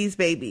for Maggie's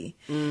baby.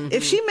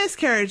 If she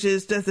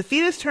miscarriages, does the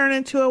fetus turn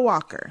into a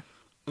walker?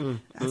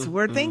 That's what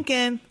we're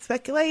thinking,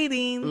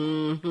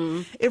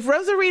 speculating. If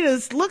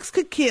Rosarita's looks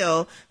could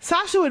kill,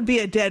 Sasha would be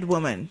a dead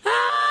woman.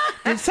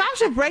 Did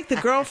Sasha break the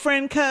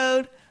girlfriend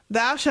code?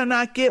 Thou shalt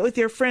not get with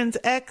your friend's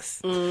ex?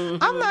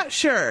 I'm not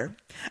sure.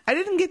 I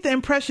didn't get the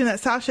impression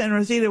that Sasha and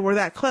Rosita were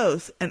that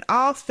close, and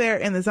all's fair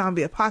in the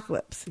zombie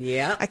apocalypse.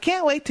 Yeah. I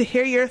can't wait to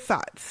hear your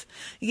thoughts.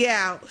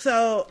 Yeah,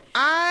 so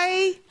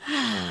I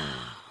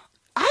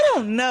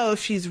don't know if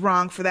she's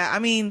wrong for that. I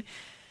mean,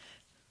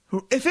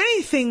 if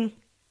anything,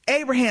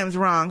 Abraham's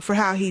wrong for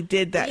how he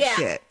did that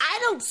shit. I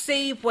don't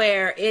see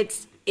where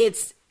it's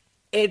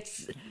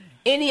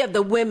any of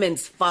the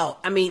women's fault.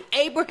 I mean,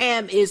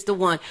 Abraham is the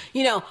one.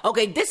 You know,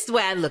 okay, this is the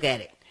way I look at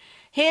it.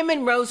 Him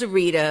and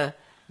Rosarita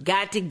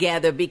got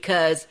together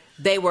because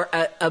they were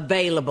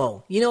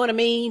available. You know what I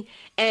mean?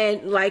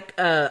 And like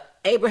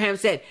Abraham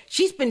said,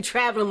 she's been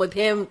traveling with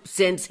him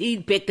since he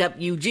picked up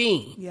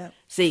Eugene. Yep.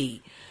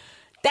 See,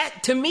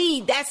 that to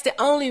me, that's the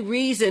only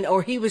reason,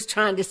 or he was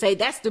trying to say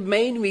that's the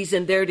main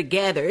reason they're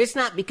together. It's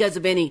not because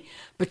of any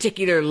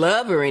particular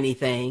love or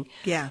anything.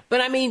 Yeah.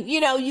 But I mean, you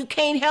know, you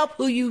can't help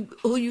who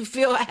you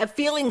feel have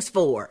feelings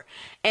for.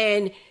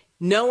 And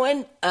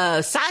knowing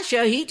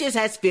Sasha, he just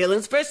has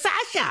feelings for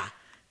Sasha.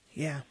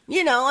 Yeah.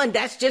 You know, and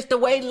that's just the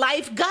way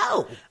life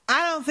go.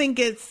 I don't think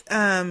it's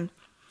I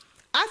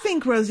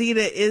think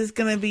Rosita is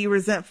going to be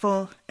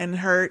resentful and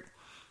hurt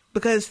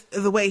because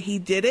of the way he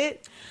did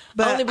it.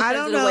 But only because I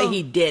don't of the know. way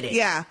he did it.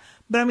 Yeah.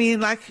 But I mean,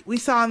 like we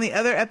saw in the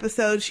other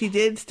episode, she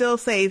did still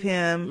save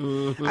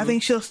him. I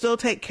think she'll still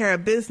take care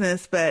of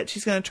business, but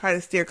she's going to try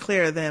to steer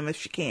clear of them if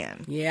she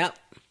can. Yep.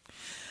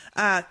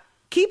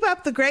 Keep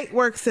up the great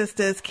work,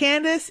 sisters.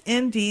 Candace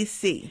in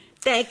D.C.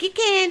 Thank you,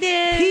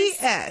 Candace.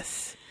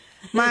 P.S.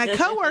 My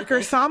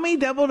coworker saw me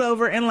doubled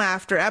over in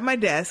laughter at my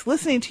desk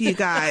listening to you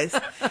guys,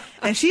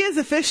 and she is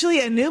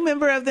officially a new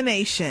member of the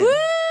nation.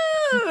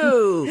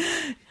 Woo!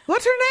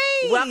 What's her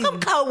name? Welcome,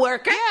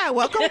 coworker. Yeah,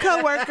 welcome,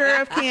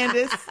 coworker of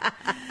Candace.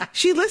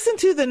 She listened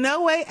to the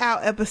No Way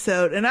Out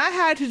episode, and I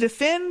had to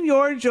defend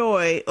your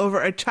joy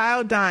over a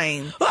child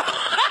dying.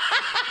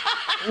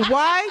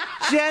 why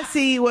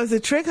Jessie was a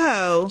trick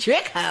hoe.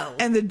 Trick hoe.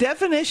 And the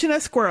definition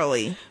of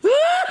squirrely.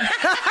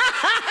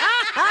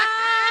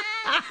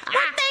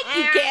 Thank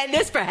you,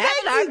 Candace, for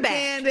having our back.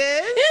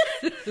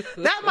 Candace.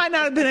 That might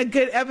not have been a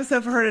good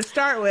episode for her to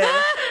start with.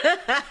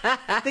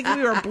 I think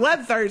we were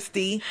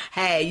bloodthirsty.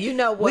 Hey, you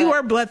know what? We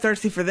were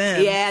bloodthirsty for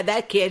them. Yeah,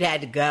 that kid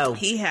had to go.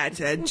 He had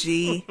to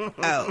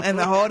G-O. And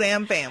the whole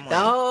damn family. The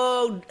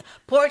whole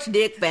Porch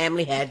Dick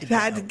family had to go.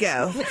 Had to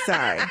go.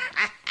 Sorry.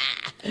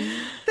 Thank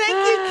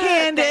you,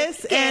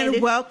 Candace,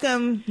 and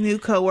welcome, new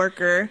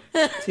coworker,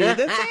 to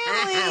the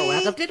family.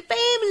 Welcome to the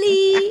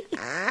family.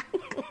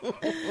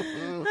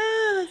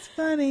 Oh, that's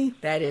funny.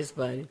 That is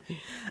funny.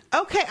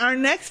 Okay, our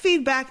next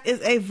feedback is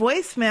a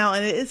voicemail,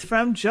 and it is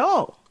from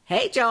Joel.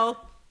 Hey, Joel.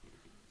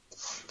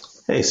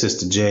 Hey,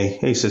 Sister J.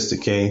 Hey, Sister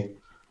K.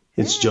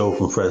 It's Joe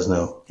from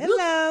Fresno.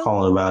 Hello.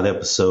 Calling about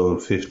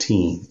episode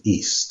 15,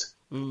 East.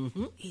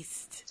 Mm-hmm.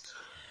 East.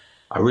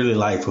 I really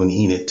liked when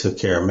Enid took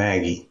care of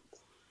Maggie.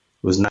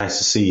 It was nice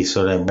to see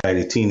that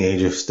batty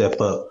teenager step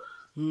up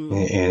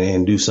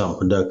and do something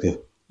productive.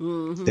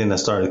 Mm-hmm. Then I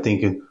started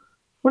thinking,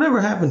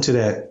 whatever happened to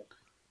that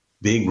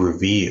big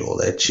reveal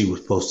that she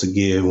was supposed to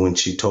give when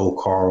she told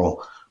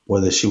Carl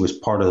whether she was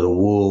part of the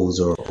wolves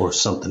or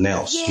something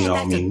else? Yeah, you know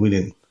what I mean? We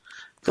didn't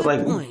feel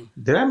like,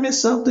 did I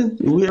miss something?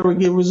 Did we ever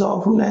get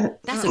resolved from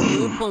that? That's a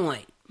good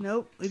point.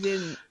 Nope, we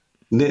didn't.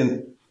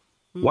 Then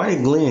why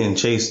did Glenn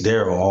chase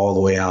Daryl all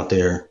the way out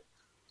there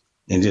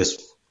and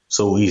just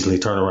so easily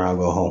turn around and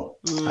go home?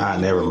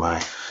 Never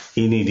mind.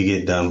 He need to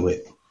get done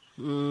with.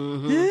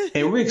 Mm-hmm.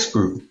 And Rick's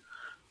group.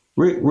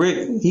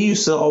 Rick, he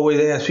used to always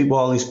ask people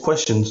all these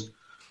questions,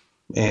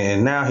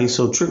 and now he's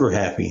so trigger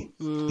happy,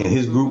 and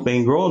his group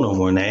ain't growing no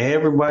more. Now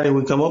everybody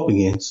we come up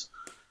against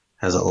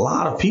has a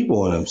lot of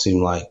people in them,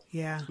 seem like.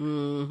 Yeah.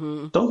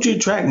 Mm-hmm. Don't you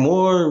attract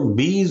more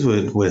bees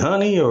with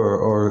honey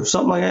or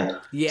something like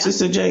that? Yeah.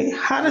 Sister J,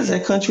 how does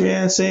that country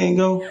ass saying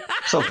go?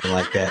 Something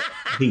like that.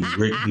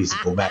 Rick needs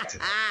to go back to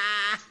that.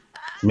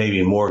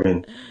 Maybe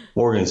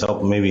Morgan's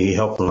helping. Maybe he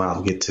helped him out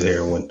and get to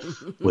there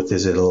with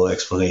his little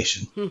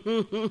explanation.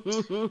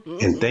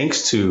 And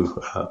thanks to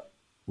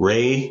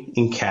Ray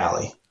and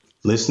Callie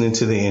listening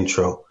to the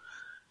intro,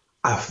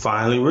 I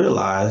finally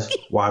realized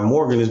why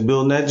Morgan is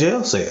building that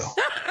jail cell.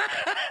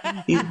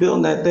 He's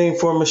building that thing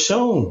for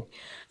Michonne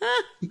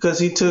because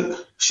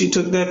she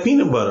took that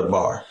peanut butter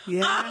bar.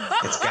 Yeah,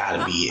 that's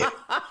gotta be it.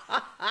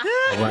 All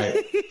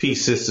right,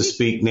 peace, Sister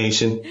Speak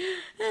Nation.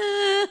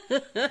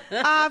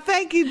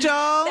 Thank you,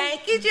 Joel.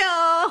 Thank you,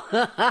 Joel.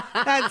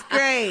 That's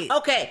great.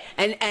 Okay,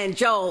 and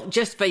Joel,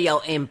 just for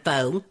your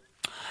info,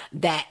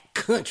 that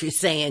country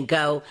saying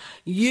go,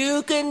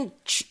 you can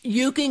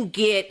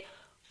get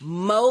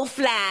more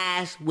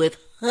flies with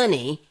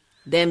honey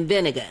than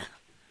vinegar.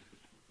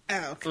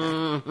 Oh, okay.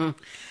 Mm-hmm.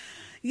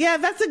 Yeah,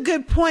 that's a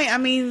good point. I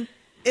mean,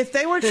 if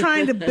they were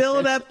trying to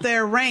build up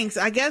their ranks,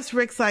 I guess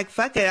Rick's like,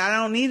 fuck it, I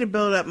don't need to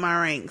build up my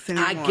ranks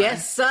anymore. I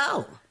guess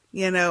so.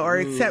 Or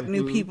accept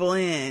new people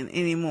in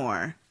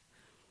anymore.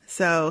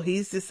 So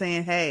he's just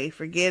saying, hey,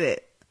 forget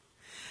it.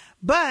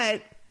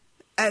 But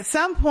at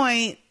some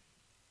point,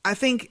 I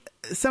think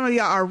some of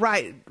y'all are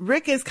right.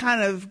 Rick is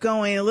kind of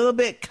going a little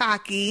bit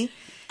cocky.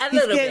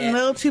 He's getting a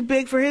little too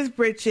big for his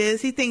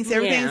britches. He thinks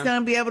everything's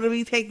going to be able to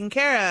be taken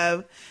care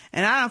of.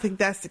 And I don't think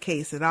that's the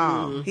case at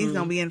all. Mm-hmm. He's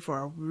going to be in for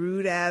a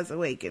rude-ass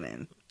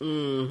awakening.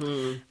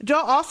 Mm-hmm.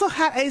 Joel also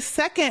had a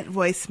second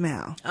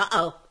voicemail.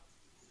 Uh-oh.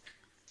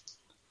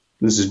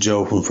 This is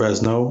Joe from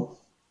Fresno,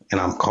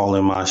 and I'm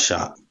calling my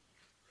shot.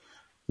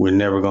 We're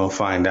never going to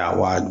find out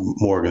why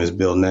Morgan is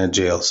building that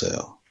jail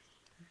cell.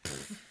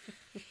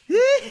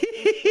 That's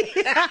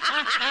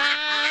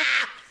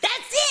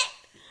it.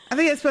 I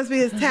think it's supposed to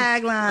be his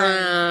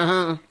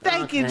tagline.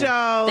 Thank you,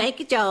 Joe. Thank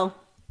you, Joe.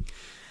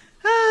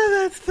 Oh,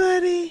 that's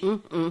funny.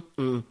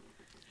 Mm-mm-mm.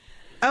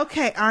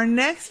 Okay, our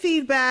next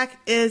feedback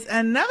is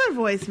another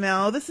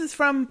voicemail. This is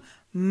from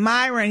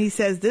Myron. He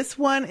says, this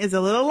one is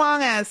a little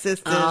long ass,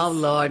 sisters. Oh,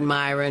 Lord,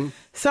 Myron.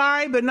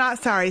 Sorry, but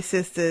not sorry,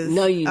 sisters.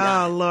 No, you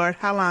not. Oh, Lord,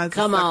 how long is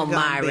Come on,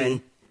 Myron.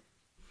 Be?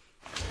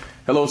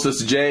 Hello,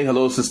 Sister J.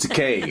 Hello, Sister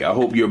K. I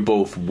hope you're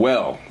both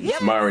well. Yes.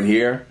 It's Myron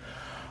here.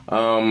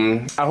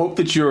 I hope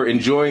that you're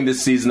enjoying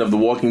this season of The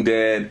Walking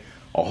Dead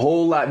a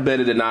whole lot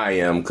better than I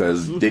am,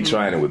 because they're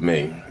trying it with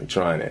me. They're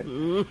trying it.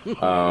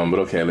 But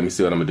okay, let me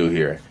see what I'm going to do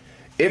here.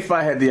 If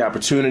I had the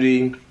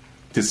opportunity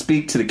to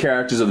speak to the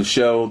characters of the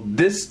show,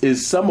 this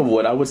is some of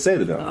what I would say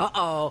to them.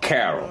 Uh-oh.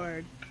 Carol.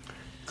 Lord.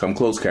 Come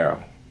close,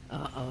 Carol.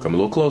 Uh-oh. Come a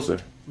little closer.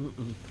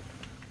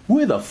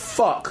 Where the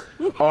fuck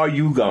are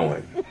you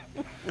going?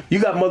 You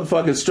got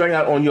motherfuckers strung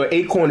out on your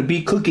acorn and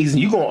beet cookies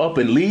and you going up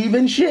and leave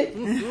and shit?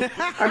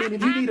 I mean,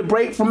 if you need a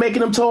break from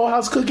making them Toll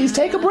House cookies,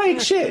 take a break,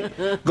 shit.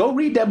 Go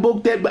read that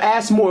book.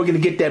 Ask Morgan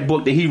to get that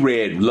book that he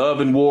read,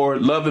 Love and War,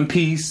 Love and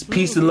Peace,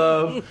 Peace and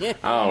Love.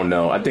 I don't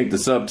know. I think the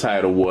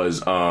subtitle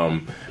was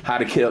How Not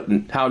to Kill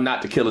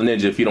a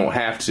Ninja If You Don't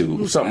Have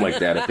To. Something like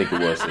that, I think it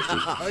was,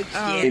 sisters.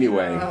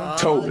 Anyway,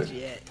 Tobin.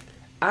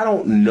 I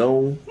don't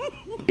know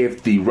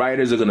if the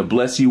writers are going to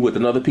bless you with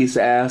another piece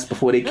of ass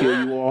before they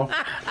kill you off.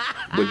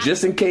 But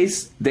just in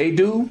case they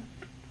do,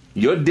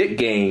 your dick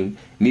game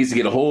needs to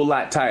get a whole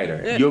lot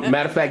tighter.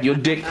 Matter of fact, your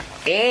dick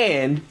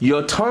and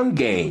your tongue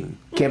game.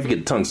 Can't forget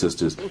the tongue,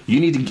 sisters. You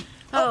need to get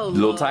a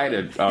little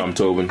tighter,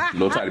 Tobin. A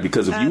little tighter.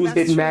 Because if you was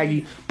hitting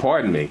Maggie,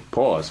 pardon me,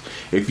 pause.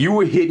 If you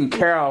were hitting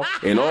Carol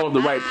in all of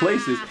the right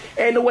places,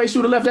 ain't no way she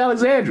would have left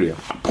Alexandria.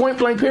 Point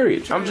blank,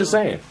 period. I'm just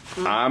saying.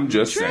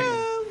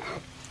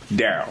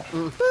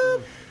 Daryl.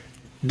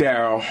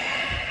 Daryl,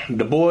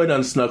 the boy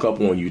done snuck up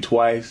on you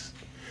twice.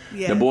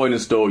 Yeah. The boy done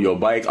stole your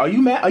bike. Are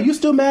you mad? Are you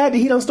still mad that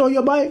he done stole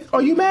your bike?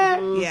 Are you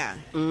mad? Yeah.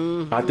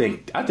 I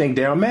think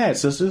Daryl mad,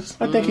 sisters.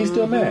 I think he's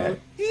still mad.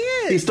 He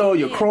is. He stole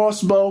your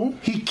crossbow.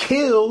 He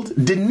killed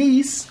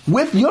Denise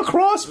with your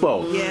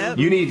crossbow. Yeah.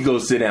 You need to go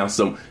sit down.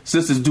 Some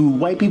sisters, do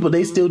white people,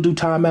 they still do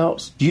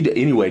timeouts?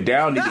 Anyway,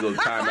 Daryl needs to go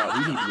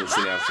timeout. He needs to go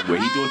sit down somewhere.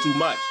 He's doing too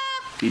much.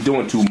 He's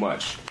doing too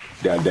much.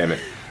 God damn it.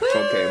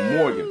 Okay,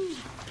 Morgan.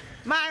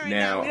 Myron,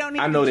 now, no,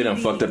 I know they done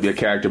fucked up your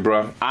character,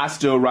 bro. I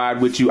still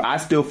ride with you. I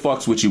still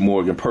fucks with you,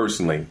 Morgan,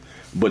 personally.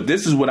 But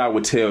this is what I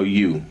would tell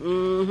you.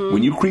 Mm-hmm.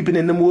 When you creeping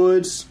in them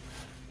woods,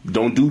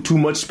 don't do too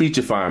much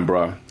speechifying,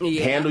 bro.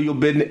 Yeah. Handle your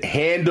business.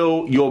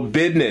 Handle your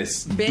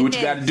business. Do what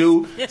you got to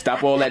do.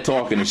 Stop all that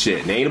talking and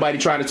shit. There ain't nobody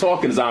trying to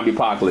talk in the zombie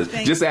apocalypse.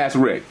 Just ask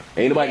Rick.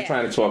 Ain't nobody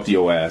trying to talk to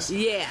your ass.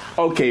 Yeah.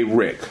 Okay,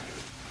 Rick.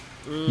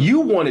 You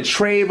wanted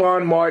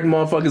Trayvon Martin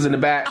motherfuckers in the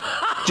back.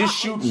 Just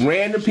shoot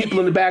random people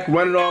in the back,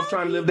 running off,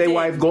 trying to live their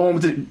life,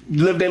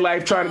 live their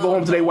life, trying to go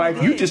home to their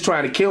wife. You just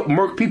trying to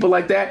murk people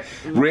like that?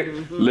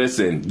 Rick,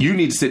 listen, you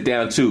need to sit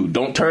down too.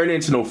 Don't turn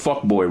into no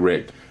fuckboy,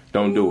 Rick.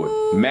 Don't do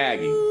it.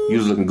 Maggie, you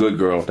was looking good,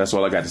 girl. That's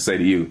all I got to say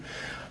to you.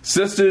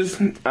 Sisters,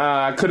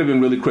 I could have been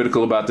really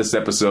critical about this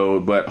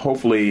episode, but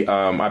hopefully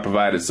I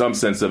provided some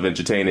sense of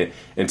entertainment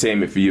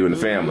for you and the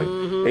family.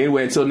 Mm-hmm.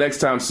 Anyway, until next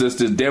time,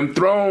 sisters, dem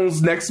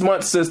thrones next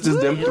month, sisters,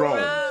 dem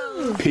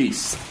thrones.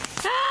 Peace.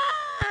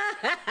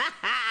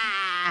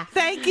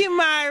 Thank you,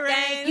 Myron.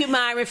 Thank you,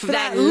 Myron, for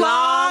that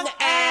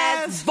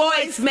long-ass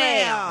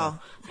voicemail.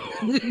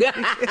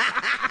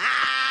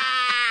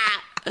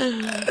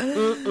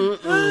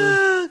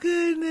 Oh,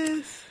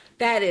 goodness.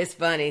 That is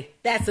funny.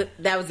 That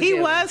was a He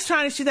good was one.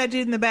 trying to shoot that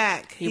dude in the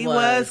back. He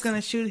was going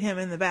to shoot him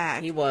in the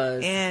back. He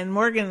was. And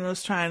Morgan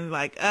was trying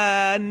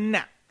to no,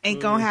 ain't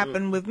going to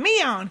happen with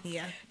me on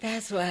here.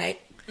 That's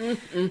right.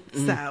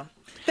 So,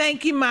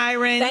 thank you,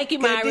 Myron. Thank you,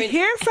 Good Myron. to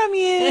hear from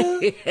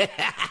you.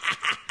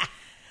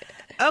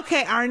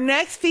 Okay, our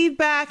next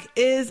feedback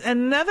is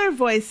another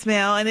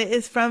voicemail, and it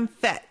is from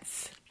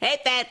Fetz. Hey,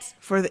 Fetz.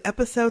 For the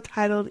episode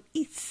titled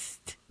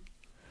East.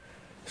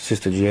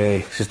 Sister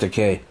J, Sister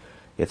K,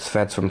 it's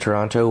Fetz from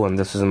Toronto, and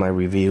this is my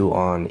review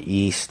on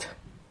East.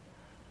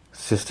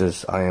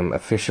 Sisters, I am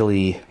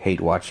officially hate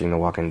watching The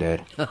Walking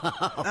Dead.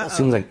 It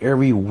seems like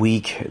every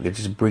week they're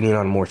just bringing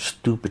on more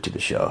stupid to the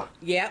show.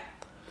 Yep.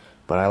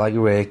 But I like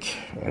Rick,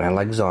 and I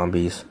like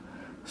zombies,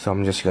 so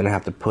I'm just gonna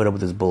have to put up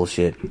with this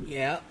bullshit.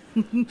 Yep.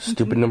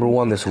 Stupid number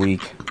one this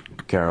week,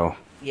 Carol.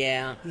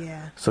 Yeah.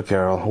 So,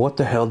 Carol, what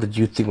the hell did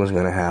you think was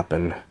going to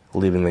happen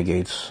leaving the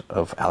gates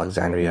of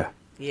Alexandria?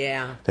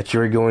 Yeah. That you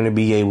were going to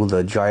be able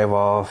to drive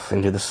off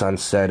into the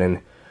sunset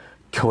and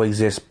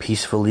coexist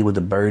peacefully with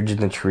the birds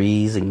and the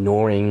trees,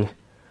 ignoring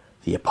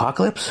the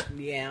apocalypse?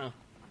 Yeah.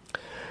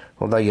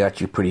 Well, that got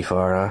you pretty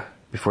far, huh?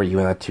 Before you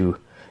had to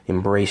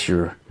embrace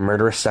your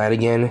murderous side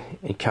again,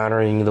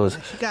 encountering those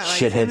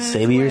shithead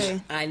saviors.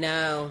 I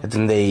know. And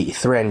then they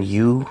threaten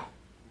you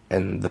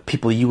and the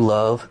people you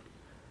love,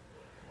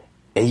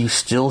 and you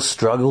still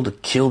struggle to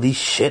kill these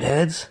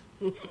shitheads?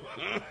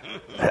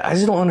 I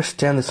just don't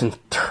understand this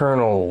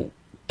internal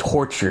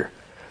torture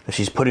that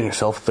she's putting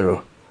herself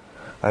through.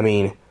 I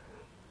mean,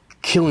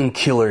 killing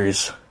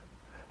killers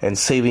and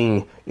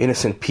saving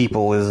innocent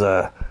people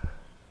is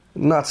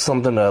not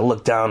something to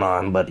look down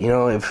on, but, you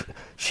know, if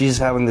she's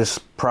having this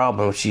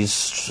problem, if she's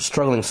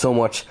struggling so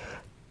much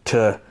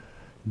to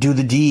do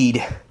the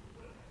deed,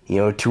 you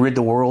know, to rid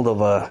the world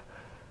of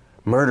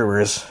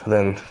murderers,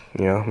 then,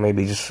 you know,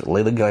 maybe just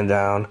lay the gun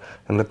down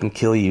and let them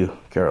kill you,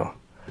 Carol.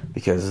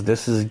 Because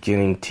this is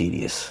getting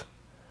tedious.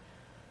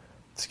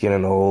 It's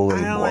getting old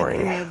and boring. I don't like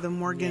any of the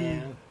Morgan...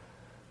 Yeah.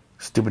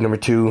 Stupid number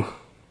 2.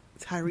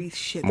 Tyrese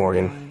shit.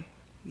 Morgan.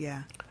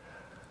 Yeah.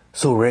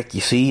 So, Rick,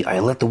 you see,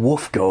 I let the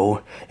wolf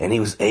go, and he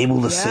was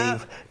able to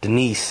save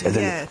Denise, and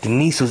then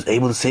Denise was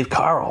able to save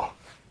Carl.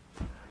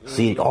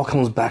 See, it all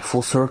comes back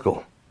full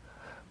circle.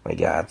 My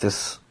God,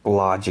 this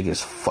logic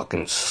is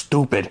fucking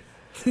stupid.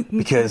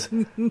 Because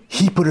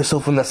he put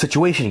himself in that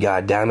situation,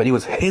 goddammit. It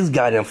was his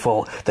goddamn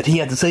fault that he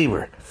had to save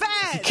her.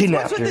 He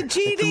kidnapped her and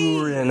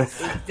threw her in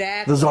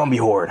the zombie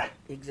horde.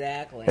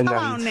 Exactly. And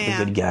now he's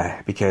the good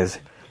guy because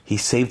he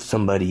saved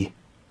somebody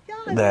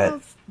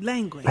that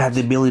had the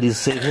ability to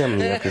save him, you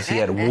know, because he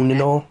had a wound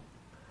and all.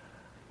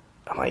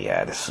 Oh my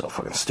God, this is so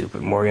fucking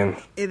stupid, Morgan.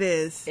 It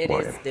is. It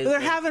is stupid.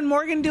 They're having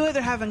Morgan do it.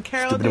 They're having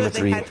Carol do it.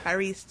 They had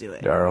Tyrese do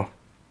it. Darryl.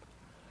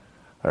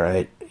 All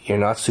right, you're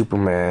not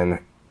Superman.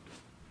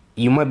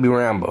 You might be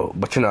Rambo,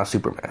 but you're not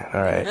Superman,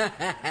 all right?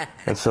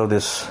 And so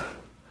this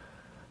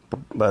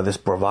this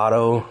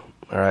bravado.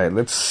 All right,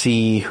 let's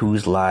see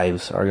whose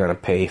lives are gonna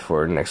pay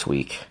for next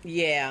week.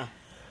 Yeah.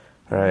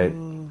 All right,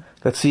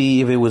 let's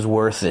see if it was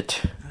worth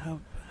it.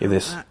 If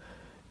this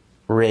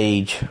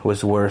rage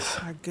was worth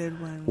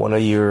one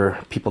of your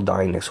people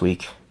dying next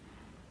week.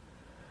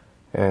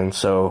 And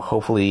so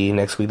hopefully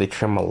next week they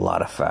trim a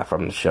lot of fat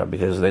from the show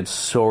because it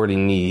sorely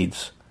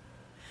needs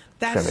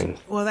trimming.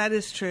 Well, that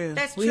is true.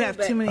 We have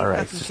too many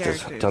fucking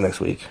characters. Until next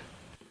week.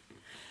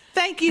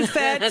 Thank you,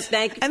 Fetch.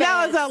 Thank you, and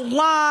that was a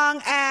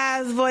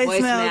long-ass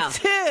voicemail,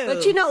 too.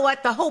 But you know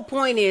what? The whole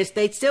point is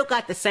they still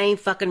got the same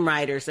fucking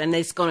writers, and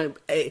they're going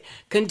to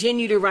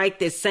continue to write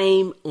this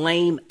same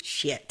lame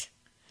shit.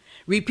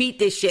 Repeat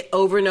this shit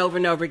over and over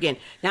and over again.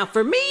 Now,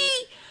 for me,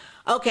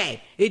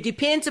 okay, it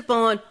depends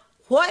upon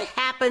what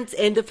happens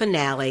in the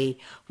finale,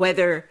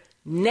 whether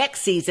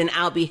next season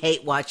I'll be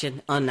hate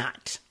watching or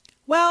not.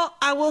 Well,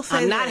 I will say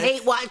I'm not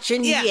hate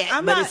watching yet,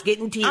 it's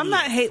getting tedious. I'm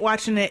not hate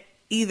watching it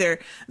either.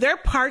 There are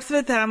parts of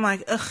it that I'm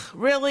like, ugh,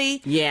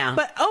 really? Yeah.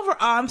 But overall,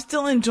 I'm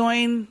still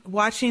enjoying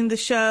watching the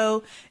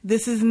show.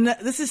 This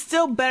is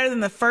still better than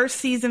the first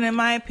season, in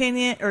my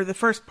opinion, or the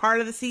first part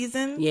of the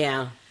season.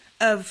 Yeah.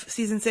 Of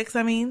season 6,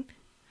 I mean.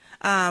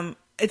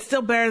 It's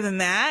still better than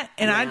that.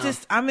 And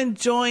I'm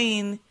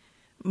enjoying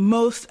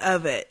most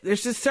of it.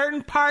 There's just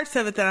certain parts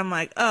of it that I'm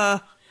like,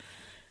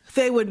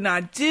 they would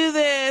not do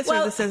this,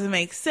 or this doesn't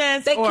make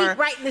sense. They or keep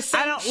writing the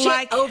same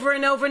shit over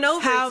and over and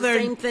over. How it's the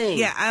same thing.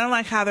 Yeah, I don't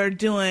like how they're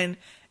doing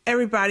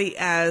everybody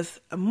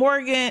as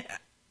Morgan,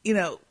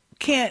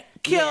 can't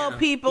kill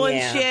people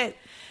and shit.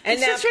 And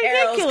it's now just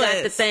Carol's ridiculous.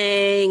 got the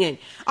thing. And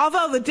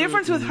although the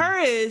difference with her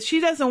is she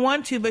doesn't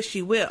want to, but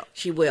she will.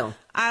 She will.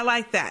 I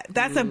like that.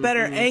 That's a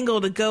better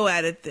angle to go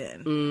at it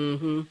then.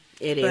 Mm-hmm.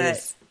 It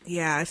is.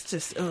 Yeah, it's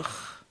just, ugh.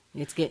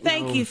 It's getting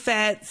Thank you,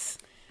 Fets.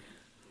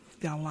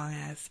 Got a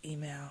long-ass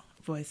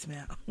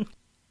voicemail.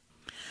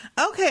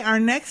 Okay, our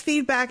next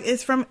feedback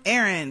is from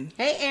Aaron.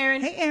 Hey,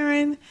 Aaron. Hey,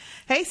 Aaron.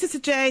 Hey, Sister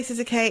J,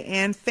 Sister K,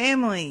 and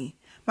family.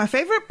 My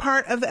favorite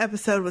part of the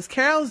episode was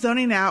Carol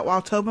zoning out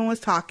while Tobin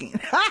was talking.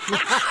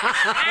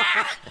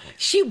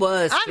 She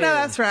was. I know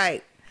that's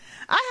right.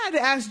 I had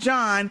to ask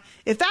John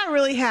if that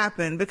really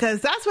happened, because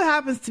that's what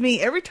happens to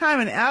me every time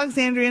an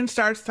Alexandrian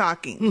starts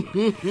talking.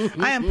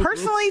 I am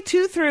personally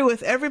too through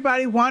with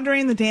everybody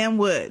wandering the damn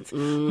woods,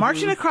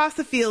 marching across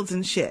the fields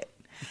and shit.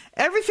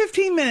 Every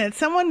 15 minutes,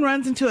 someone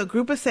runs into a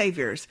group of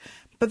saviors,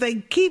 but they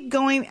keep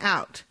going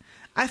out.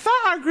 I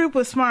thought our group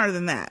was smarter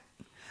than that.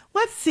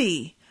 Let's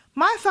see.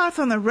 My thoughts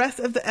on the rest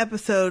of the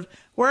episode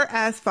were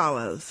as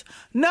follows.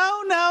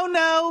 No, no,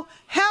 no.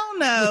 Hell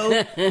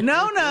no.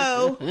 No,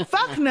 no.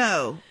 Fuck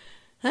no.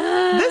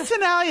 This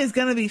finale is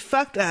going to be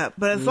fucked up,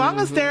 but as long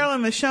as Daryl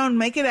and Michonne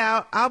make it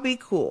out, I'll be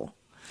cool.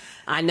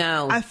 I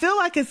know. I feel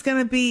like it's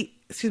going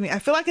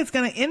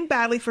to end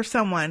badly for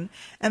someone,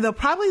 and they'll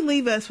probably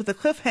leave us with a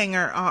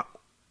cliffhanger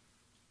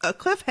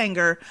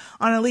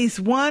on at least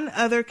one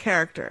other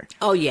character.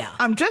 Oh, yeah.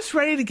 I'm just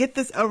ready to get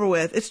this over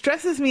with. It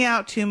stresses me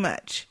out too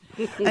much.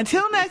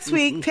 Until next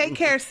week, take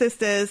care,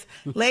 sisters.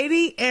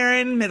 Lady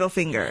Erin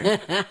Middlefinger.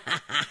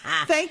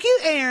 Thank you,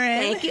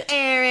 Erin. Thank you,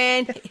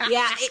 Erin.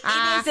 Yeah,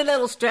 it is a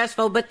little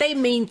stressful, but they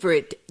mean for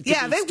it to be they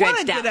want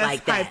stretched to out get us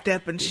like that. hyped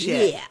up and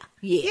shit.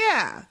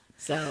 Yeah.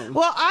 So,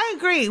 well, I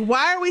agree.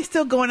 Why are we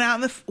still going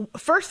out in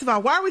first of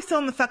all, why are we still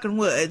in the fucking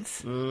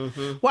woods?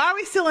 Why are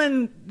we still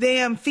in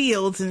damn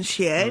fields and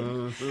shit?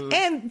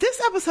 And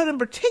this episode in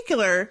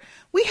particular,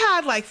 we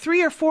had like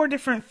 3 or 4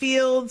 different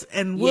fields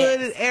and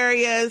wooded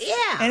areas.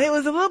 Yeah. And it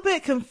was a little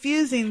bit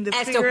confusing to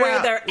figure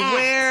out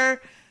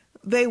where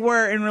they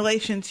were in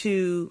relation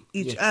to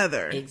each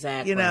other.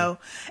 Exactly. And another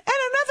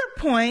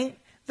point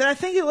that I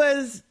think it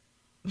was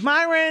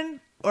Myron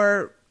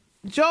or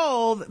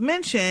Joel that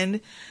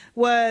mentioned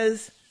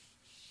was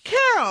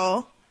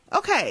Carol.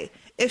 Okay,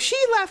 if she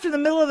left in the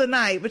middle of the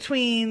night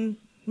between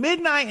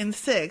midnight and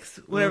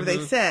 6, whatever they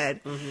said,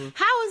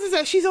 how is it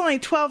that she's only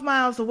 12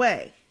 miles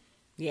away?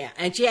 Yeah,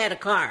 and she had a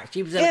car.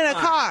 She was in a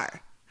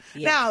car.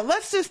 Yeah. Now,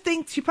 let's just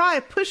think she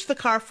probably pushed the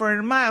car for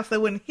a mile so they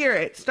wouldn't hear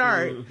it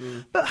start.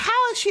 But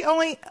how is she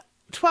only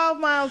 12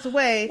 miles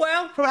away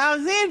from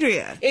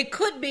Alexandria? It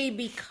could be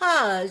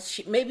because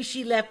maybe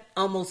she left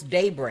almost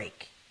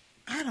daybreak.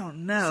 I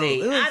don't know.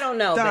 See, I don't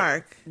know.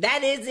 Dark.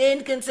 That is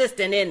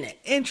inconsistent, isn't it?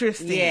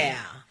 Interesting. Yeah.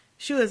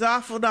 She was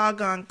awful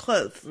doggone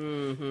close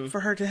for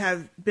her to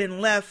have been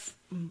left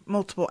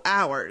multiple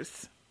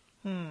hours.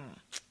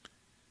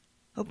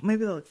 Oh,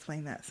 maybe they'll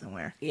explain that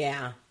somewhere.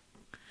 Yeah.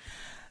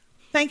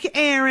 Thank you,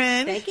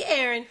 Aaron. Thank you,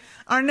 Aaron.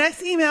 Our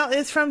next email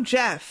is from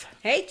Jeff.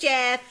 Hey,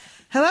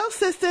 Jeff. Hello,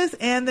 sisters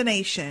and the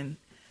nation.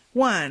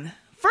 1,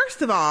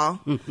 first of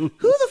all, who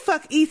the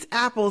fuck eats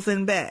apples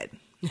in bed?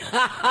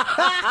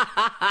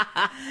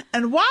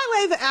 And why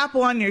lay the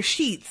apple on your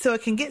sheets so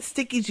it can get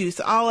sticky juice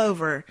all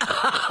over? Ew.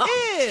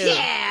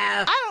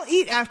 Yeah. I don't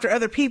eat after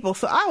other people,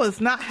 so I was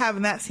not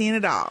having that scene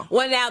at all.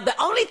 Well, now, the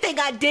only thing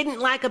I didn't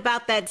like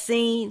about that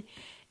scene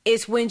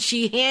is when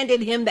she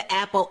handed him the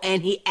apple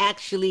and he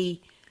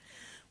actually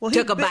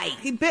took a bite.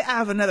 He bit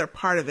out of another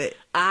part of it.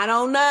 I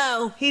don't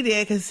know. He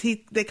did because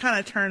they kind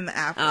of turned the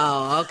apple.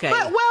 Oh, okay.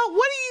 But, well,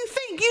 what do you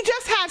think? You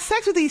just had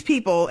sex with these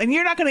people and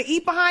you're not going to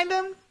eat behind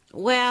them?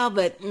 Well,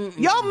 but...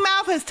 Your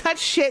mouth has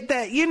touched shit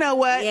that, you know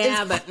what,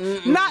 yeah, is but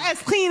not as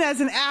clean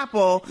as an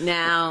apple.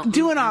 Now...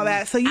 Doing all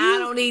that. So I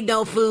don't eat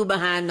no food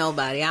behind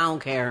nobody. I don't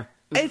care.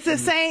 It's the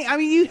same. I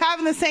mean, you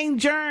having the same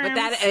germs. But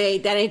that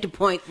ain't the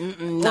point.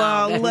 No,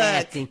 well,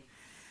 that's look. nasty.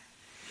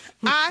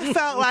 I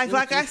felt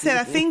like I said,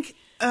 I think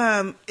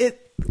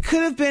it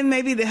could have been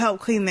maybe to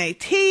help clean their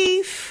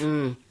teeth.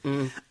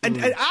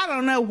 I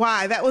don't know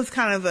why. That was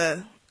kind of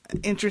a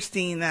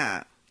interesting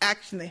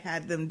action they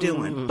had them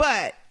doing.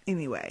 But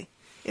anyway,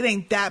 it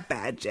ain't that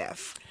bad,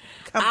 Jeff.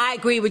 I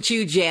agree with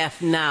you, Jeff.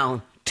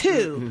 No.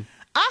 2,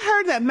 I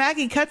heard that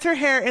Maggie cuts her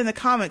hair in the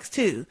comics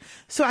too.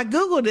 So I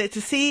Googled it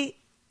to see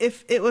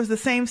if it was the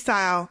same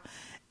style.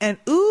 And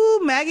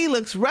ooh, Maggie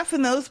looks rough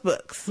in those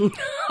books.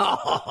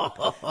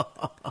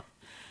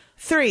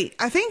 3,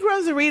 I think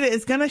Rosarita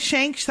is going to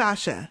shank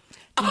Sasha.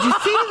 Did you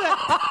see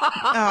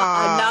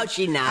that? No,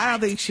 she's not. I don't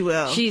think she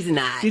will. She's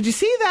not. Did you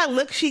see that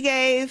look she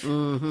gave?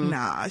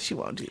 Nah, she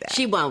won't do that.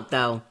 She won't,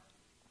 though.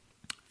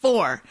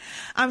 4,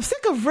 I'm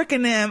sick of Rick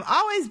and them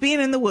always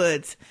being in the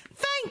woods.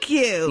 Thank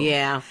you.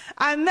 Yeah.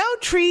 I know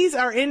trees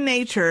are in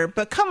nature,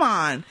 but come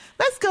on.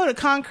 Let's go to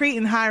concrete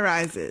and high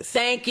rises.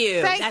 Thank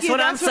you. That's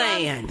what I'm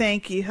saying.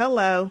 Thank you.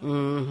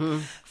 Hello.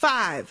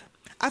 5,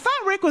 I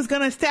thought Rick was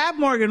going to stab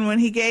Morgan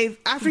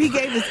after he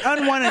gave his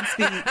unwanted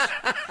speech.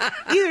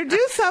 Either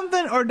do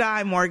something or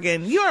die,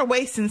 Morgan. You are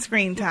wasting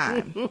screen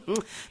time.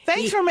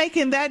 Thanks for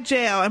making that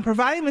jail and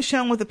providing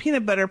Michonne with a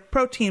peanut butter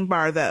protein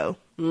bar, though.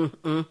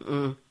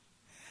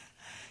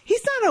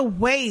 He's not a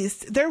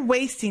waste. They're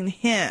wasting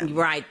him.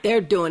 Right.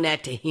 They're doing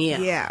that to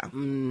him. Yeah.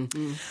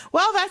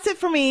 Well, that's it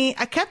for me.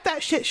 I kept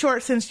that shit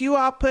short since you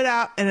all put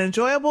out an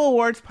enjoyable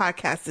awards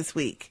podcast this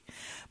week.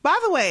 By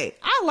the way,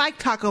 I like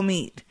taco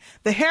meat.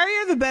 The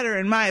hairier, the better,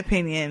 in my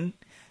opinion.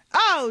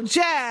 Oh,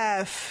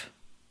 Jeff.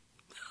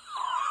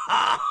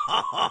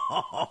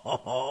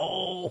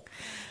 Oh,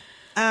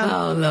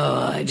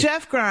 Lord.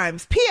 Jeff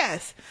Grimes.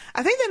 P.S.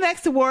 I think the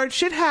next award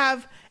should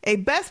have a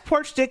best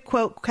porch dick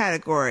quote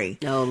category.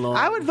 Oh, Lord.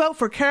 I would vote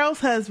for Carol's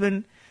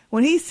husband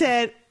when he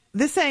said,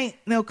 "This ain't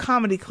no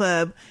comedy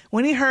club,"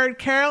 when he heard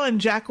Carol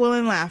and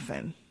Jacqueline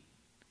laughing.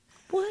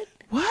 What?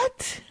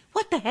 What?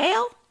 What the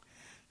hell?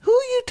 Who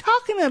are you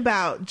talking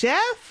about,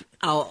 Jeff?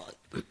 Oh.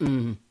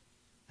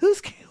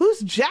 Who's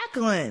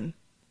Jacqueline?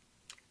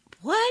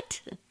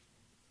 What?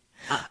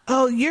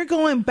 Oh, you're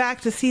going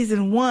back to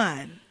season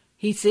 1.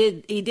 He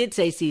did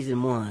say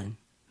season 1.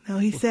 No,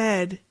 he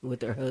said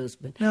with her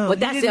husband. No, but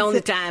that's the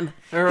only time.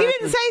 He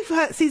didn't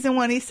say season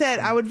 1. He said,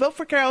 I would vote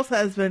for Carol's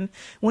husband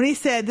when he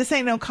said, "This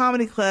ain't no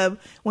comedy club,"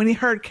 when he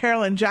heard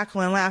Carol and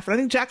Jacqueline laugh. I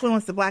think Jacqueline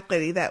was the black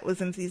lady that was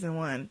in season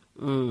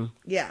 1.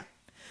 Yeah.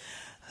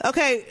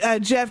 Okay,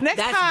 Jeff,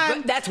 next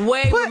time. That's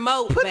way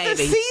remote, put baby.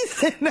 The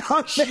season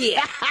on there. Shit. Hey,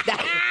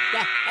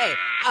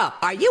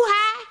 are you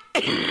high?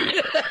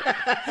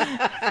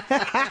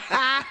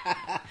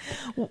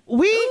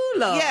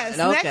 Yes,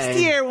 okay. Next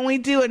year when we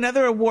do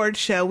another award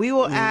show, we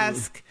will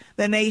ask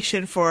the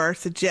nation for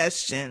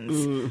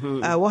suggestions.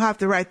 We'll have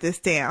to write this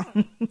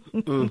down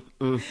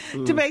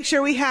to make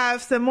sure we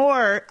have some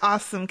more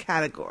awesome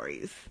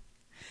categories.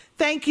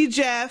 Thank you,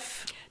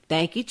 Jeff.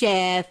 Thank you,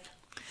 Jeff.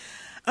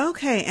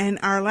 Okay, and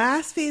our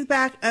last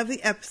feedback of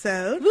the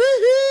episode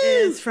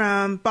is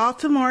from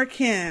Baltimore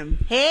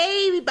Kim.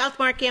 Hey,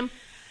 Baltimore Kim.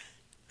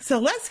 So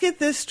let's get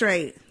this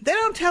straight. They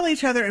don't tell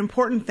each other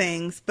important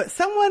things, but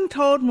someone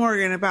told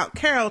Morgan about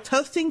Carol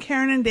toasting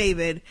Karen and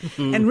David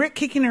and Rick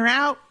kicking her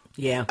out.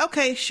 Yeah.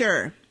 Okay,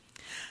 sure.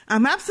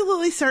 I'm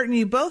absolutely certain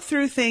you both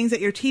threw things at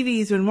your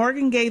TVs when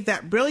Morgan gave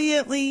that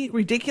brilliantly,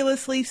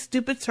 ridiculously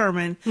stupid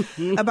sermon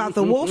about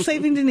the wolf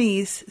saving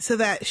Denise so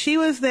that she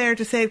was there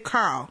to save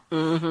Carl.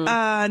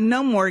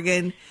 No,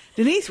 Morgan.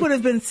 Denise would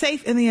have been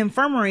safe in the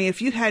infirmary if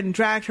you hadn't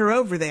dragged her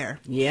over there.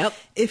 Yep.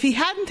 If he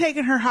hadn't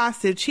taken her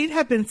hostage, she'd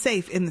have been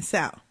safe in the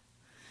cell.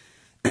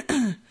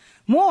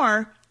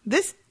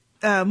 This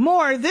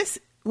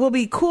will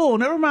be cool.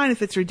 Never mind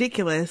if it's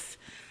ridiculous.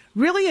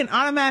 Really, an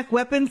automatic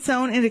weapon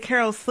sewn into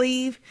Carol's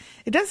sleeve?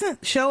 It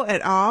doesn't show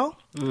at all.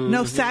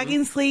 No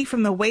sagging sleeve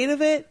from the weight of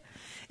it.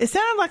 It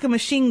sounded like a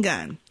machine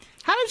gun.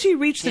 How did she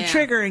reach the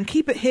trigger and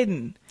keep it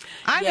hidden?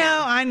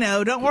 I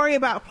know. Don't worry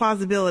about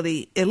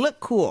plausibility. It looked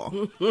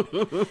cool.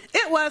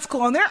 It was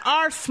cool. And there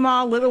are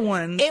small little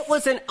ones. It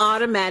was an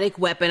automatic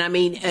weapon. I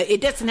mean,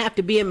 it doesn't have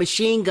to be a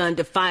machine gun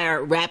to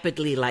fire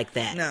rapidly like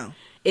that. No.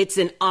 It's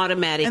an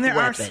automatic weapon. And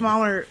there are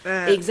smaller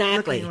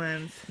exactly. looking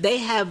ones. They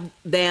have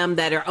them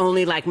that are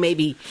only like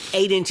maybe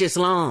 8 inches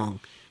long,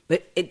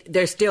 but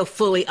they're still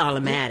fully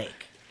automatic.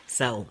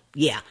 So,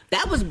 yeah,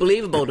 that was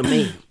believable to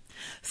me.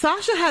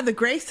 Sasha had the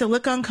grace to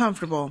look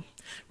uncomfortable.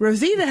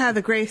 Rosita had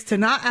the grace to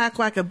not act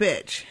like a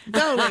bitch.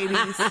 Go,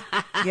 ladies.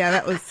 Yeah,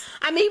 that was...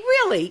 I mean,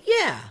 really,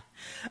 yeah.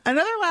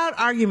 Another loud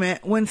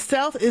argument when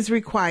stealth is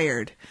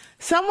required.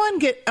 Someone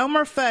get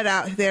Elmer Fudd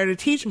out there to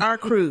teach our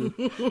crew.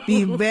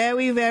 Be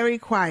very, very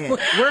quiet.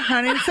 We're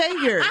hunting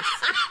saviors.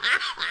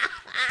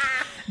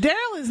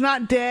 Daryl is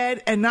not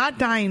dead and not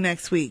dying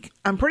next week.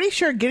 I'm pretty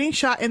sure getting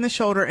shot in the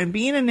shoulder and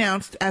being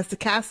announced as the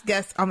cast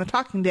guest on The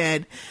Talking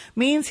Dead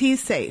means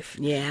he's safe.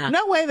 Yeah.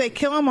 No way they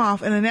kill him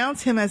off and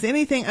announce him as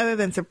anything other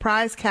than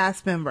surprise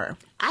cast member.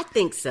 I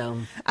think so.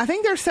 I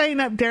think they're setting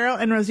up Daryl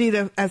and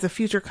Rosita as a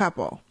future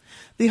couple.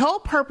 The whole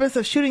purpose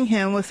of shooting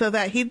him was so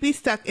that he'd be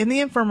stuck in the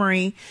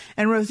infirmary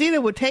and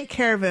Rosita would take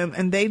care of him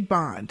and they'd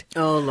bond.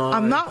 Oh, Lord.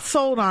 I'm not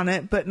sold on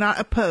it, but not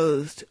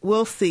opposed.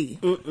 We'll see.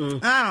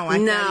 Mm-mm. I don't like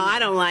that. No, I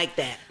don't like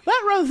that.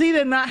 Let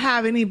Rosita not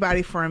have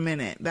anybody for a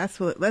minute. That's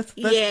what. Let's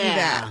do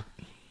that.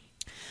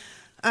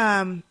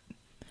 Not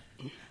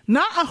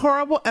a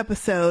horrible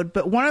episode,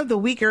 but one of the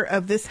weaker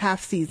of this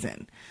half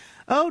season.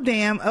 Oh,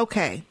 damn.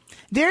 Okay.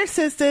 Dear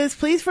sisters,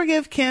 please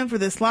forgive Kim for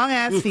this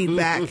long-ass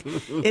feedback.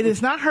 It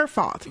is not her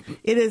fault.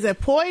 It is a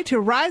ploy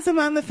to rise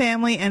among the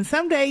family and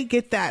someday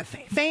get that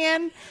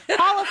Fan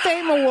Hall of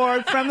Fame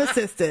award from the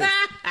sisters.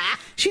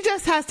 She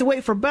just has to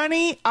wait for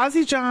Bunny,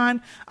 Ozzy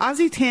John,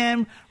 Ozzy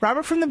Tim,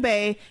 Robert from the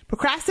Bay,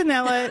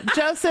 Procrastinella,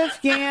 Joseph,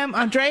 Yam,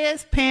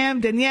 Andreas,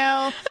 Pam,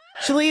 Danielle,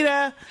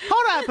 Shalita.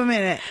 Hold up a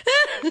minute.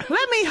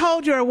 Let me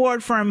hold your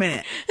award for a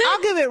minute.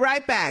 I'll give it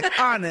right back.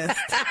 Honest.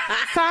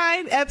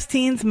 Signed,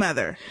 Epstein's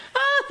mother.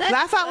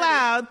 Laugh out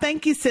loud.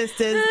 Thank you,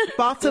 sisters.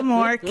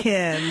 Baltimore,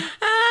 Kim.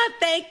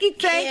 Thank you,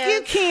 Kim. Thank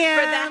you, Kim.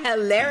 For that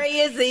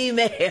hilarious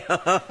email.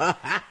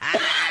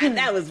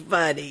 That was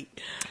funny.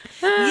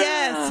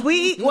 Yes,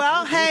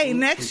 hey,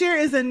 next year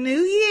is a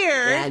new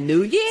year. Yeah,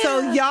 new year. So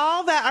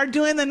y'all that are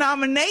doing the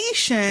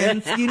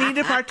nominations, you need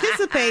to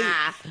participate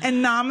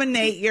and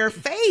nominate your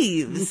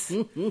faves.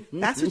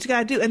 That's what you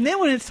gotta do. And then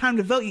when it's time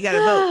to vote, you gotta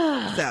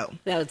vote. So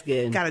that was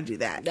good. Gotta do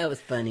that. That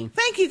was funny.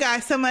 Thank you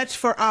guys so much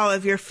for all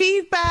of your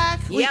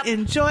feedback. We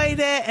enjoyed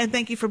it, and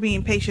thank you for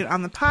being patient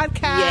on the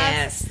podcast.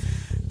 Yes.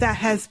 That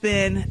has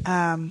been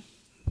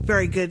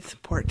very good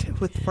support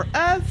for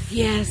us.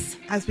 Yes.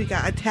 As we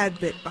got a tad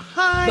bit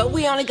behind. But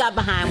we only got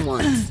behind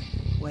once.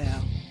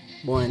 Well.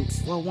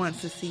 Once. Well,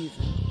 once a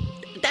season.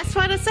 That's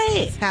what I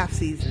said. It's half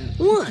season.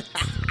 Once.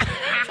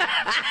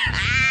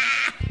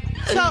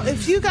 So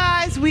if you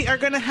guys, we are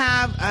going to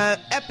have an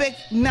epic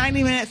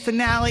 90-minute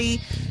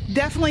finale.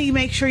 Definitely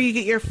make sure you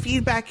get your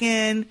feedback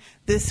in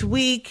this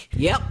week.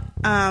 Yep.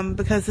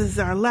 Because this is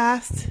our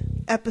last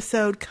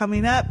episode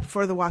coming up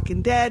for The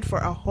Walking Dead for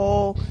a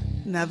whole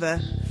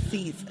another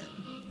season.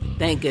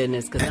 Thank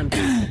goodness, because I'm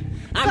ready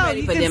for them.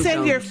 You can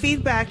send your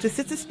feedback to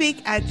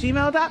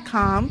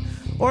sisterspeak@gmail.com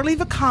or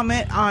leave a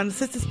comment on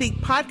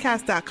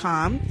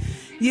sisterspeakpodcast.com.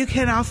 You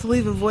can also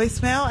leave a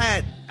voicemail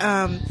at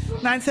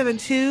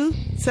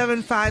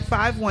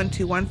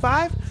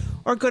 972-755-1215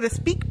 or go to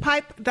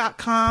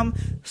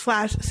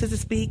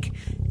speakpipe.com/sisterspeak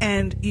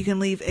and you can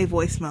leave a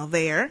voicemail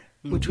there,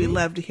 which we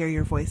love to hear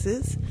your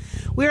voices.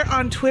 We're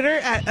on Twitter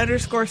at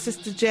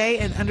 _SisterJ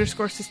and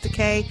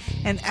 _SisterK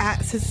and at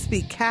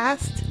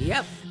SisterSpeakCast.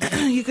 Yep.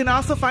 You can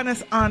also find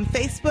us on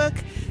Facebook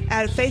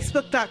at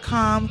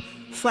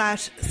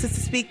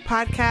facebook.com/SisterSpeak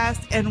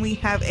Podcast, and we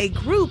have a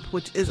group,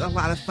 which is a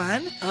lot of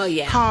fun. Oh,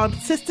 yeah. Called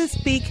Sister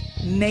Speak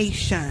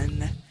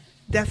Nation.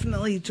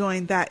 Definitely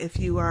join that if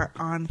you are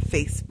on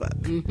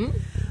Facebook. Mm-hmm.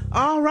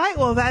 All right.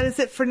 Well, that is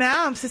it for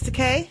now. I'm Sister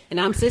K. And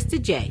I'm Sister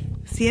J.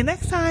 See you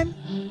next time.